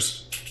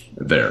Sanders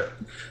there.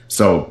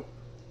 So,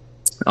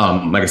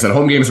 like I said,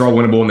 home games are all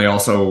winnable, and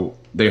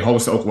they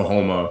host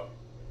Oklahoma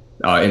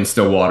in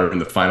Stillwater in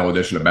the final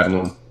edition of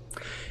Bedlam.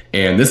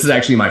 And this is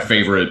actually my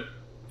favorite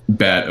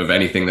bet of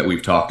anything that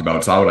we've talked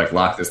about. So I would like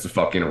lock this to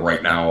fuck in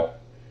right now.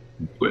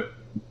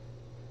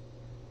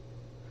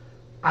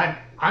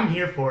 I'm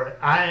here for it.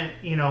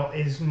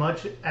 As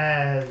much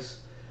as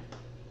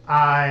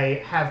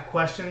I have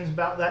questions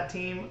about that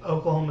team,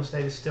 Oklahoma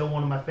State is still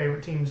one of my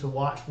favorite teams to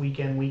watch week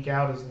in, week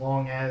out, as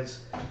long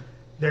as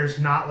there's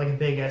not like a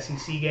big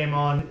SEC game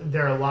on.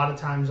 There are a lot of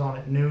times on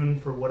at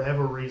noon for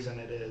whatever reason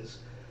it is.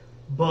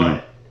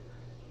 But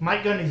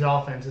Mike Gundy's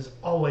offense is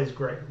always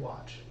great to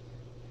watch.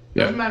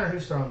 Doesn't matter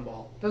who's throwing the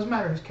ball. Doesn't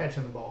matter who's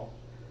catching the ball.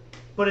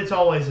 But it's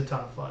always a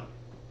ton of fun.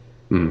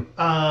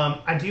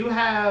 I do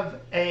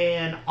have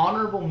an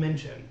honorable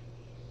mention.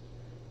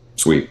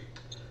 Sweet.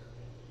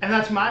 And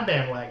that's my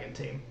bandwagon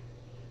team.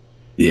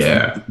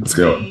 Yeah, let's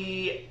go.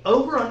 The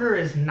over-under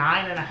is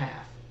 9.5.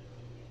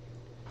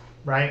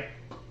 Right?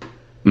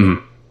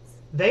 Mm-hmm.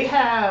 They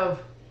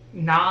have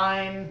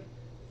 9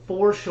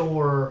 for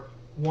sure,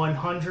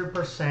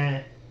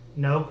 100%,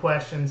 no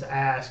questions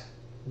asked,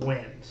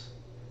 wins.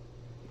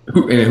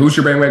 Who's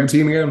your bandwagon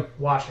team again?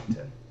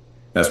 Washington.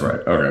 That's right.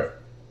 Okay.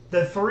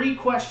 The 3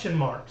 question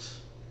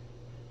marks: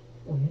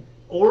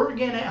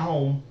 Oregon at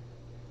home,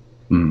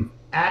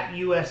 at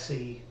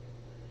USC,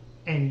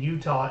 and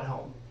Utah at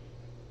home.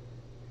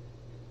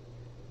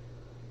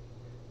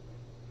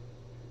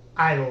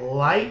 I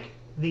like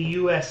the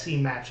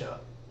USC matchup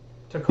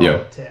to call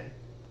it 10.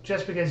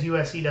 Just because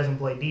USC doesn't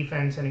play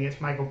defense and against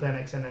Michael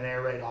Penix and an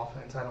air raid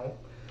offense. I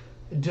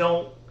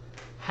don't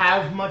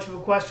have much of a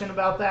question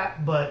about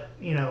that, but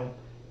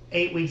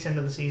 8 weeks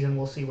into the season,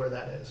 we'll see where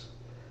that is.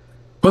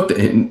 But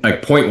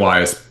point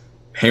wise,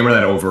 hammer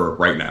that over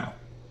right now.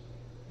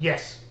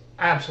 Yes,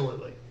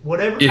 absolutely.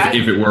 Whatever. If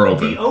it were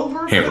open, the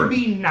over could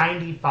be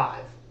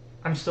 95.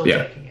 I'm still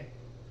taking it.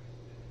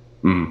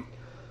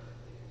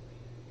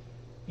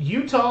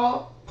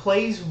 Utah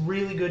plays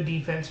really good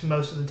defense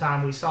most of the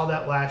time. We saw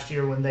that last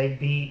year when they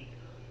beat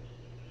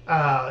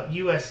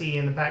USC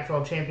in the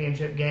Pac-12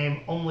 championship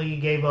game. Only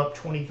gave up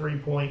 23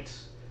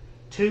 points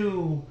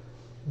to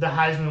the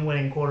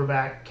Heisman-winning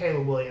quarterback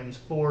Caleb Williams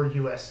for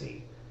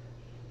USC.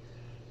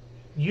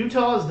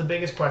 Utah is the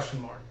biggest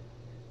question mark.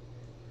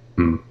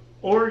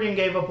 Oregon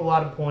gave up a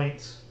lot of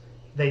points.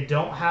 They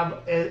don't have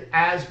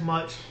as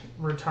much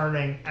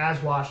returning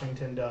as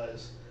Washington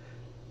does.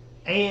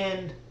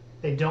 And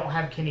they don't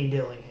have Kenny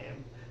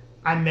Dillingham.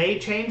 I may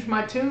change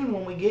my tune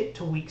when we get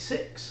to week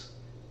 6.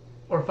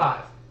 Or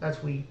 5.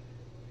 That's week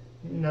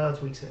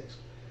 6.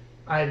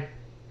 I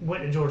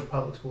went to Georgia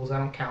Public Schools. I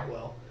don't count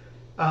well.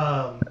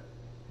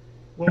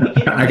 When we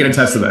get I can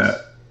attest to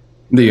that.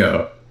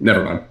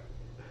 Never mind.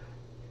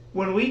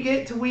 When we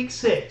get to week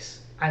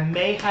 6, I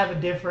may have a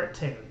different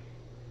tune.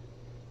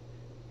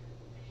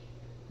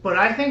 But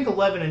I think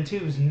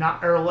 11-2 is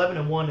not, or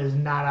 11-1 is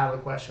not out of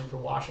the question for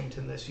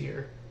Washington this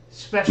year,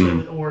 especially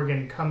with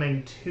Oregon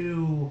coming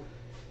to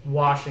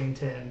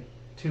Washington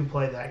to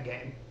play that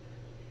game.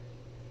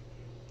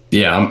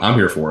 Yeah, I'm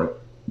here for it.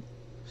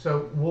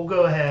 So we'll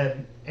go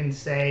ahead and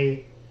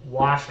say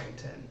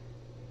Washington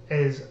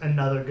is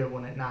another good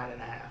one at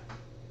 9.5.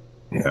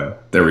 Yeah,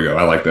 there we go.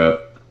 I like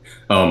that.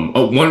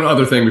 One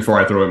other thing before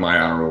I throw in my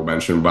honorable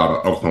mention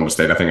about Oklahoma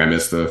State. I think I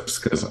missed this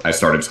because I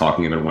started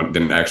talking and then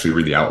didn't actually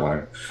read the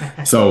outline.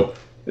 So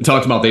it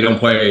talked about they don't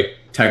play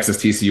Texas,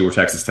 TCU, or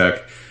Texas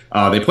Tech.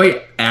 They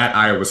play at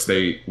Iowa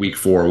State week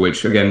 4,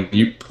 which, again,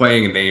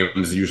 playing in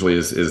names usually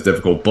is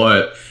difficult,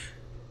 but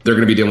they're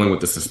going to be dealing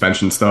with the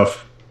suspension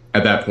stuff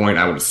at that point,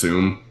 I would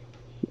assume,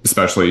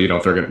 especially,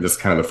 if they're this is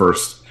kind of the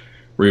first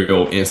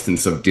real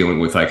instance of dealing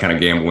with kind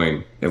of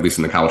gambling, at least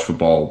in the college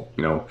football,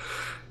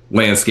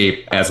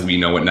 landscape as we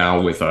know it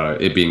now, with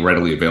it being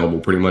readily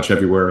available pretty much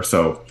everywhere.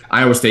 So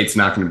Iowa State's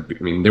not going to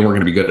be, they weren't going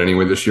to be good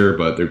anyway this year,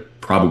 but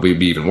they'd probably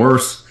be even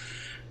worse.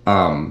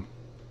 And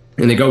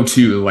they go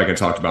to, like I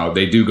talked about,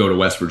 they do go to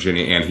West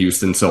Virginia and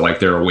Houston. So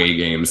their away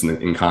games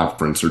in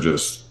conference are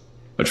just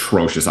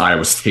atrocious.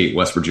 Iowa State,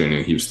 West Virginia,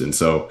 and Houston.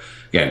 So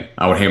again,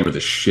 I would hammer the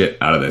shit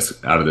out of this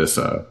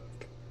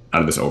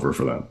over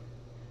for them.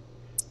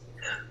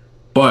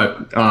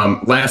 But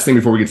last thing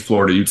before we get to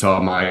Florida,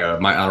 Utah,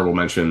 my honorable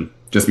mention,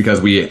 just because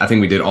I think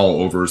we did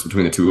all overs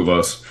between the two of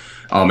us.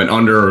 An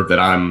under that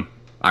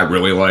I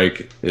really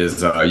like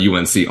is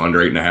UNC under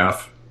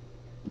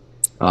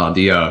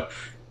 8.5.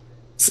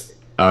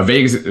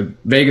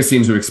 Vegas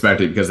seems to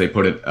expect it because they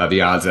put it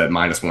the odds at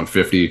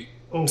 -150.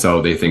 Oh,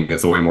 So they think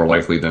it's way more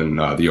likely than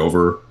the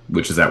over,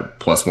 which is at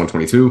plus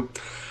 122.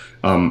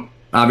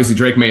 Obviously,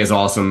 Drake May is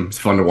awesome. He's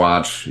fun to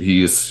watch.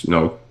 He's,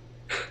 going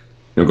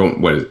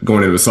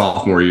into his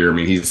sophomore year. I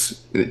mean,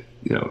 he's, going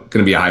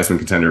to be a Heisman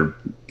contender,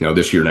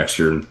 this year, next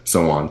year, and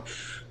so on.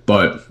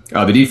 But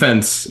the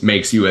defense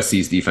makes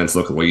USC's defense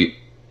look elite.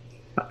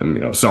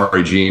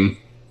 Sorry, Gene,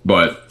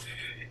 but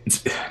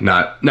it's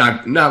not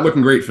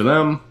looking great for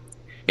them.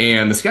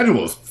 And the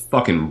schedule is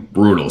fucking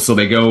brutal. So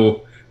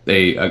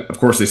of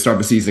course, they start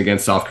the season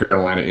against South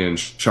Carolina in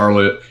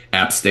Charlotte,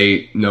 App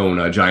State,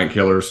 known Giant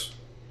Killers,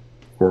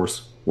 of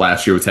course.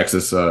 Last year with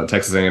Texas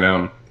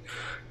A&M,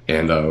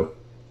 and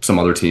some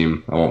other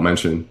team I won't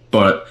mention.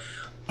 But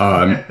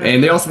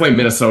and they also play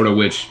Minnesota,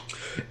 which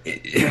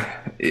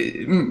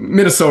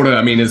Minnesota,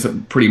 I mean, is a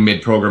pretty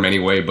mid program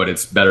anyway, but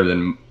it's better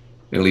than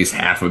at least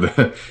half of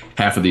the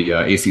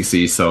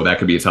ACC. So that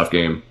could be a tough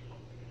game.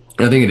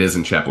 I think it is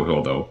in Chapel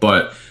Hill, though.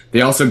 But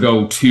they also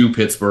go to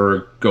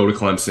Pittsburgh, go to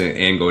Clemson,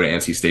 and go to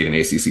NC State in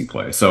ACC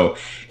play. So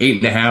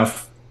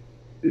 8.5,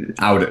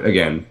 I would,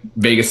 again,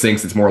 Vegas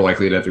thinks it's more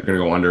likely that they're going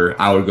to go under.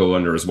 I would go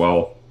under as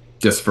well,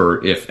 just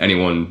for if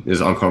anyone is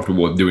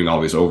uncomfortable with doing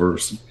all these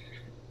overs.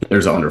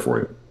 There's an under for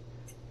you.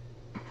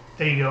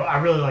 There you go.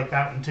 I really like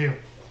that one, too.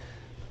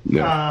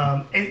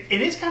 Yeah.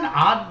 It is kind of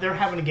odd they're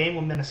having a game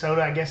with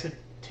Minnesota. I guess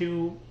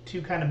two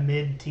kind of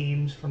mid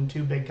teams from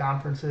two big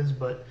conferences,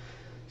 but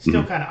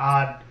still kind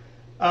of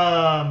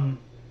odd.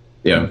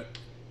 Yeah.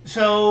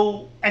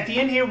 So at the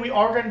end here, we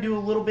are going to do a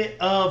little bit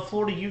of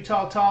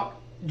Florida-Utah talk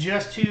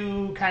just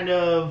to kind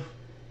of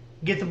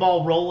get the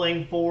ball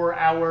rolling for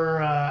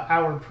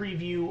our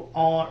preview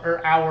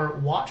or our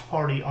watch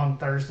party on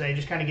Thursday.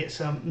 Just kind of get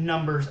some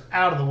numbers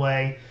out of the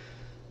way.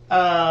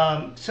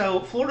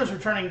 So Florida's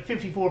returning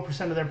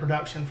 54% of their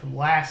production from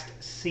last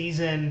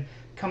season,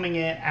 coming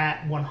in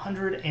at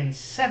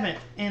 107th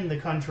in the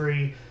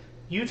country.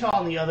 Utah,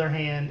 on the other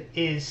hand,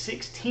 is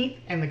 16th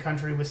in the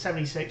country with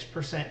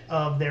 76%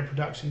 of their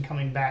production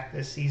coming back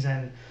this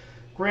season.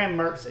 Graham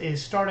Mertz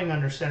is starting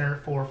under center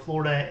for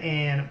Florida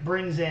and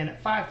brings in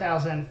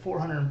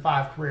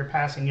 5,405 career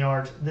passing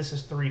yards. This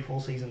is 3 full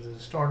seasons as a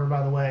starter,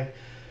 by the way.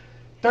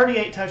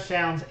 38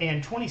 touchdowns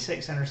and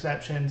 26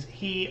 interceptions.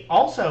 He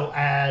also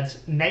adds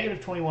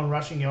negative 21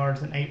 rushing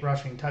yards and 8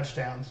 rushing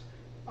touchdowns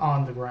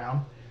on the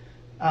ground.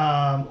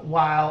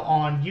 While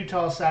on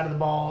Utah's side of the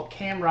ball,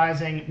 Cam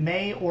Rising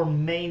may or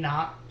may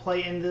not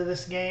play into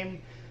this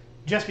game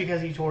just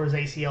because he tore his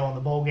ACL in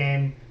the bowl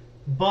game.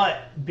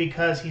 But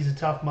because he's a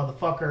tough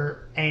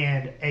motherfucker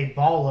and a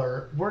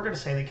baller, we're going to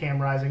say that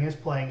Cam Rising is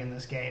playing in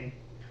this game.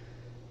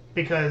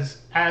 Because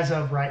as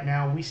of right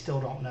now, we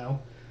still don't know.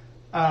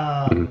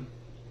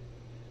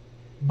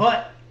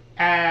 But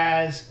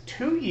as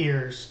 2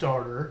 years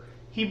starter,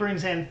 he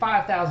brings in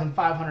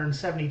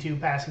 5,572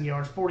 passing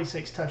yards,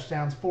 46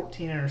 touchdowns,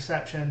 14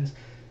 interceptions,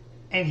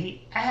 and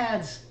he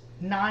adds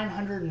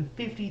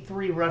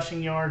 953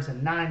 rushing yards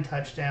and 9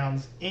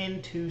 touchdowns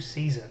in 2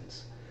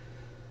 seasons.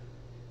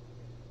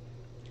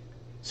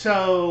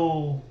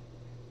 So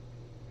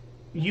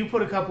you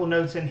put a couple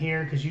notes in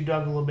here because you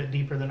dug a little bit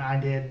deeper than I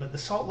did, but the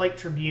Salt Lake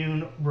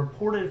Tribune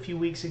reported a few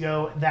weeks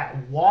ago that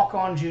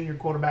walk-on junior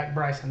quarterback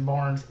Bryson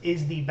Barnes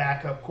is the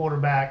backup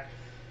quarterback.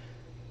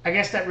 I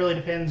guess that really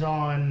depends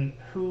on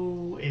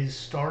who is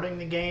starting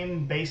the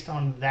game. Based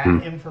on that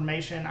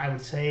information, I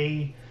would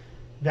say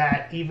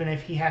that even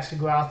if he has to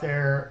go out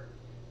there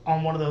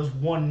on one of those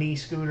one-knee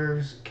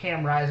scooters,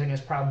 Cam Rising is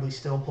probably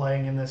still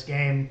playing in this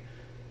game.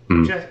 So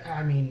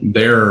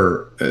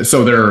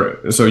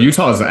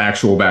Utah's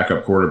actual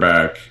backup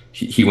quarterback.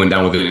 He went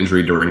down with an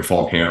injury during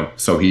fall camp,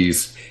 so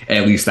he's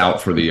at least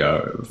out for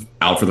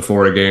the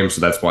Florida game.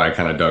 So that's why I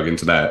kind of dug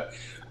into that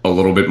a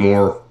little bit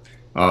more.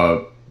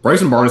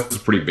 Bryson Barnes is a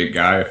pretty big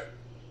guy.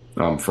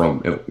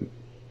 From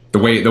the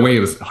way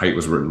his height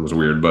was written was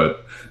weird,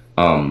 but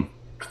still,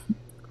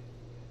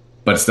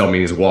 I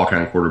mean, he's a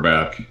walk-on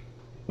quarterback.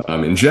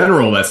 In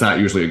general, that's not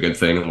usually a good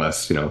thing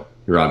unless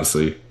you're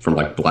obviously from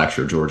like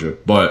Blackshear, Georgia.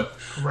 But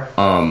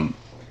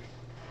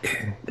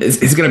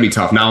it's going to be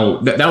tough. Now,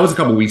 that was a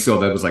couple weeks ago.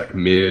 That was like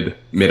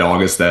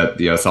mid-August that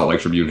the Salt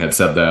Lake Tribune had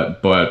said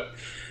that. But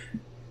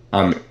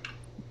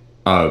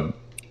Cam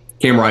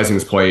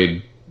Rising's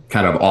played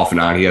kind of off and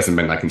on. He hasn't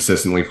been like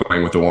consistently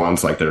playing with the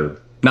ones. Like they're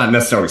not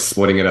necessarily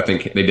splitting it. I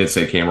think they did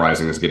say Cam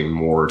Rising is getting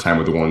more time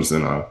with the ones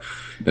than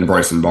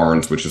Bryson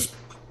Barnes, which is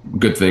a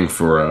good thing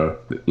for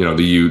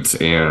the Utes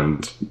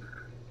and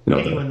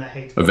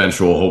the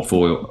eventual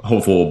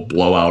hopeful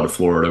blowout of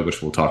Florida,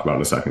 which we'll talk about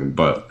in a second.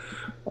 But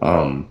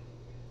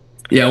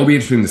it'll be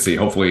interesting to see.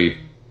 Hopefully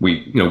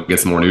we get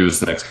some more news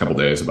the next couple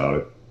days about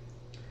it.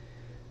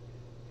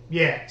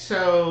 Yeah,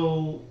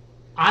 so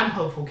I'm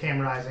hopeful Cam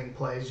Rising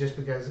plays just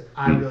because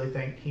I really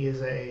think he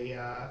is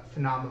a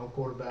phenomenal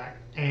quarterback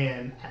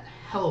and a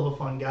hell of a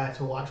fun guy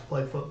to watch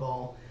play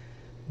football.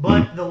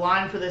 But the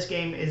line for this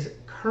game is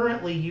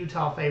currently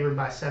Utah favored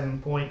by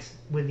 7 points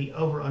with the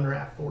over-under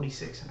at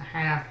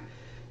 46.5.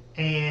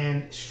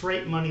 And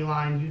straight money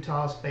line,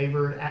 Utah's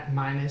favored at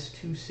minus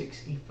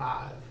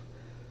 265.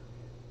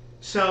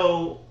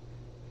 So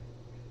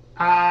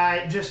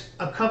Just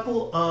a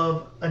couple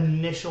of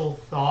initial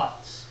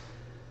thoughts.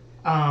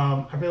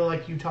 I really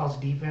like Utah's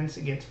defense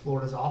against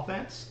Florida's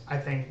offense. I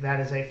think that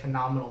is a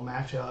phenomenal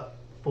matchup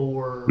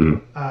for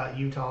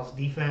Utah's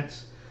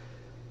defense.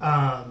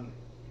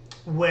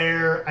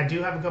 Where I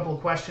do have a couple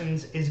of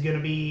questions is going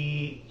to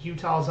be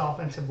Utah's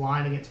offensive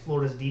line against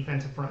Florida's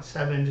defensive front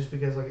seven, just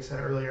because, like I said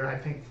earlier, I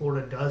think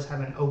Florida does have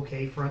an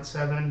okay front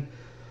seven.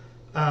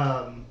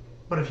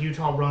 But if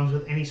Utah runs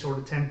with any sort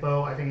of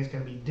tempo, I think it's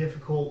going to be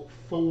difficult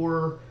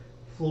for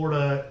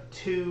Florida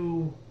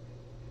to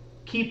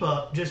keep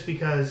up, just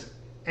because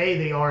A,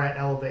 they are at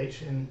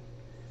elevation,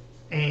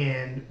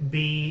 and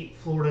B,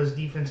 Florida's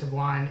defensive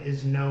line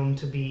is known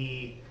to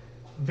be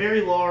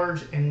very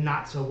large and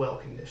not so well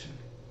conditioned.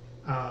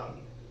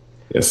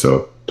 Yeah,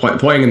 so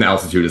playing in the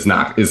altitude is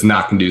not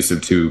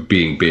conducive to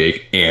being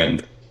big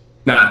and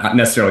not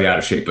necessarily out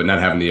of shape, but not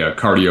having the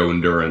cardio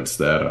endurance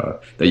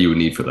that you would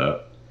need for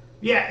that.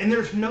 Yeah, and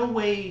there's no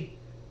way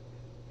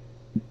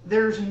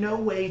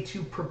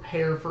to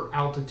prepare for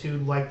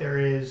altitude like there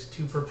is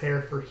to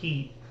prepare for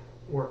heat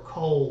or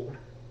cold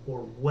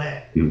or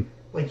wet.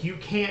 Like, you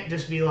can't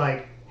just be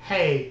like,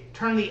 hey,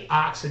 turn the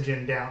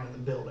oxygen down in the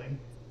building.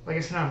 Like,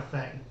 it's not a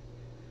thing.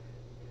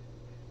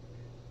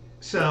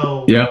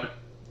 So, yeah,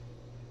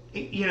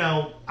 you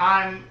know,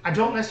 I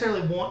don't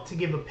necessarily want to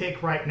give a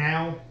pick right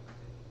now,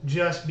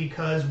 just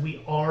because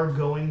we are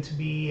going to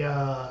be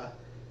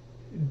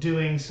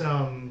doing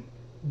some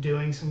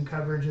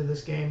coverage of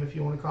this game, if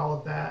you want to call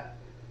it that.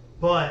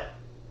 But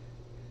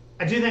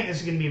I do think this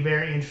is going to be a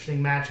very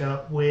interesting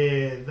matchup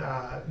with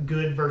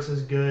good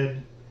versus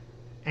good,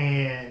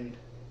 and,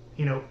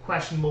 you know,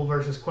 questionable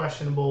versus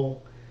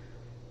questionable.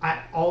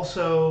 I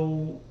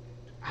also,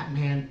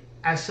 man,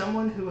 as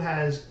someone who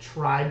has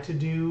tried to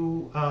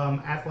do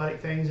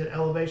athletic things at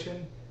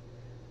elevation,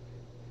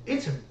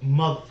 it's a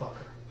motherfucker.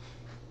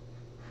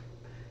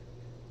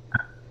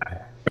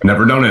 I've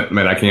never done it. I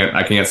mean,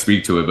 I can't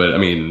speak to it, but I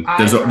mean,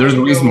 there's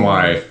a reason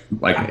why,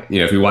 like, you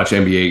know, if you watch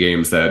NBA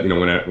games, that, you know,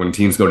 when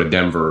teams go to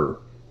Denver,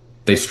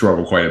 they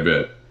struggle quite a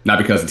bit. Not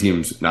because the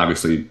teams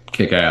obviously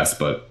kick ass,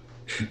 but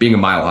being a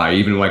mile high,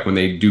 even like when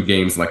they do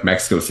games like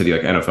Mexico City,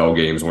 like NFL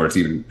games, where it's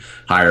even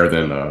higher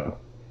than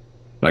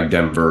like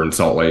Denver and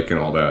Salt Lake and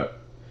all that.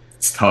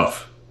 It's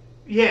tough.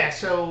 Yeah,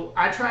 so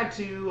I tried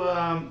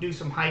to do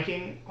some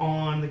hiking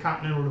on the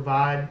Continental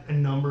Divide a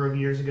number of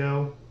years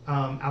ago.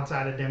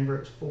 Outside of Denver,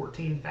 it's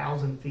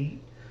 14,000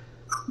 feet,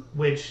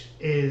 which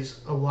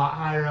is a lot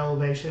higher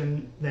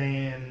elevation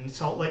than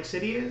Salt Lake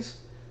City is.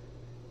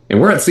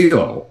 And we're at sea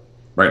level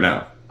right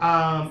now.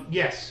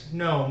 Yes.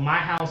 No, my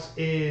house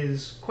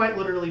is quite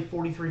literally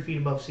 43 feet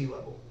above sea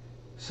level.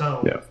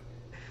 So, yeah.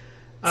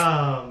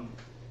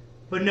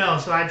 But no,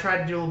 so I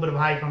tried to do a little bit of a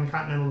hike on the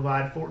Continental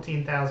Divide,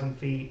 14,000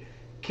 feet,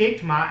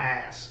 kicked my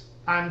ass.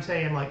 I'm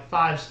saying like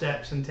 5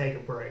 steps and take a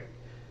break.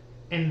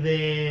 And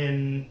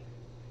then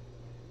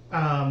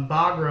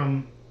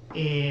Bagram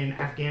in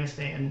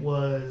Afghanistan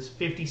was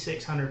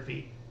 5,600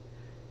 feet.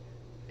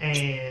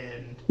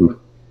 And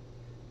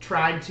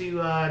tried to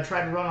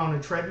run on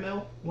a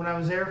treadmill when I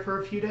was there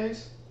for a few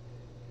days.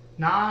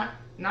 Not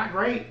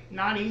great,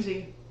 not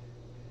easy.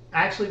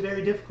 Actually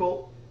very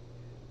difficult.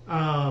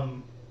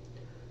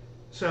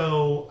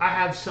 So I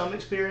have some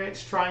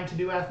experience trying to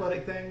do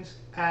athletic things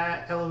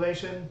at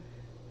elevation,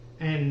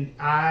 and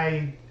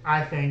I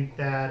think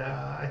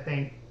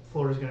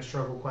Florida's going to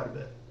struggle quite a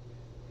bit.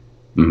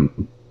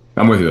 Mm-hmm.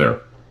 I'm with you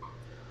there.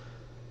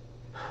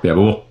 Yeah,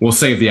 but we'll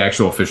save the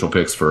actual official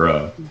picks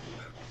for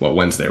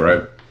Wednesday,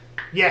 right?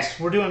 Yes,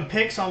 we're doing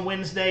picks on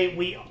Wednesday.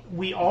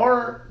 We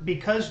are,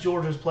 because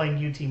Georgia's playing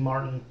UT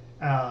Martin,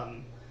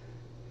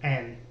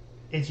 and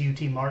it's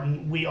UT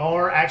Martin. We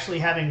are actually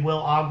having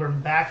Will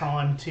Ogburn back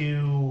on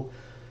to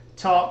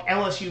talk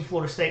LSU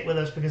Florida State with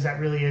us, because that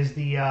really is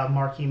the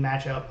marquee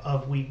matchup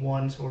of Week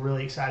 1. So we're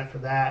really excited for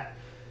that.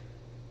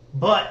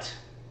 But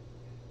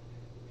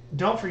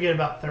don't forget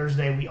about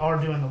Thursday. We are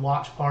doing the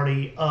watch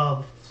party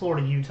of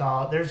Florida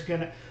Utah. There's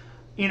gonna,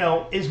 you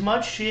know, as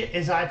much shit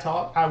as I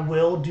talk, I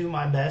will do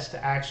my best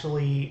to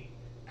actually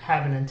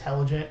have an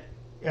intelligent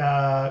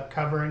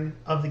covering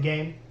of the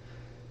game.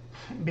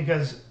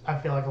 Because I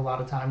feel like a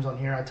lot of times on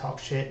here I talk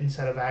shit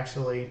instead of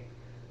actually,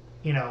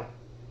 you know,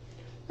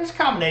 there's a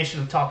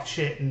combination of talking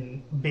shit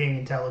and being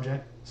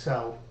intelligent.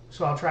 So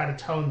I'll try to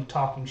tone the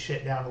talking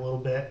shit down a little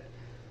bit.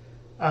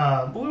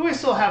 But we will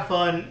still have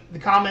fun. The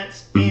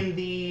comments in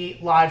the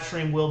live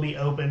stream will be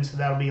open, so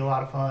that'll be a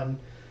lot of fun.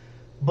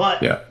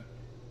 But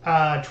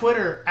yeah.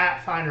 Twitter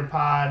at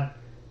FinderPod,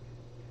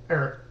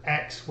 or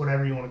X,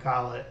 whatever you want to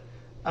call it.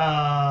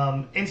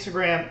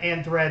 Instagram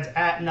and Threads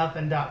at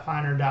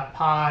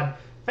nothin.finder.pod.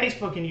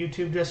 Facebook and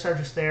YouTube, just search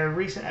us there.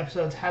 Recent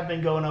episodes have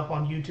been going up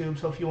on YouTube,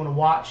 so if you want to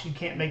watch, you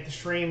can't make the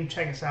stream,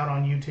 check us out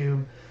on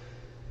YouTube.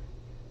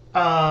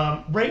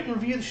 Rate and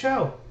review the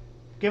show.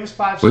 Give us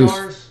 5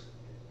 stars.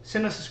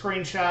 Send us a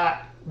screenshot.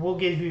 We'll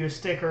give you a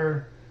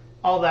sticker.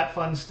 All that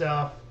fun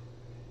stuff.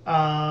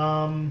 Check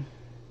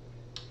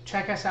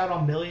check us out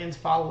on Millions.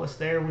 Follow us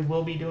there. We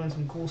will be doing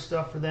some cool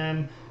stuff for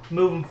them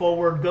moving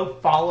forward. Go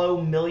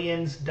follow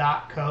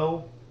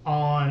millions.co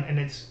on, and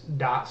it's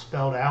dot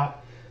spelled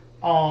out,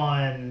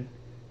 on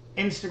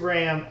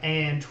Instagram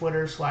and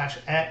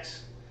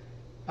Twitter/X.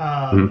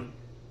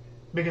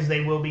 Because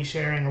they will be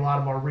sharing a lot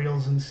of our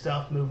reels and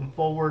stuff moving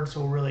forward,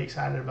 so we're really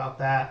excited about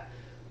that.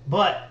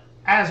 But,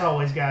 as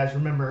always, guys,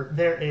 remember,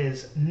 there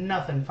is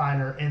nothing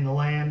finer in the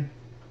land.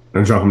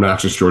 And John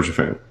obnoxious Georgia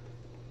fan.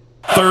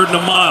 3rd and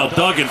a mile.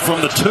 Duggan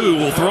from the 2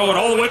 will throw it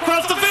all the way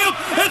across the field.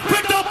 It's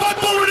picked up by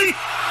Bullardy.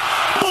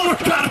 Bullard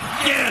got it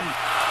again.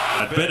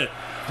 Bennett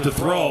to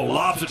throw.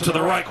 Lobs it to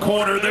the right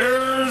corner.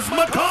 There's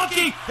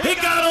McConkey. He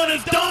got on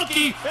his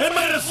donkey and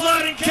made a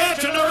sliding catch.